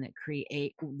agitation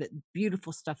that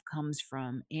beautiful stuff comes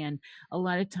from. And a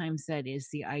lot of times that is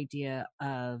the idea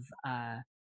of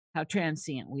how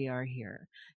transient we are here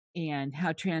and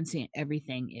how transient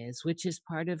everything is, which is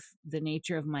part of the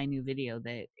nature of my new video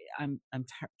that I'm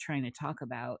trying to talk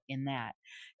about in that,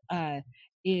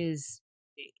 is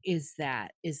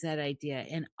that idea.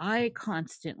 And I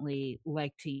constantly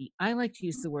like to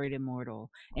use the word immortal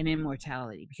and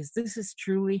immortality, because this is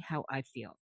truly how I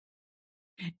feel.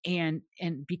 And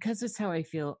because it's how I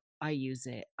feel, I use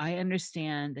it. I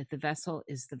understand that the vessel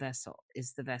is the vessel.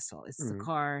 It's the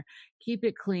car. Keep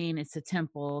it clean. It's a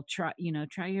temple. Try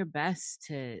your best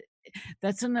to.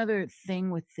 That's another thing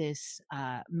with this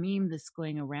meme that's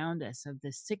going around us of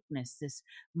this sickness, this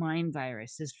mind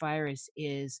virus. This virus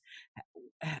is,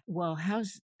 well,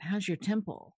 how's your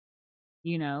temple?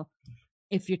 You know,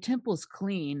 if your temple's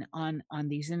clean on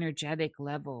these energetic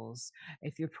levels,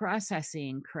 if you're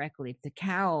processing correctly, if the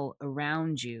cowl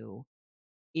around you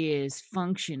is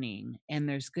functioning and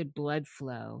there's good blood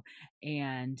flow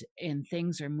and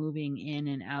things are moving in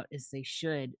and out as they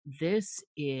should, this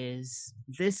is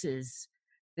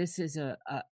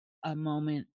a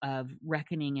moment of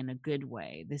reckoning in a good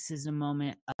way. This is a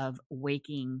moment of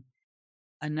waking,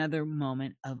 another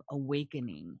moment of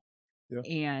awakening.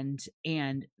 Yeah.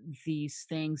 And these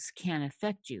things can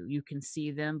affect you. You can see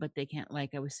them, but they can't, like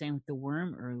I was saying with the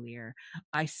worm earlier.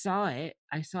 I saw it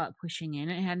pushing in.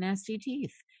 It had nasty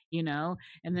teeth, you know,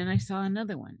 and then I saw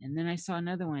another one, and then I saw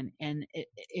another one. And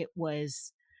it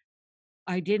was,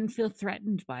 I didn't feel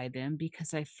threatened by them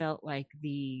because I felt like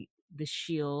the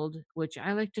shield, which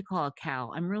I like to call a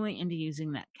cow. I'm really into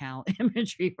using that cow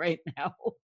imagery right now.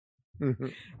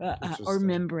 Or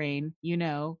membrane, you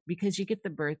know, because you get the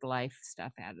birth life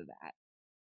stuff out of that.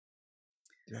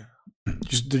 Yeah.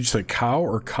 Did you say cow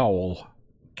or cowl?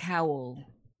 Cowl.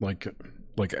 Like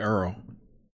arrow.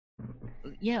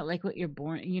 Yeah, like what you're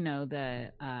born, you know,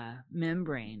 the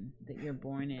membrane that you're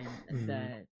born in.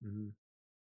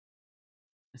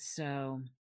 So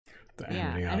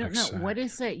yeah, I don't know. What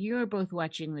is it? You are both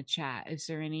watching the chat. Is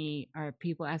there are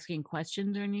people asking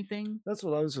questions or anything? That's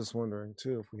what I was just wondering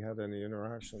too, if we had any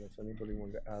interaction, if anybody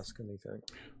wanted to ask anything.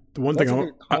 The one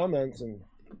thing comments and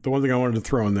The one thing I wanted to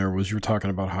throw in there was you were talking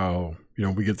about how,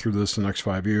 we get through this the next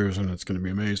 5 years and it's going to be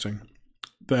amazing.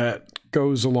 That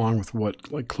goes along with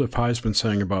what like Cliff High's been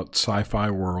saying about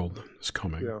sci-fi world is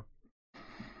coming. Yeah.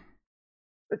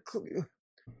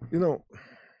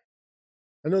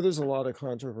 I know there's a lot of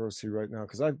controversy right now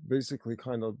because I basically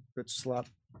kind of bitch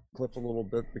slapped Cliff a little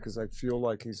bit because I feel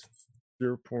like he's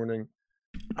fear porning.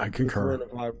 I concur.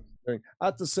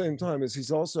 At the same time, as he's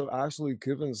also actually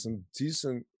given some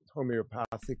decent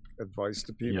homeopathic advice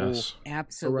to people. Yes,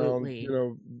 absolutely.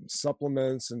 Around,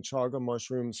 supplements and chaga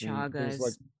mushrooms and things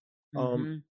like.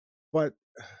 But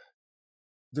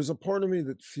there's a part of me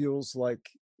that feels like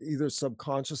either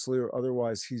subconsciously or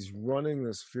otherwise he's running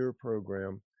this fear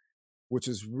program, which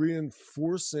is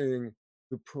reinforcing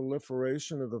the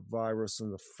proliferation of the virus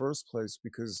in the first place,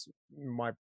 because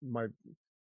my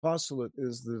postulate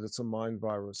is that it's a mind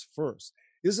virus first.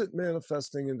 Is it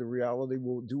manifesting into reality?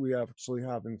 Well, do we actually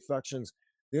have infections?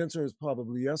 The answer is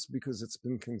probably yes, because it's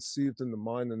been conceived in the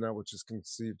mind, and that which is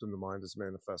conceived in the mind is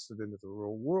manifested into the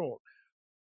real world.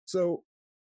 So,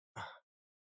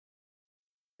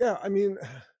 yeah, I mean,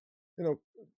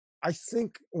 I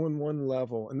think on one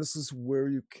level, and this is where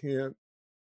you can't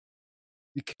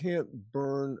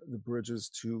burn the bridges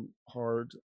too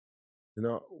hard.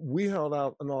 We held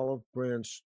out an olive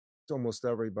branch to almost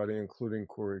everybody, including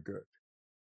Corey Goode,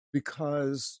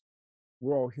 because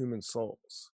we're all human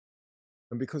souls.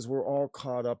 And because we're all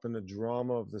caught up in the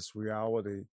drama of this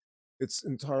reality, it's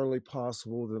entirely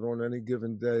possible that on any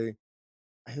given day,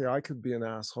 hey, I could be an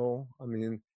asshole.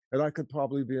 And I could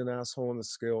probably be an asshole on the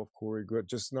scale of Corey Goode,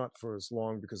 just not for as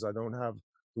long, because I don't have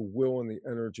the will and the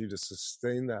energy to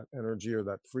sustain that energy or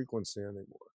that frequency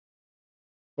anymore.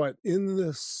 But in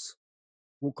this,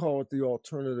 we'll call it the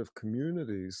alternative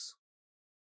communities,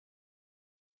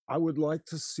 I would like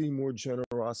to see more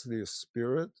generosity of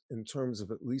spirit in terms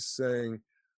of at least saying,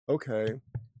 okay,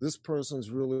 this person's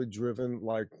really driven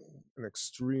like an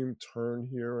extreme turn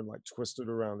here and like twisted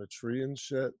around a tree and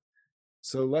shit.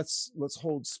 So let's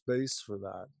hold space for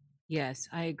that. Yes,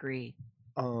 I agree.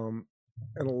 And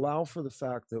allow for the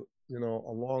fact that,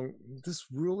 along this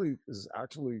really is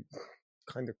actually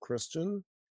kind of Christian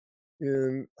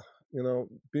in,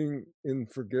 being in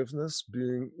forgiveness,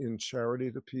 being in charity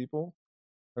to people,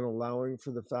 and allowing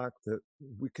for the fact that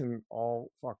we can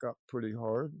all fuck up pretty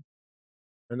hard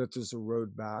and that there's a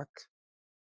road back.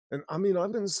 And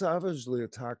I've been savagely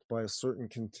attacked by a certain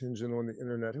contingent on the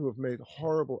internet who have made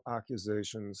horrible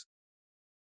accusations.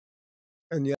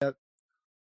 And yet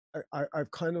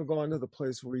I've kind of gone to the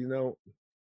place where,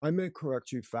 I may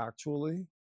correct you factually.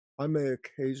 I may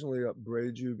occasionally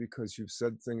upbraid you because you've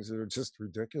said things that are just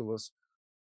ridiculous.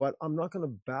 But I'm not going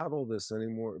to battle this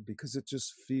anymore because it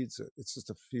just feeds it. It's just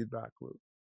a feedback loop.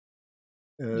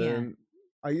 And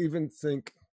I even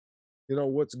think,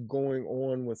 what's going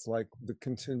on with like the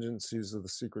contingencies of the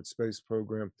secret space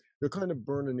program, they're kind of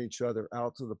burning each other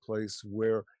out to the place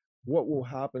where what will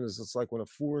happen is it's like when a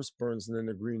forest burns and then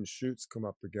the green shoots come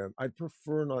up again. I'd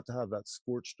prefer not to have that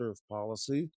scorched earth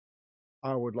policy.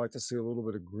 I would like to see a little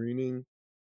bit of greening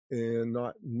and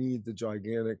not need the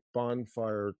gigantic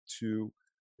bonfire to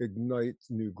ignite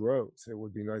new growth. It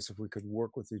would be nice if we could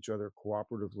work with each other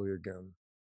cooperatively again.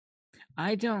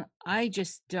 I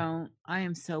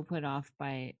am so put off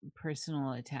by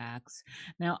personal attacks.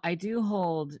 Now I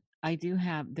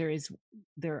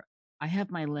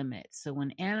have my limits. So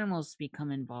when animals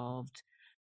become involved,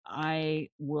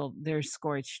 there's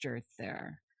scorched earth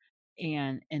there.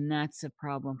 And that's a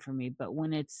problem for me. But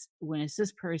when it's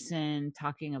this person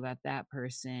talking about that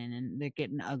person and they're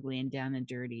getting ugly and down and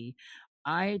dirty,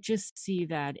 I just see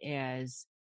that as,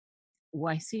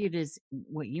 I see it as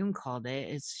what Jung called it,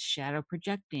 is shadow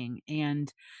projecting,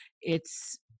 and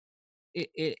it's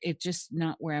just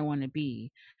not where I want to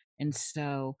be. And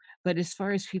so, but as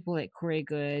far as people like Corey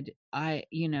Goode, I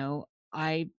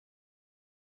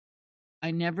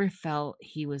never felt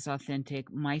he was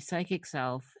authentic. My psychic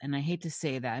self, and I hate to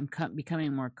say that, I'm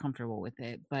becoming more comfortable with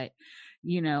it, but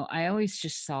I always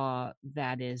just saw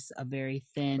that as a very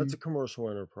thin. That's a commercial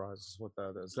enterprise, is what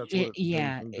that is. That's what it's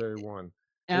been from day one.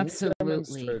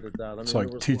 Absolutely. That. It's like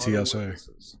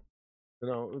TTSA.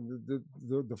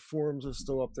 The forums are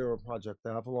still up there on Project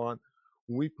Avalon.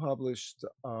 We published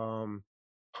over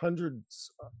 100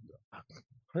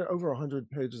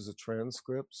 pages of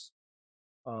transcripts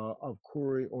of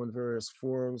Corey on various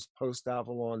forums, post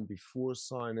Avalon, before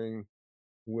signing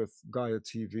with Gaia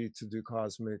TV to do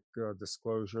cosmic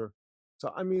disclosure.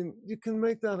 So you can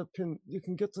make that you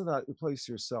can get to that place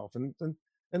yourself,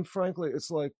 and frankly,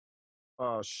 it's like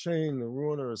Shane the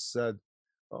Ruiner has said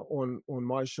on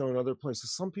my show and other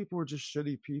places. Some people are just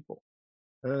shitty people,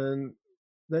 and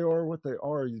they are what they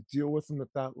are. You deal with them at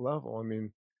that level. I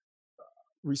mean,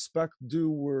 respect due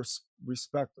where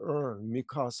respect earned. Mi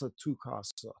casa, tu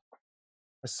casa.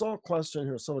 I saw a question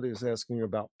here. Somebody is asking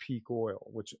about peak oil,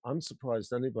 which I'm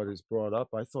surprised anybody's brought up.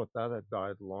 I thought that had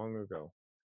died long ago.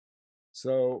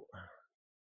 So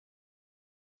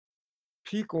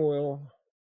peak oil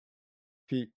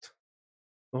peaked.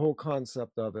 The whole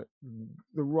concept of it.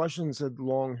 The Russians had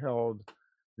long held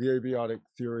the abiotic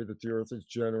theory that the earth is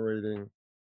generating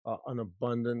an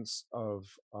abundance of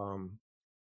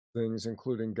things,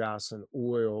 including gas and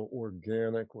oil,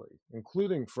 organically,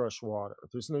 including fresh water.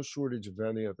 There's no shortage of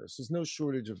any of this. There's no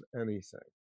shortage of anything.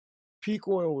 Peak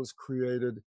oil was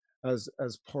created as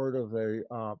part of a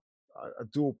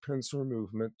dual pincer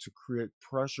movement to create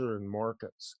pressure in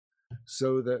markets,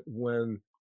 so that when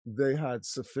they had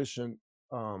sufficient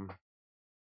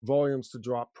volumes to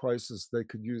drop prices, they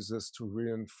could use this to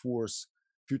reinforce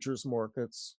futures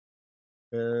markets.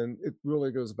 And it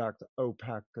really goes back to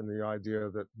OPEC and the idea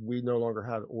that we no longer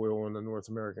had oil on the North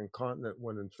American continent,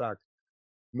 when in fact,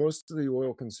 most of the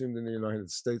oil consumed in the United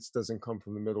States doesn't come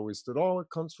from the Middle East at all. It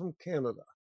comes from Canada.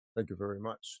 Thank you very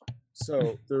much.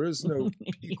 So there is no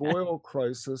peak oil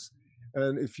crisis.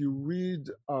 And if you read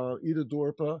Ida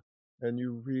Dorpa and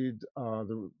you read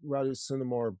the Radu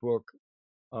Sinamar book,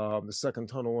 The Second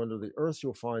Tunnel Under the Earth,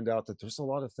 you'll find out that there's a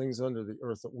lot of things under the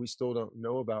earth that we still don't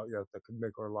know about yet that could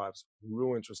make our lives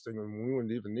real interesting, and we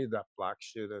wouldn't even need that black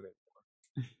shit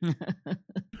anymore.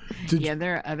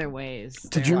 There are other ways.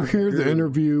 Did you hear the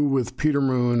interview with Peter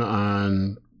Moon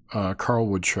on Carl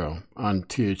Wood Show on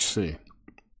THC?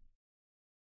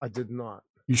 I did not.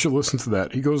 You should listen to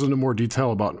that. He goes into more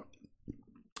detail about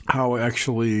how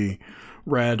actually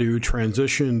Radu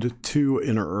transitioned to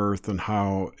Inner Earth and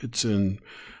how it's in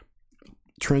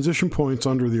transition points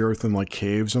under the earth and like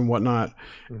caves and whatnot,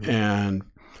 and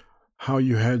how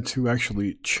you had to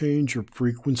actually change your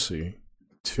frequency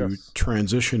to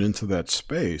transition into that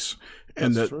space,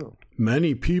 and that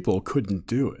many people couldn't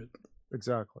do it.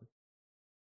 Exactly.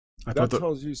 That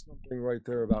tells you something right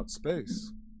there about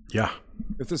space. Yeah.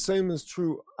 If the same is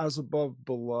true as above,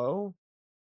 below,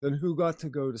 then who got to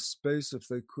go to space if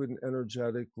they couldn't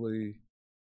energetically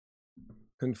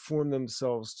conform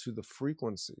themselves to the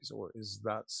frequencies, or is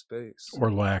that space?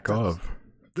 Or lack of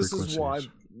frequencies.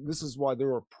 This is why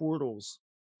there are portals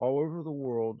all over the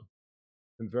world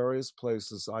in various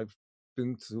places. I've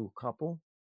been to a couple,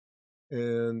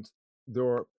 and there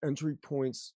are entry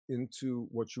points into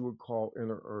what you would call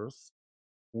Inner Earth,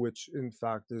 which in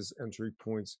fact is entry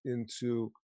points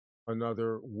into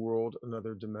another world,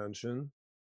 another dimension.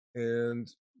 And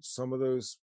some of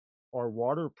those are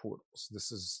water portals.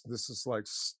 This is like,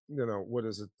 what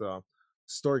is it?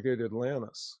 Stargate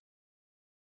Atlantis.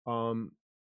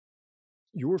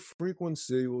 Your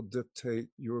frequency will dictate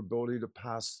your ability to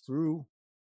pass through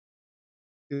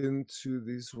into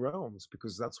these realms,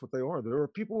 because that's what they are. There are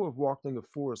people who have walked in the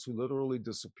forest who literally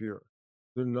disappear.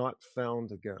 They're not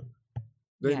found again.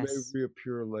 They may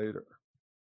reappear later.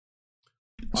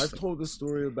 I've told the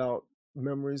story about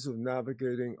memories of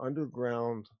navigating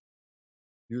underground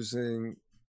using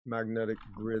magnetic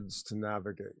grids to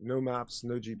navigate. No maps,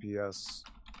 no GPS,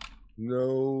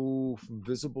 no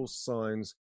visible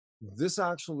signs. This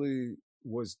actually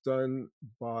was done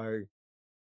by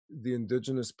the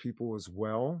indigenous people as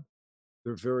well.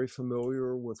 They're very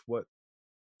familiar with what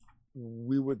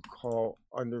we would call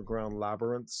underground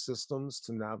labyrinth systems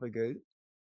to navigate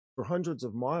for hundreds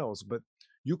of miles, but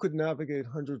you could navigate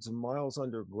hundreds of miles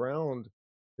underground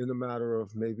in a matter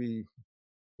of maybe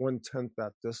 1/10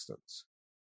 that distance,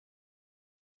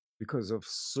 because of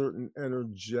certain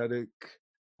energetic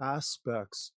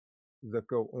aspects that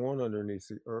go on underneath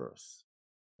the earth.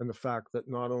 And the fact that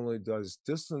not only does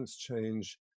distance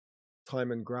change,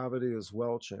 time and gravity as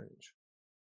well change.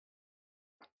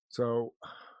 So,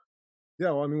 yeah,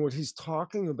 well, I mean, what he's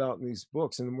talking about in these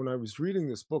books, and when I was reading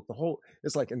this book,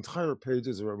 it's like entire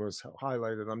pages are almost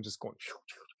highlighted. I'm just going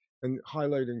and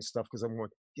highlighting stuff because I'm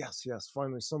going, yes,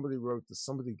 finally somebody wrote this,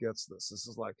 somebody gets this. This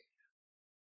is like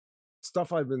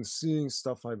stuff I've been seeing,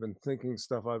 stuff I've been thinking,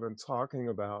 stuff I've been talking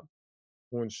about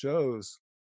on shows.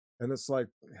 And it's like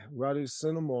Radu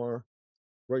Sinamar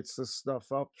writes this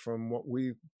stuff up from what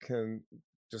we can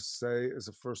just say is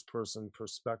a first-person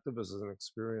perspective as an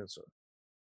experiencer.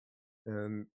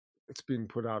 And it's being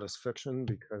put out as fiction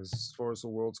because as far as the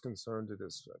world's concerned, it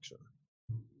is fiction.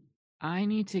 I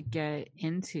need to get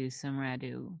into some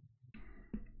Radu.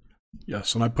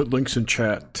 Yes, and I put links in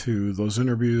chat to those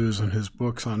interviews and his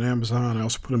books on Amazon. I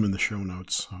also put them in the show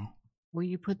notes. So, will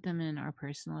you put them in our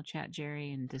personal chat,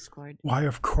 Jerry, in Discord? Why,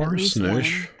 of course,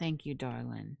 Nish. Thank you,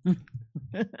 darling.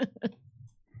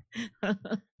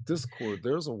 Discord,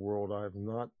 there's a world I have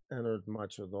not entered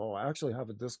much at all. I actually have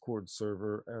a Discord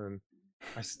server, and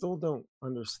I still don't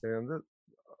understand it.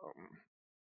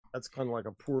 That's kind of like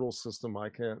a portal system I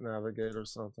can't navigate or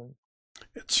something.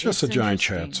 It's just a giant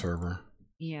chat server.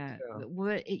 Yeah.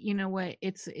 You know what?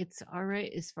 It's all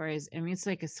right as far as, I mean, it's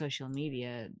like a social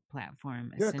media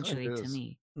platform essentially to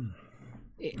me.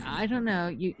 I don't know.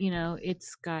 You know,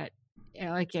 it's got,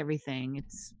 like everything,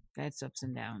 that's ups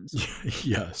and downs.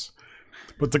 Yes.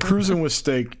 But the Cruising with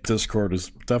Steak Discord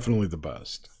is definitely the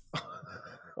best.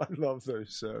 I love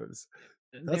those shows.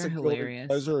 They're hilarious.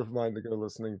 Pleasure of mine to go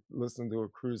listen to a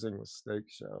Cruising with Steak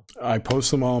show. I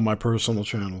post them all on my personal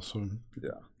channel, so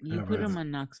yeah. You put them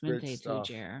on Noxmente too,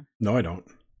 Jer. No, I don't.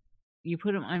 You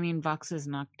put them. I mean, Vox's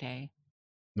Nocte.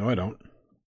 No, I don't.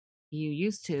 You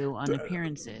used to on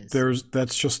appearances.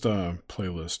 That's just a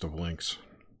playlist of links.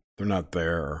 They're not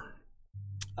there.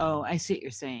 Oh, I see what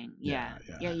you're saying. Yeah.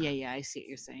 I see what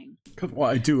you're saying. Well,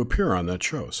 I do appear on that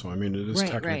show, so I mean, it is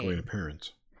technically an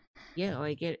appearance. Yeah,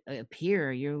 like it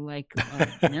appear. You're like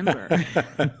a member.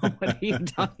 What are you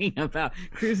talking about?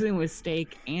 Cruising with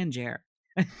Steak and Jer.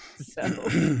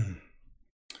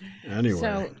 Anyway,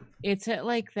 so it's at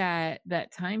like that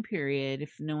time period.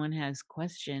 If no one has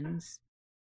questions.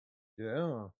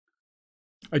 Yeah.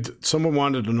 Someone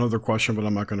wanted another question, but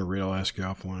I'm not going to read. I'll ask you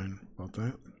offline about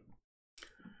that.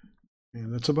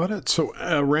 And that's about it. So,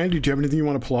 Randy, do you have anything you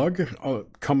want to plug?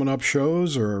 Coming up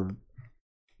shows or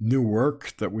new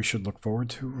work that we should look forward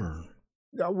to? Or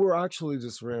yeah, we're actually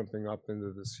just ramping up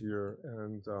into this year,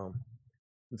 and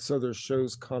so there's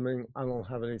shows coming. I don't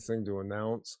have anything to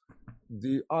announce.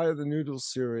 The Eye of the Noodle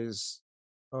series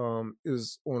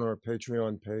is on our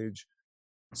Patreon page.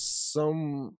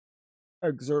 Some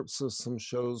excerpts of some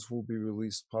shows will be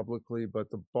released publicly,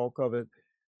 but the bulk of it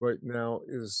right now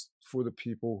is for the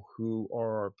people who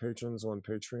are our patrons on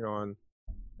Patreon,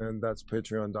 and that's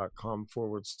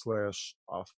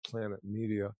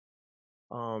patreon.com/offplanetmedia.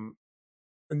 And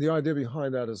the idea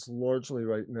behind that is largely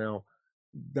right now,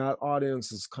 that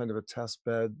audience is kind of a test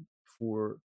bed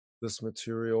for this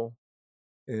material,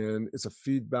 and it's a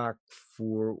feedback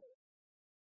for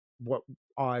what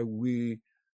we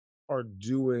are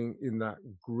doing in that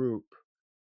group.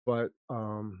 But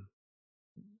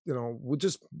you know, we're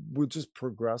just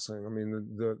progressing. I mean,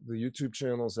 the YouTube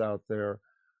channel's out there,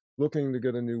 looking to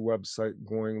get a new website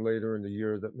going later in the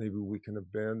year that maybe we can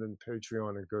abandon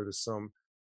Patreon and go to some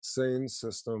sane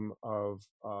system of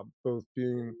both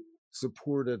being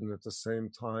supported and at the same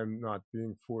time not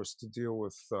being forced to deal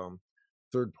with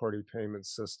third-party payment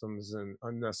systems and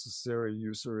unnecessary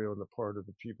usury on the part of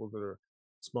the people that are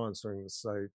sponsoring the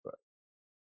site. But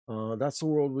that's the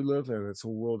world we live in. It's a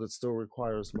world that still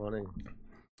requires money.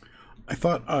 I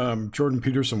thought Jordan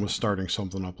Peterson was starting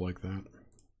something up like that.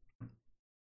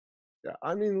 Yeah,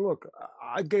 I mean, look,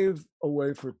 I gave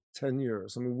away for 10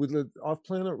 years. I mean, Off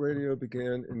Planet Radio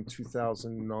began in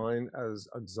 2009 as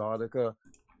Exotica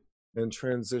and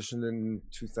transitioned in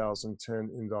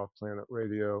 2010 into Off Planet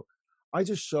Radio. I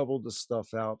just shoveled the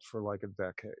stuff out for like a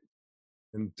decade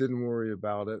and didn't worry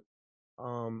about it.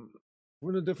 We're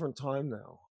in a different time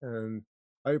now, and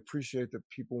I appreciate that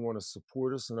people want to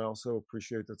support us, and I also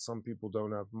appreciate that some people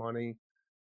don't have money,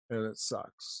 and it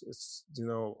sucks. It's, you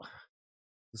know,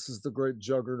 this is the great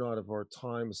juggernaut of our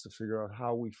time, is to figure out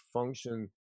how we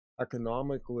function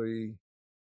economically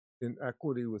in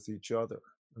equity with each other.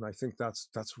 And I think that's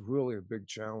really a big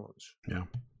challenge. Yeah.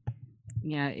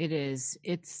 Yeah, it is.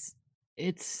 It's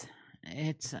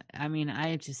I mean,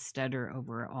 I just stutter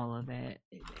over all of it.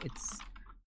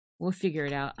 We'll figure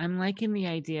it out. I'm liking the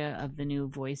idea of the new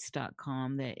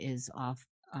voice.com that is off.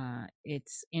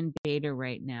 It's in beta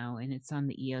right now, and it's on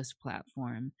the EOS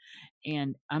platform,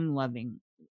 and I'm loving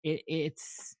it.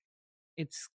 It's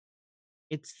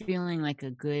feeling like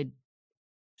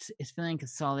it's feeling like a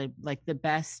solid, like the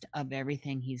best of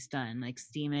everything he's done, like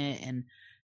Steam It, and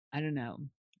I don't know.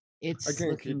 I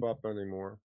can't keep up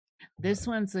anymore. This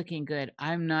one's looking good.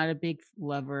 I'm not a big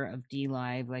lover of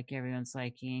DLive like everyone's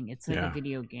liking. It's like a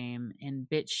video game, and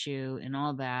BitChute and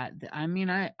all that. I mean,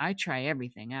 I try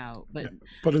everything out, but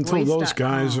until those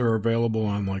guys are available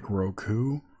on like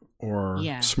Roku or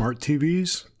smart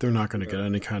TVs, they're not going to get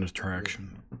any kind of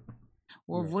traction.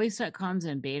 Well, voice.com's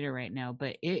in beta right now,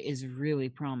 but it is really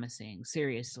promising,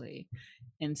 seriously.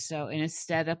 And it's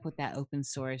set up with that open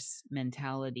source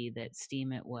mentality that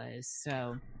Steam It was.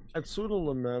 So I've sort of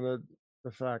lamented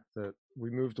the fact that we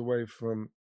moved away from,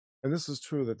 and this is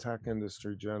true of the tech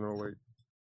industry generally.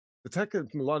 A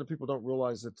lot of people don't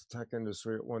realize that the tech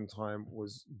industry at one time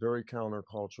was very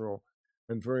countercultural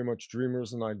and very much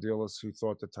dreamers and idealists who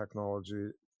thought that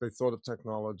technology they thought of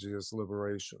technology as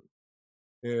liberation.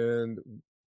 And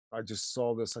I just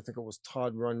saw this, I think it was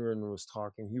Todd Rundgren was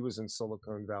talking. He was in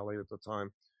Silicon Valley at the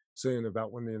time, saying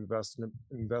about when the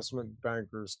investment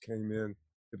bankers came in,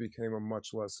 it became a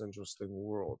much less interesting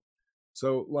world.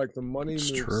 So like the money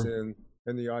moves in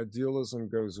and the idealism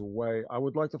goes away. I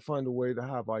would like to find a way to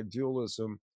have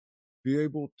idealism be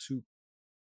able to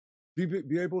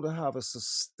have a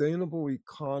sustainable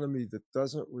economy that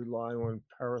doesn't rely on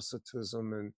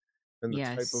parasitism and the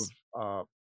type Yes. of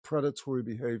predatory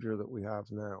behavior that we have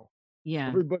now. Yeah.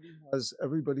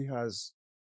 Everybody has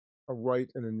a right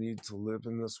and a need to live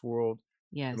in this world.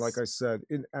 Yes. And like I said,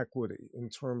 inequity in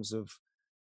terms of,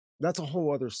 that's a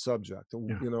whole other subject.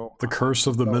 Yeah. You know, the curse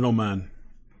of the middleman.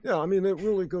 Yeah, I mean, it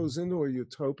really goes into a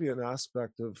utopian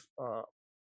aspect of.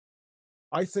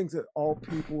 I think that all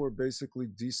people are basically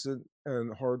decent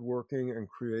and hardworking and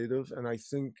creative, and I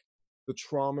think the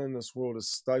trauma in this world has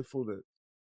stifled it.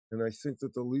 And I think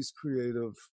that the least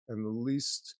creative and the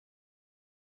least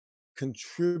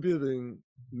contributing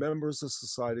members of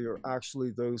society are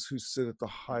actually those who sit at the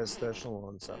highest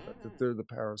echelons of it, that they're the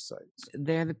parasites.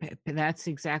 That's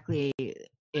exactly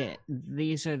it.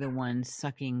 These are the ones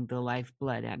sucking the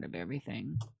lifeblood out of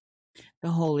everything. The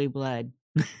holy blood.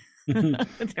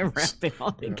 They're wrapping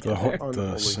all together.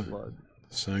 Unholy blood.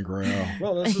 Sangreal.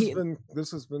 Well,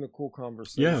 this has been a cool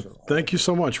conversation. Yeah, thank you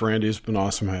so much, Randy. It's been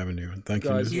awesome having you. And thank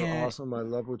you, guys. You're awesome. I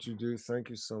love what you do. Thank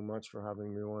you so much for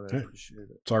having me on. I appreciate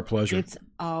it. It's our pleasure. It's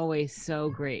always so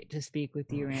great to speak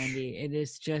with you, Randy. It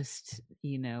is just,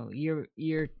 you know, your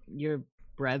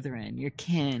brethren, your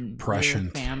kin,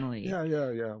 prescient your family.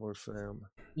 Yeah. We're fam.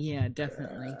 Yeah,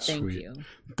 definitely. Thank you.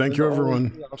 Thank you,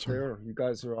 everyone. Out there, you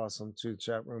guys are awesome too.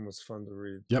 Chat room was fun to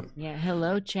read. Yep. Yeah.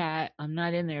 Hello, chat. I'm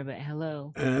not in there, but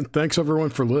hello. And thanks everyone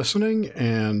for listening.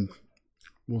 And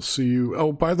we'll see you.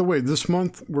 Oh, by the way, this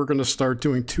month we're going to start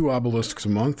doing 2 obelisks a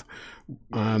month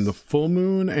on the full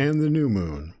moon and the new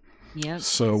moon. Yep.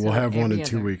 So we'll have one in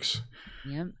 2 weeks.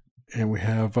 Yep. And we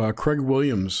have Craig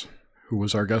Williams, who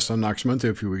was our guest on Nox Mente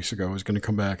a few weeks ago, is going to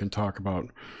come back and talk about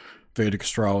Vedic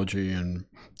astrology and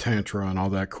Tantra and all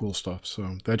that cool stuff.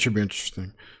 So that should be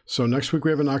interesting. So next week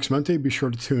we have a Nox Mente. Be sure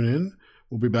to tune in.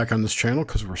 We'll be back on this channel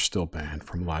because we're still banned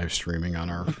from live streaming on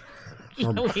our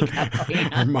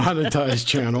monetized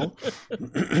channel.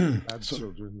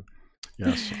 Children.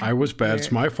 Yes, I was bad.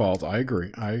 It's my fault. I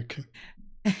agree.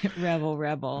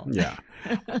 Rebel. Yeah.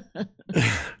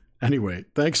 Anyway,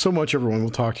 thanks so much, everyone. We'll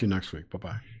talk to you next week.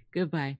 Bye-bye. Goodbye.